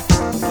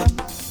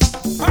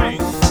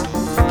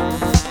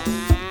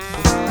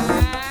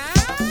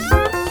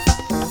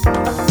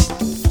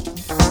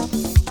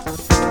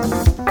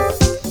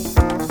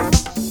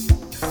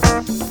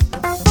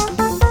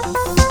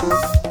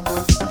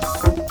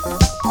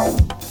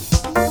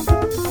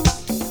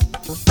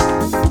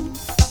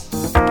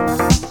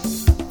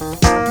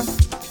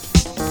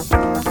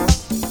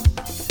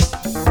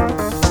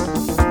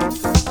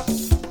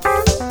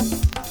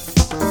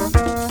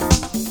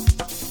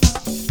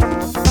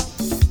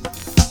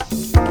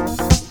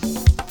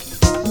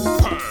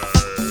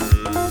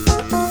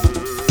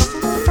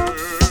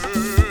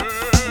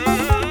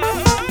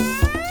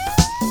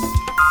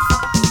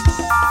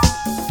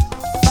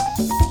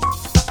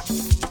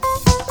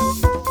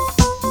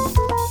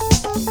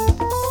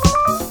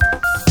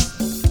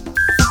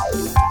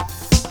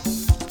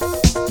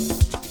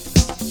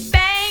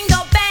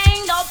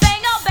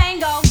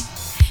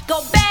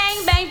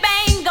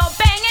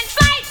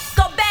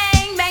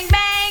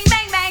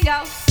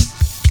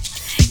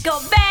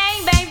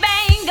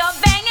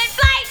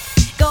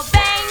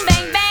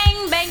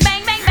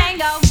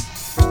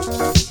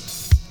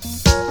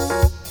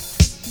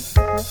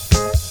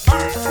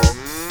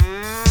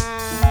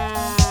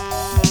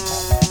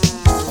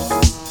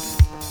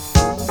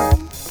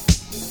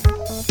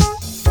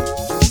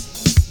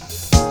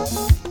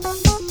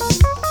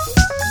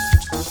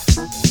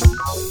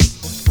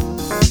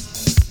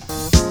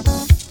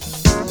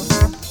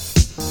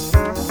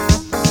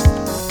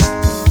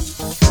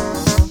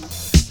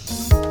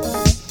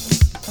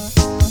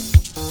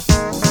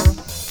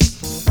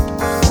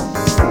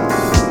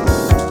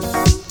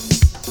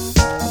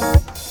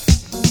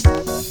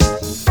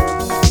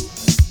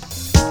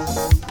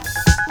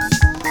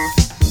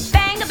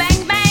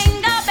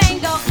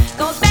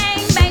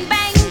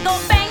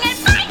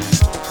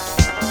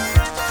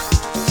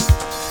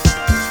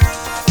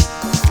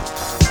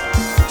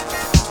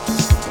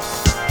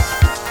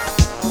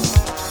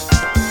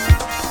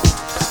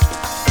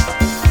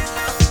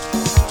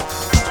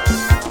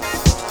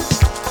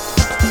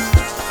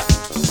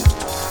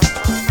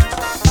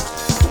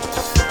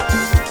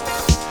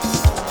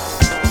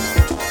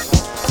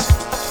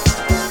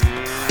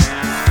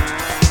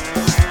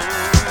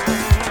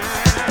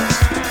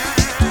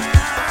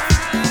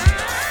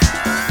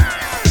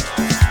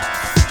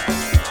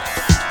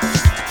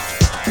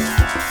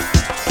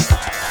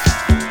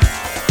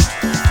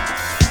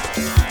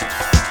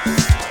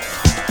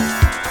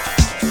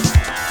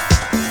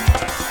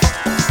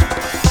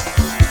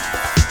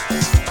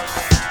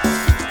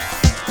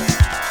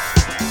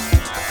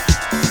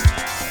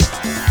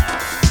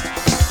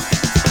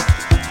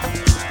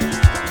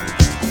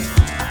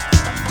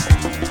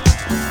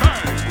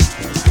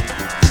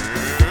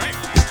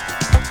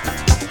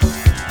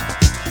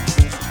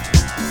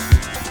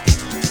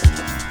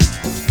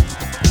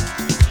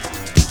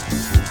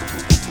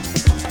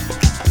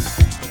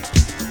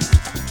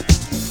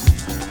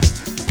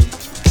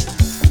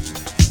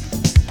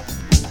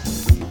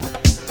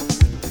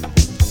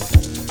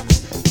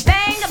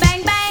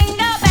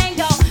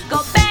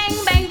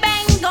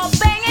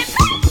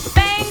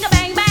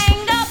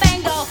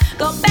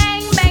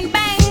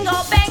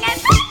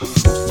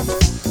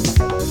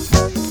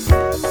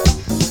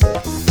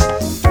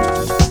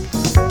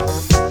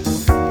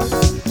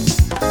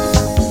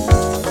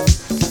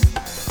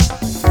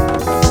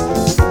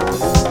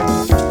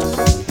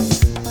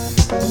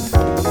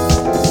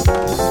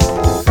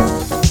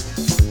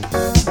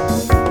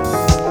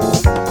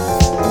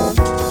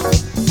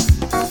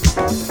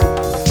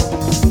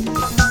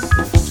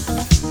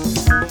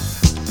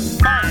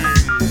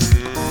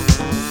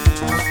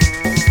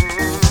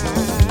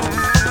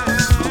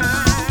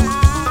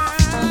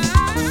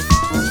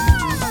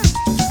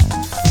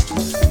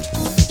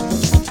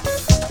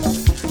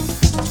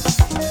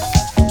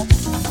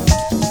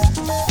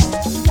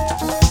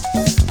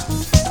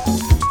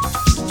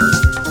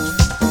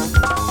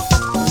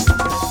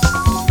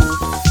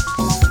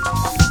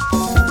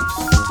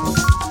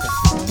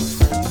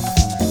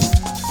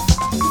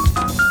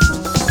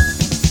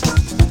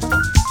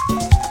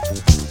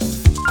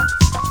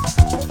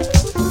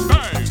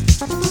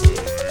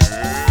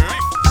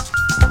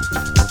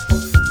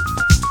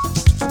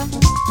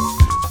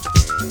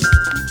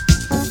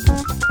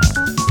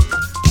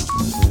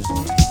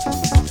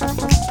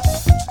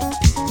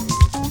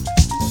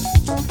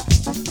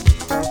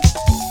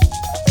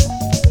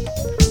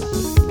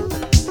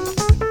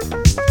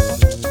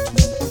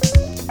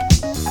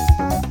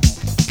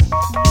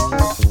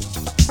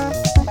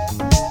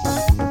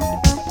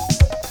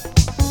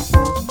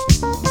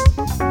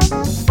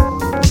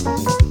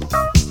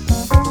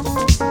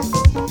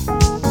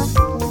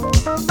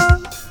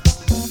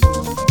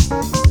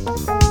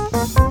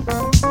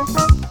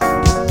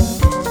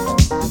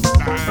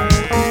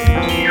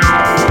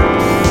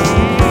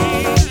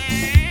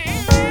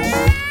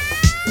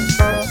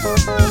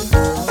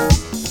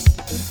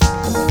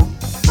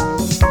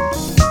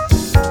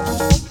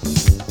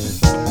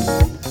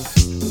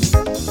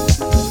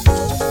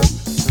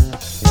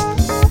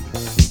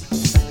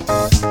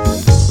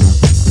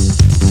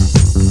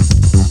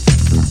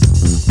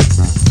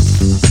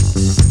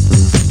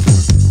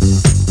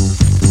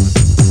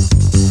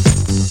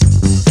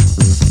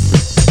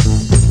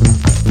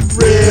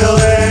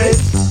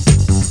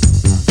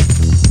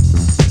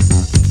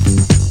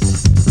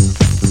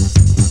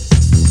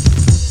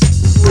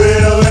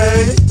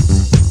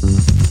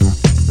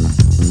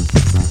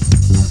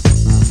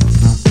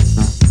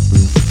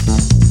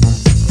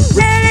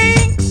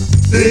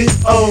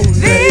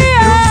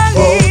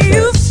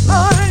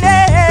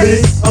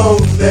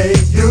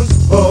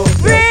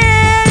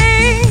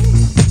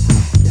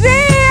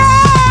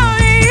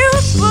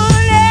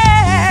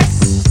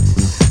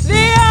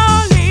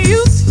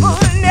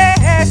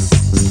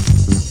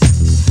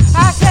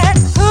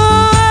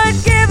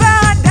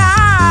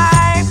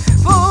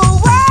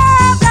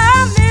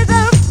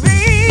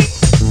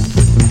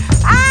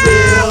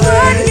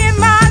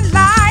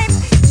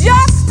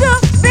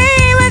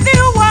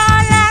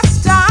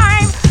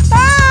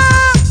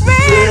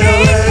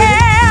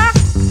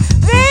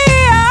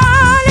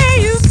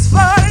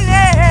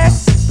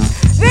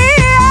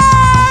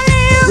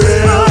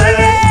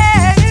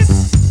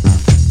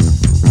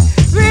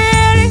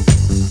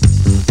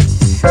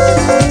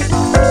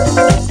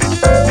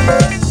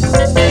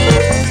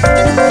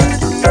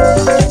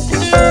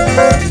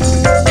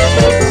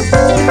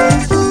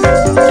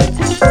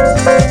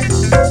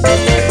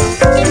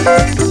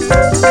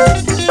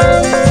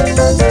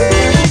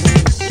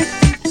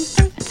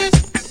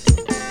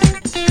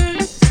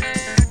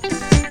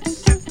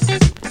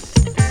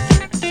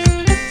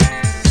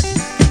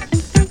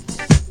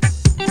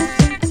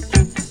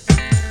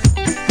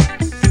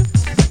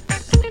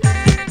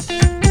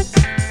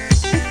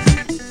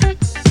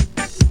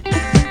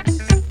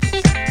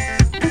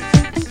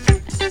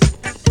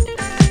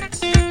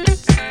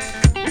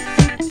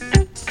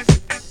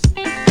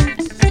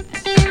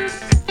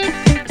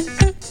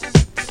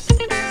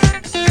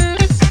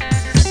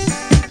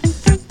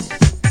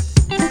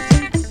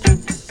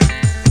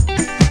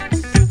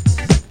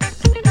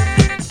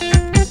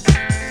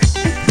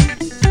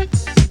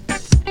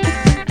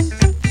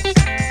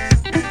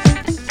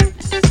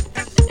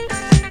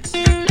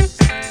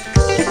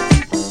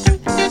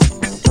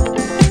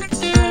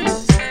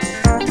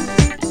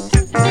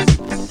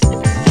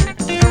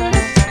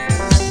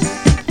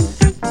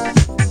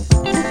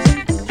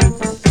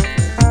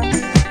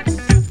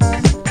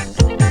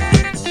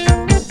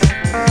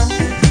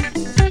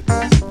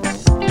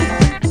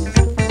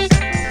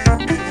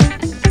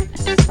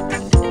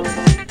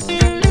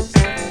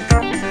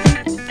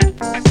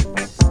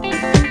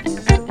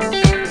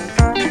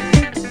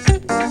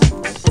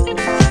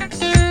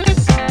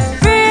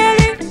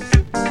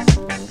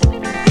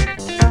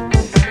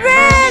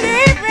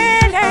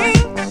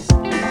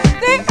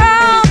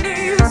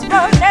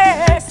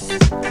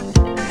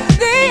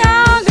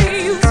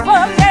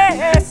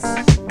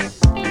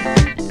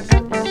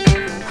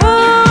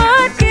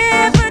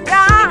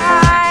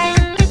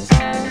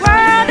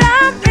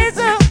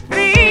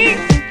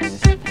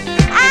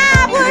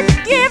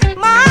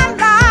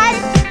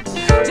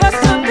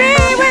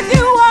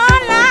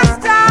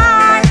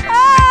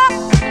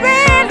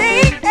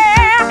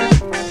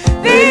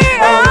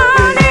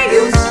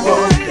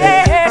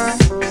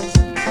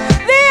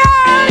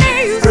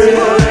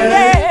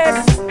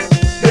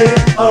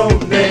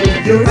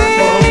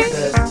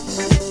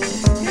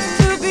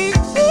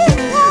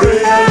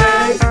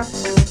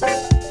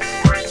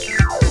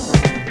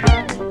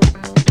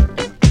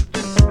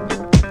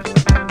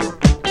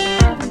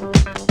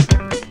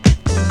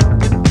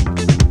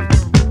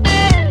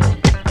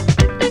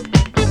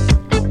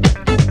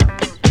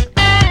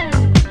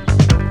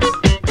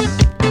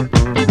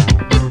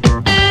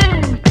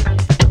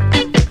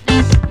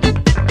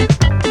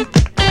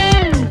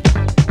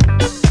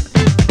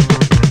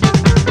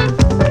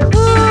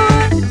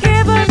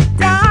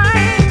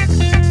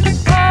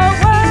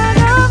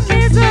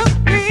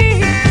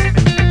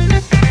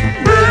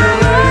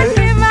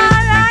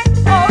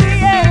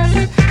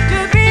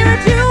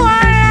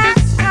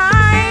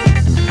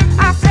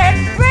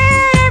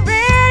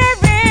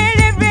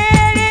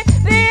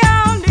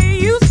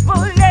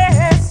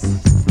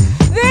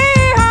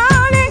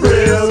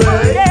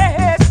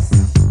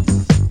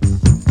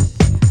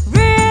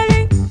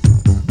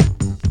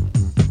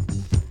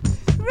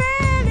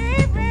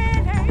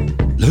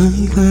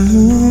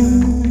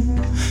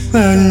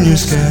 in your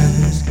sky,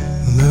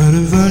 a lot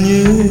of on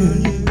you.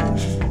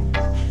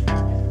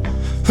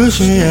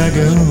 Pushing I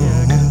go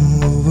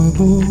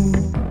overboard.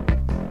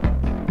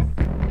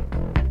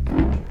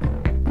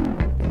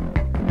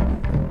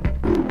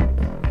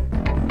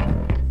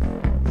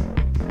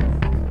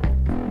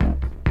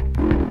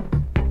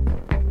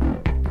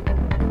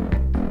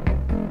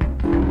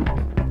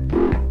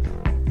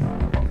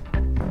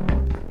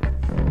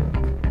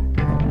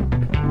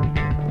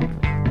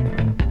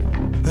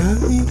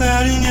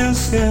 Cloud in your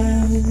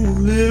sky,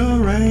 little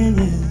rain,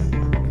 yeah.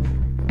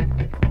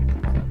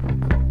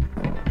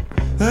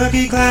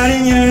 Lucky cloud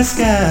in your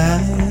sky,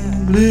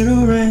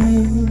 little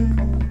rain.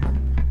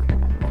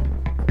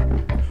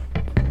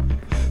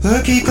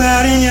 Lucky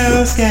cloud in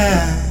your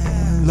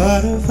sky,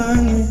 lot of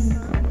fun, yeah.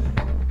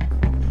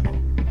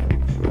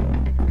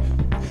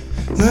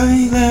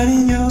 Lucky cloud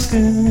in your sky,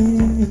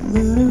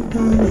 lot of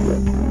fun,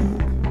 yeah.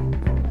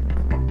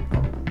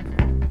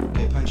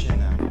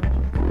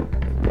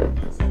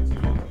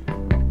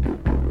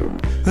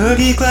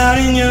 Lucky cloud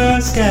in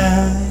your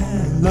sky,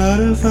 lot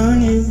of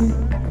fun, yeah.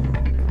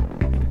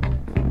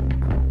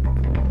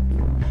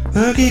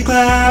 Lucky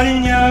cloud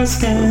in your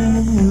sky,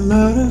 a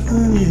lot of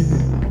fun, yeah.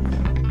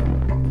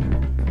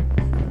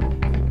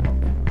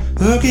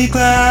 Lucky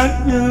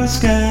cloud in your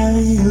sky,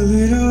 a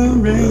little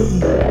rain.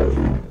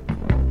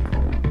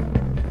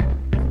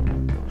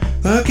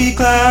 Lucky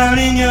cloud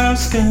in your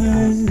sky, a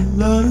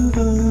lot of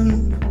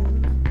fun.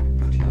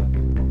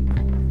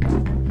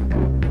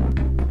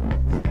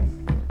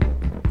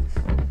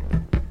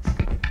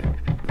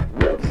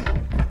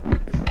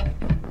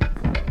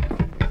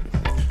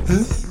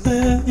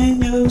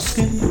 In your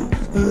skin,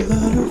 a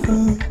lot of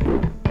fun.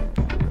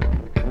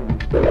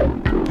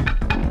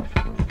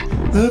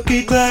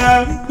 Lucky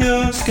cloud in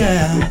your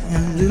sky, a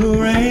little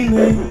rain,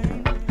 rain.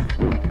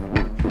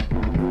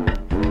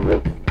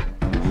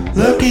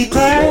 Lucky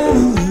cloud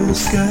in your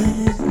sky,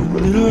 a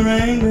little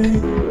rain,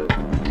 rain.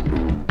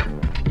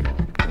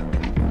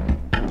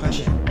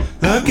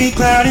 Lucky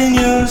cloud in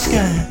your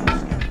sky,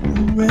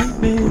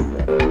 rain, rain.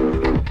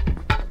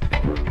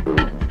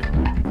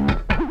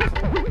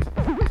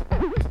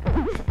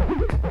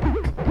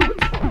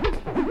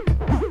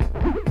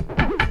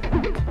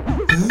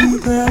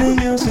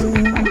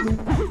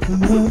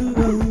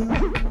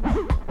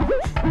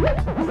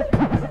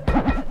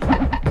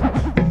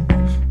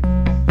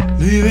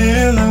 Leave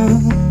it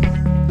alone,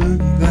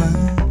 lucky cloud.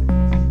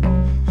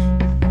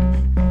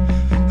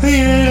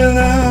 Leave it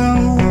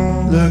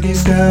alone, lucky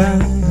sky,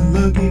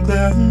 lucky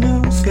cloud in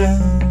your sky.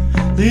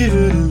 Leave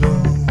it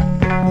alone,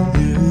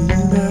 leave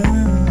it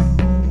down.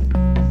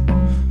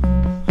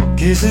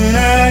 Kissing I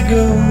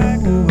go,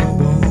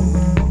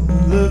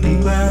 lucky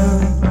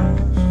cloud.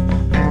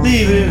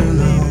 Leave it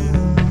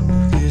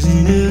alone,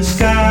 kissing the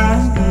sky.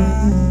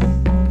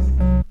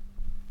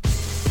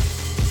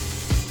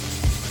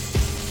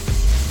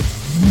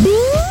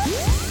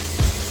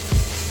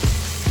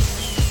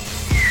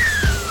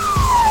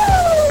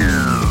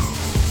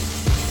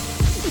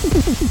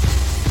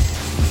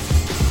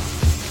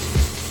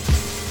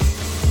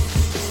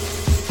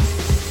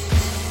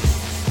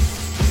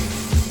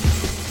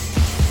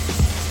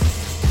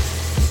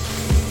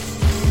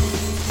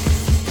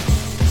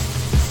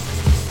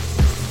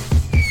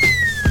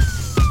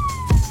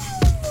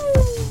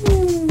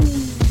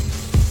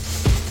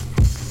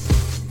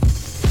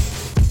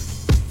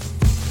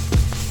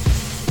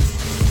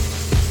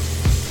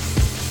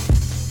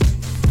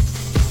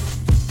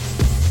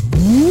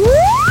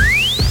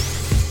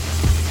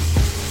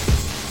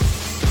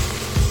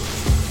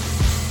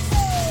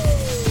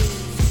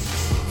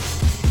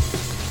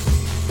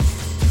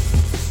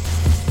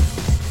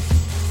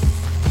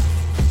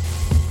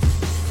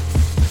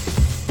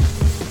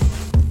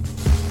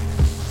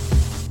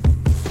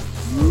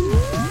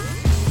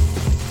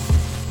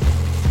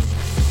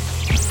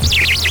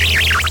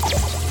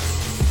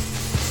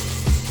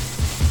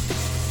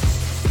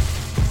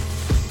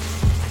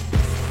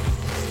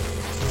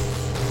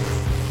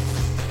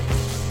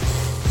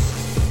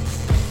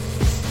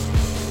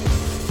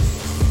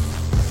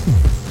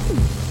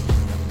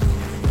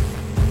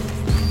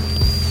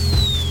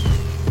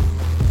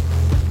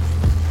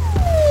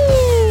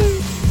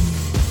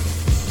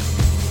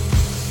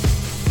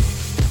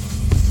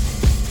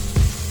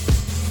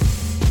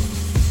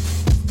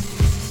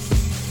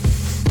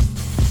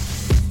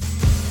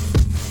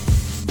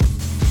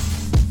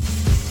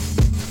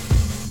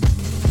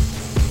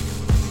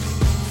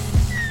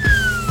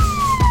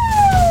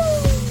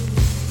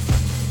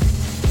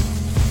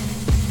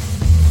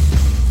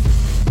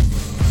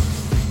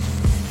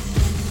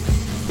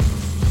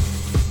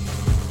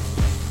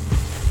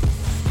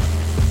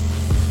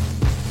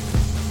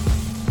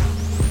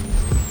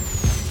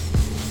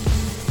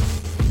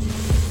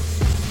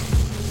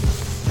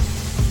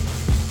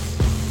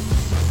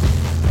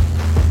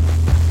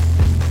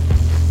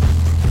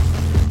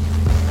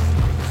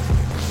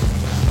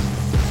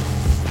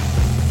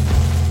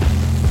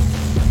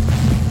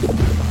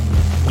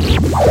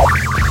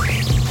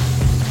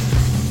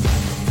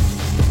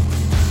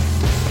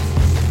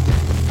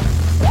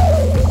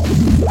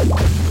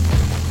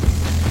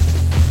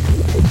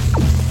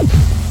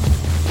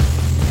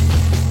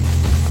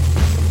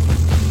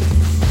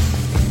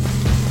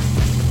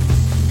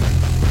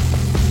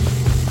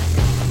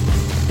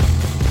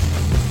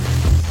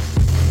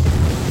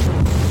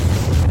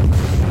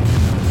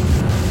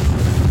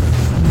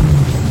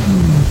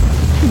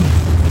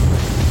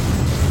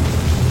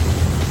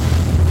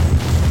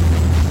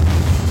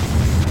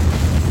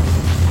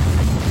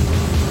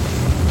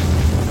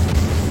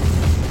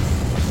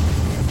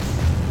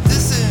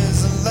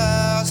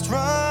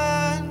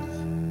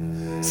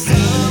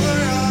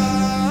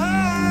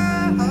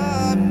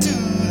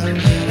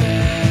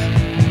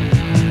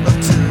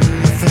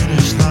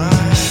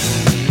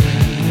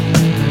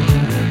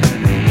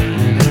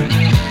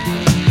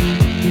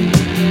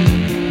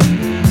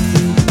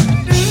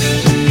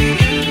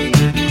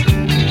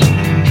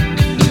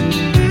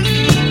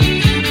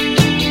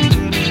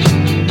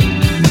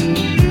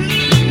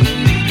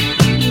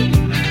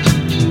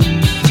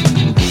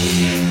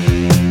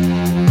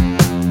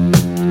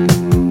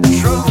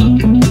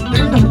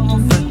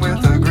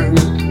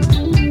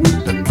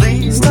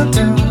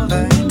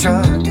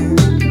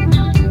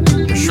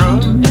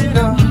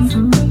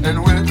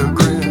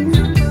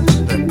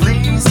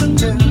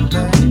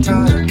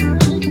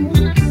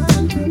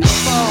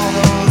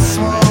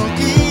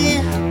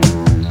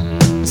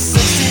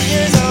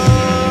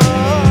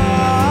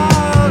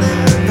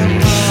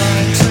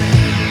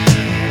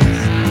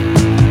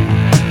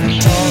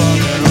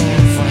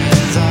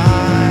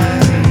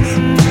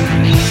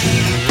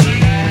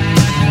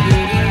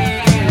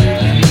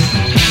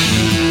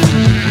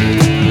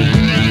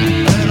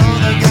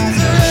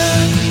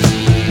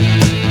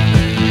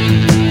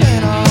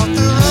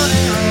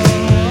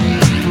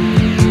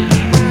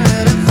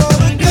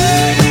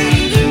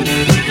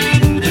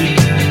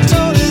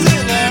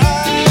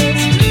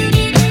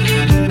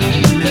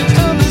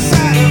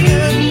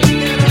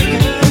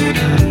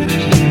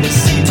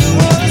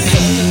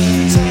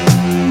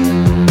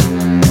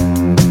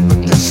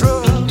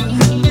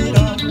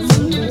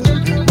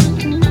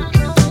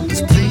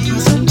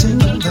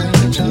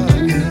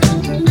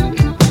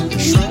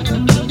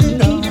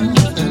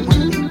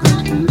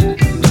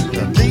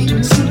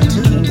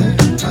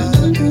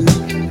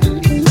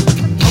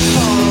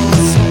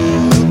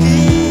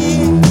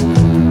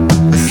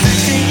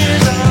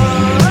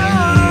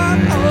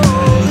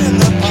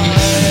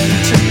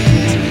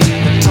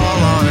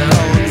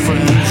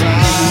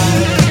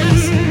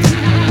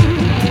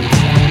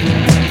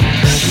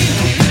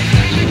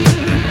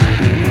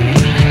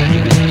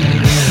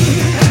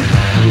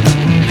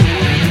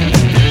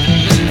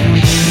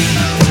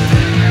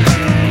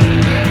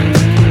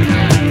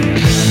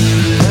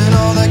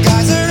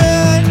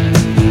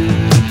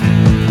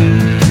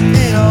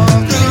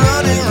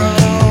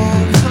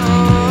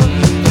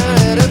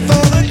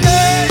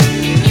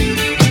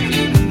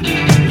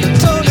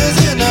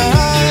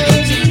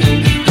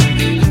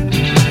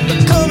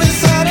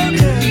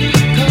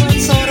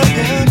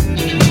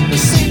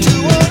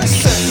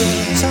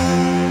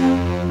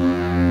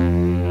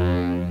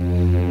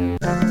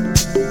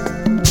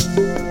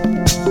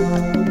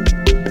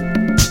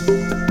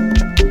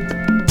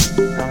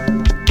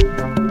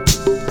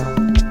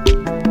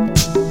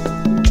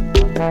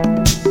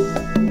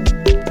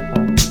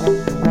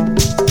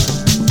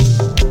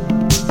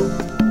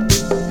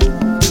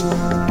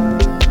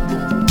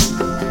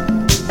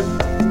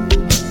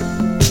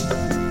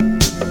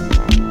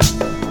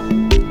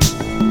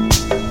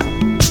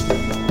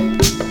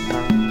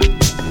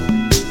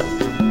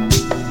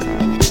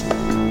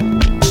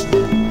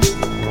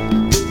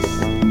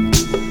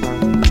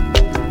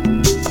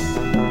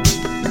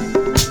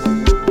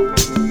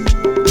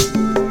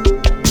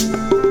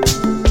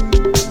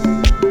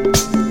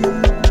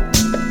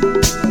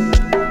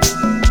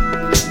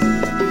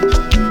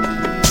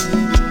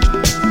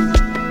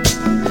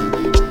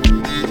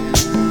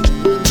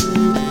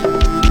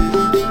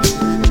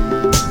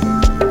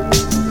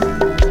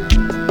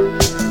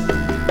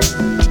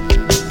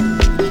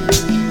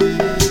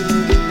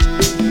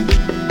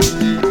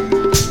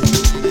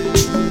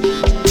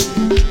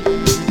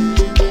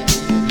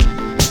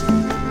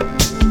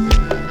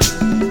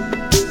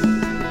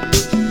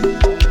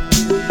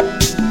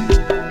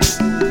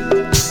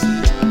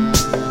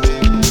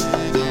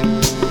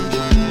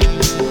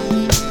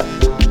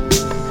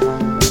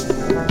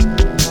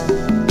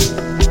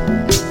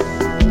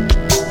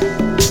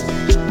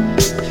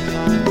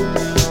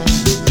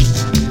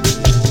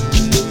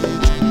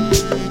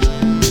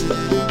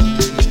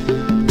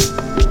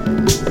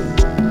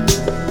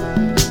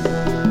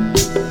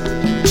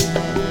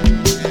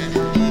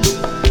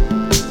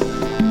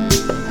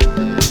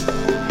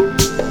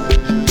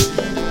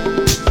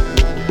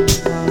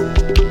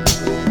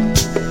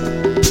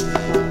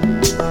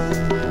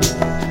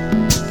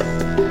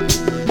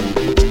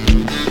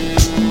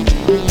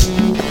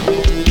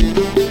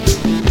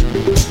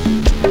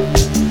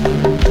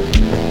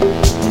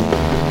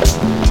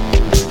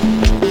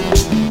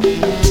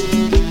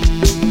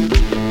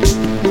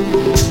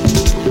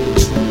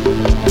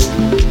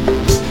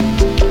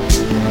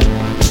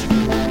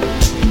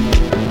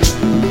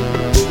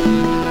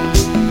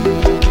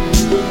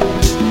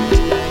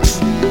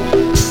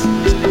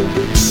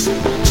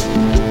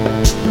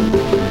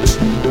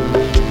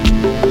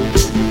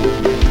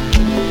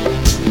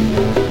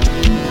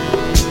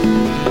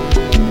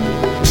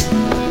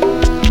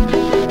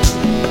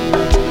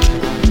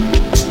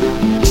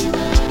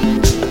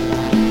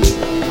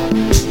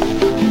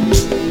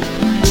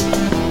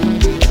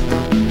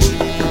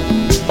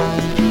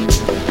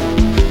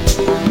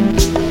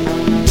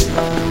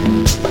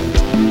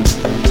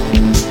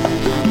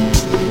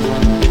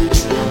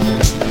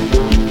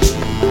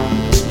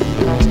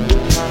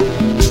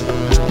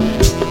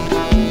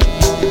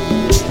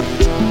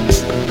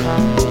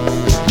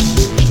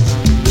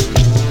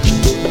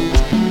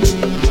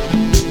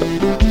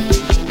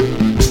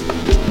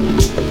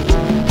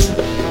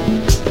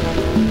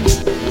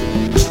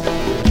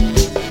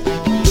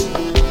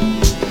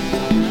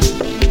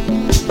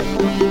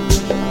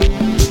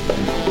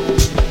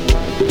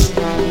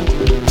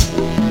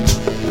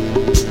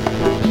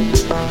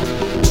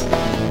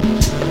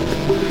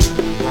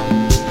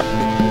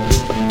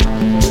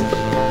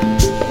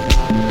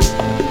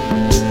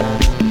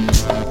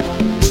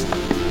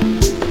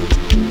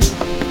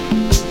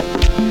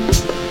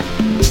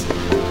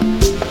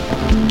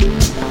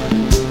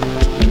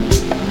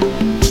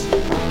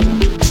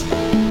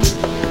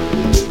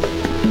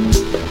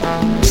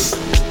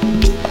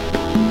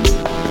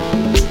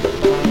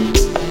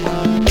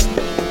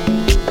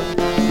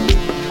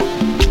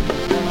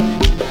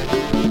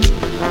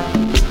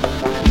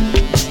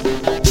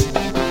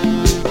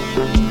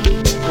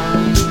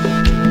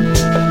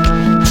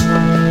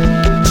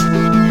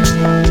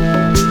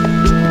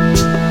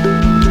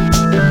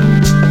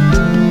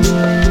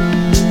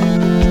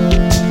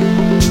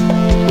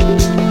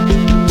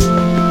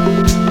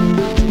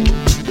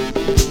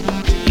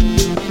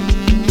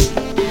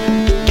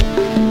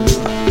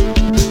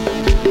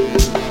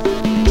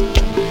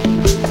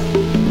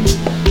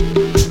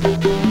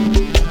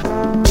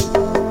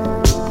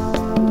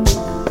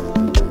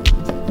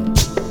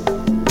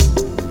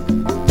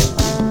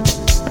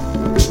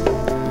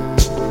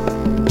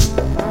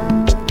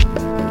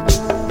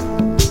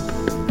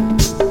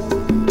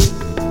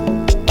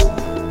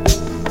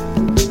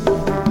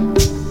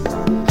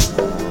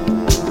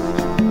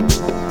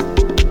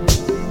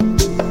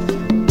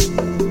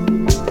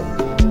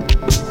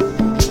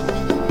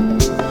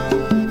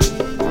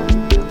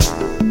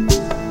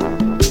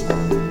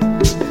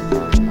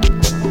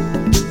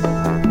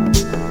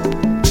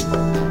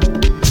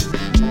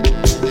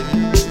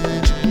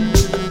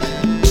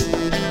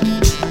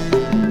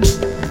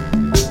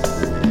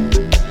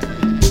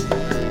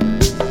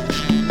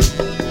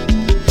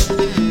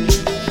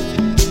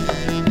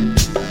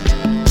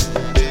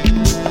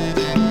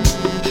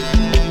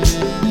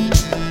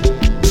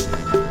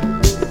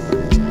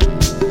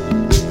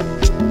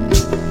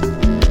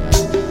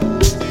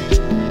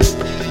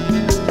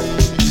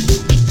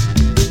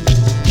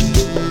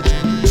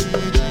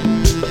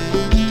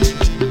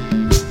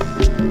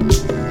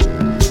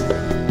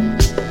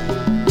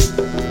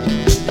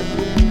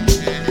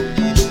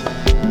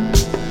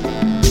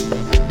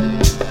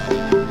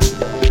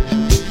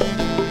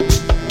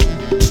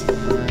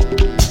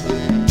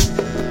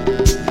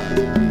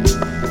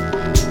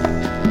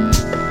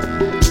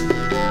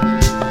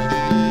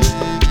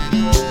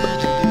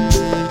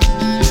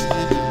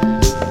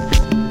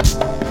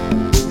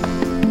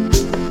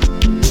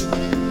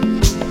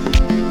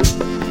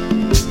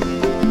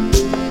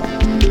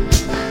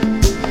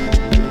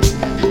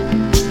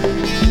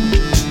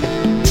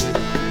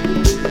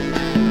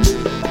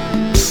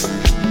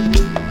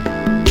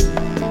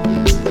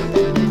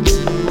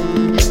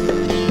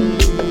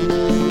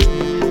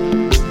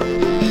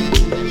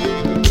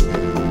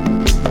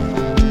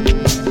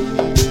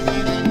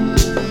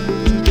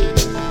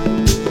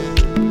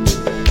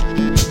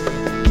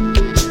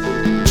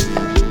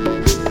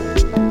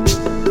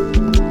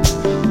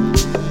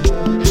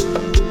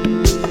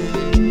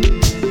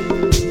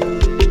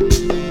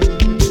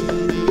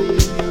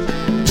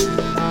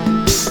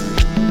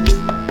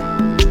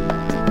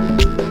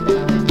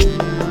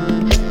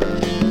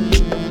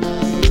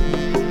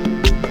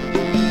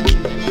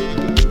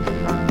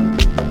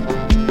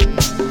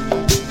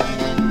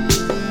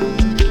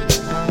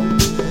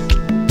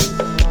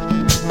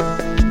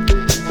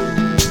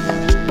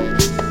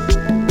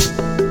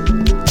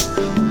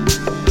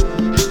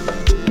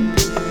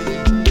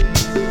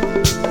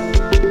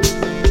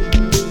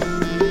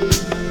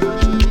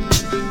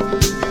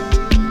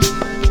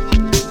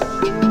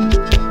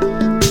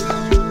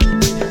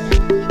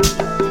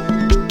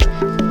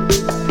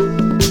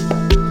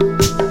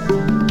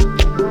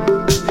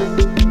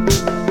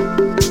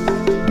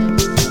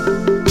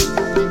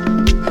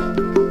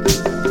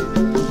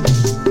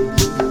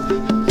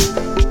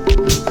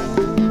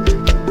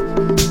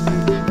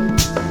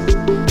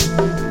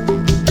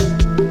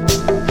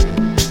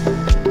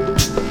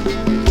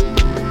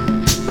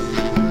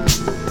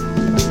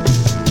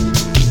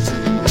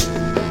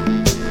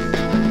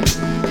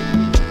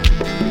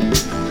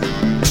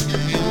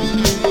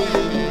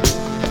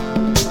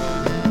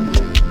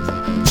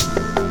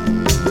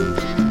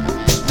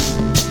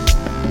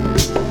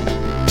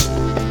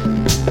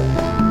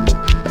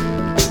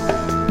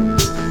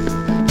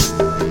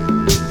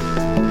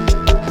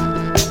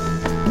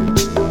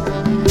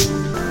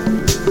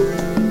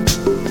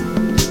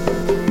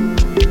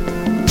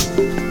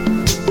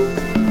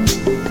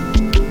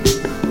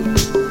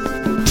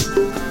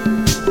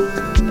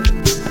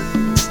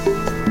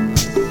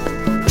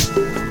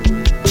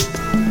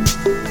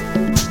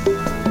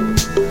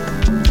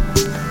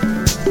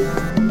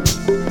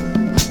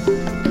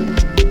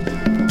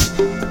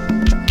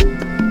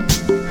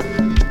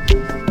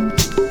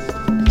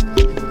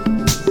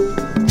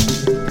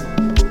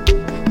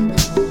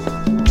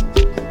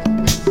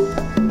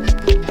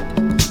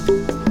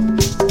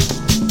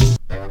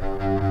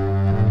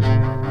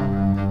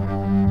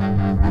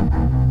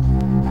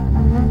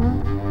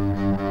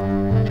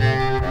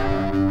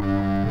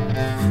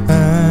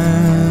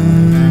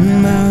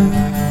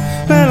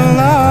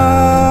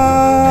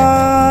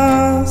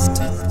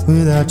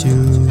 without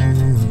you,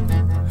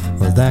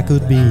 well, that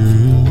could be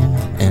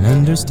an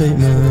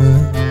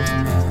understatement.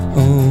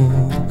 Oh,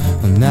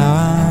 well, now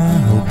I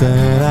hope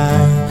that I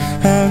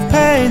have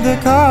paid the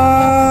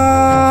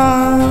cost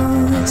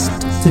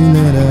to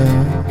let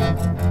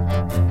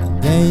a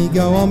day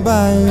go on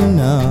by and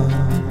not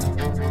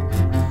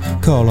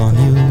call on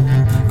you,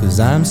 'cause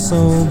I'm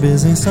so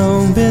busy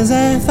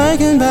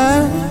thinking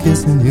about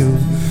kissing you.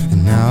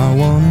 And now I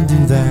wanna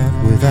do that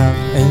without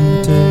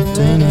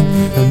entertaining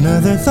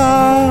another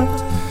thought.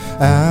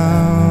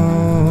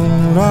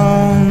 Out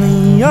on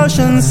the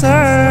ocean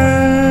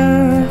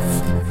surf,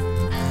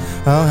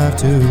 I'll have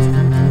to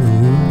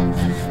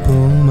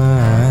pull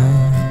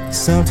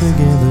myself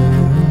together.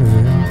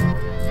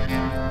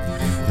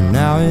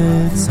 Now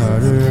it's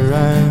harder,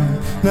 I'm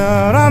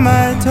not on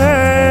my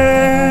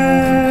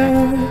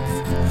turf.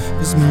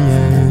 It's me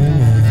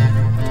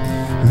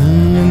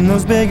and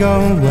those big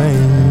old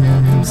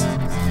waves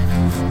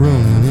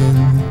rolling in,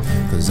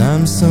 'cause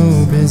I'm so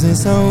busy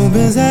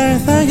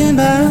thinking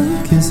about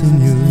kissing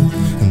you.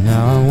 And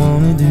now I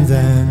wanna do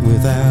that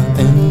without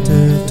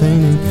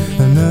entertaining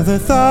another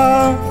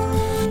thought.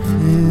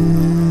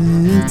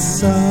 It's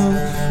so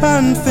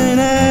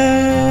unfinished,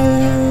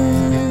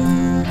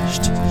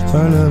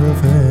 our love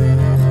affair.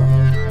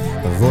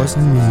 A voice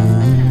in me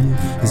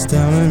is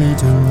telling me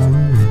to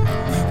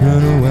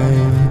run away.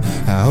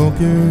 I hope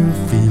your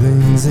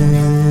feelings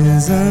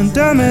isn't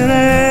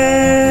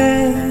diminished.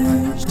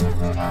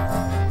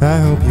 I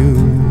hope you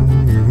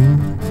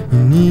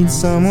need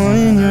someone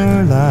in your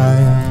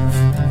life,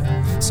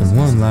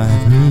 someone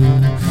like me,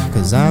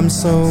 'cause I'm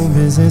so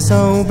busy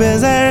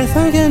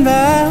thinking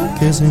about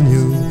kissing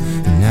you.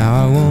 And now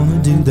I wanna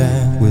do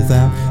that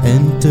without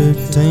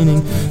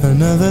entertaining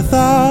another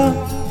thought.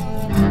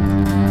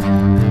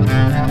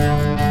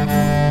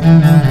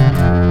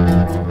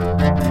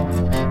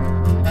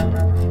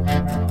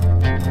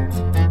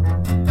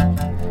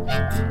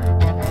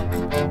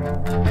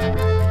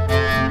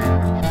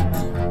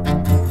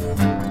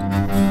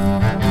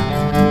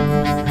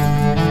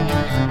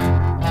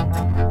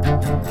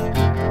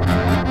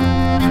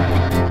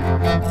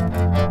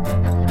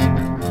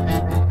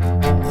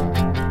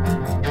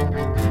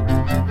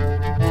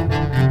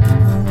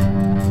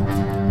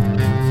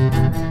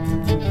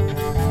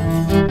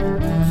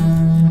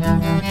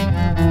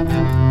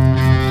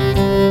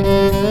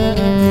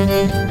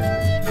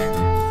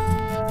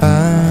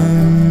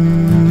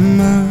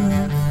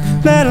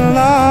 Little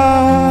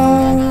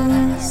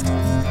lost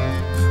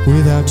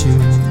without you,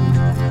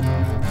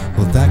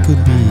 well, that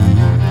could be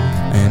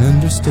an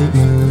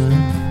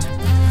understatement.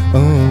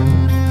 Oh,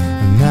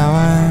 and now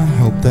I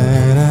hope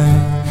that I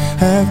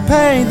have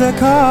paid the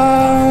cost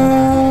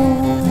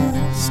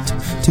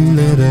to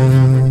let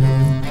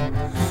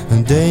a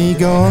day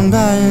go on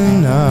by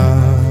and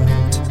not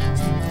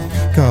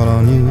call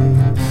on you,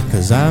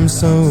 'cause I'm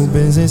so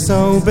busy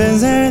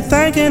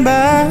thinking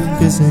about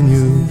kissing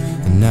you.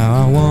 And now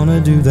I wanna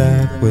do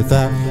that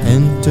without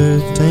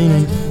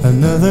entertaining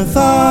another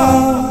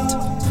thought.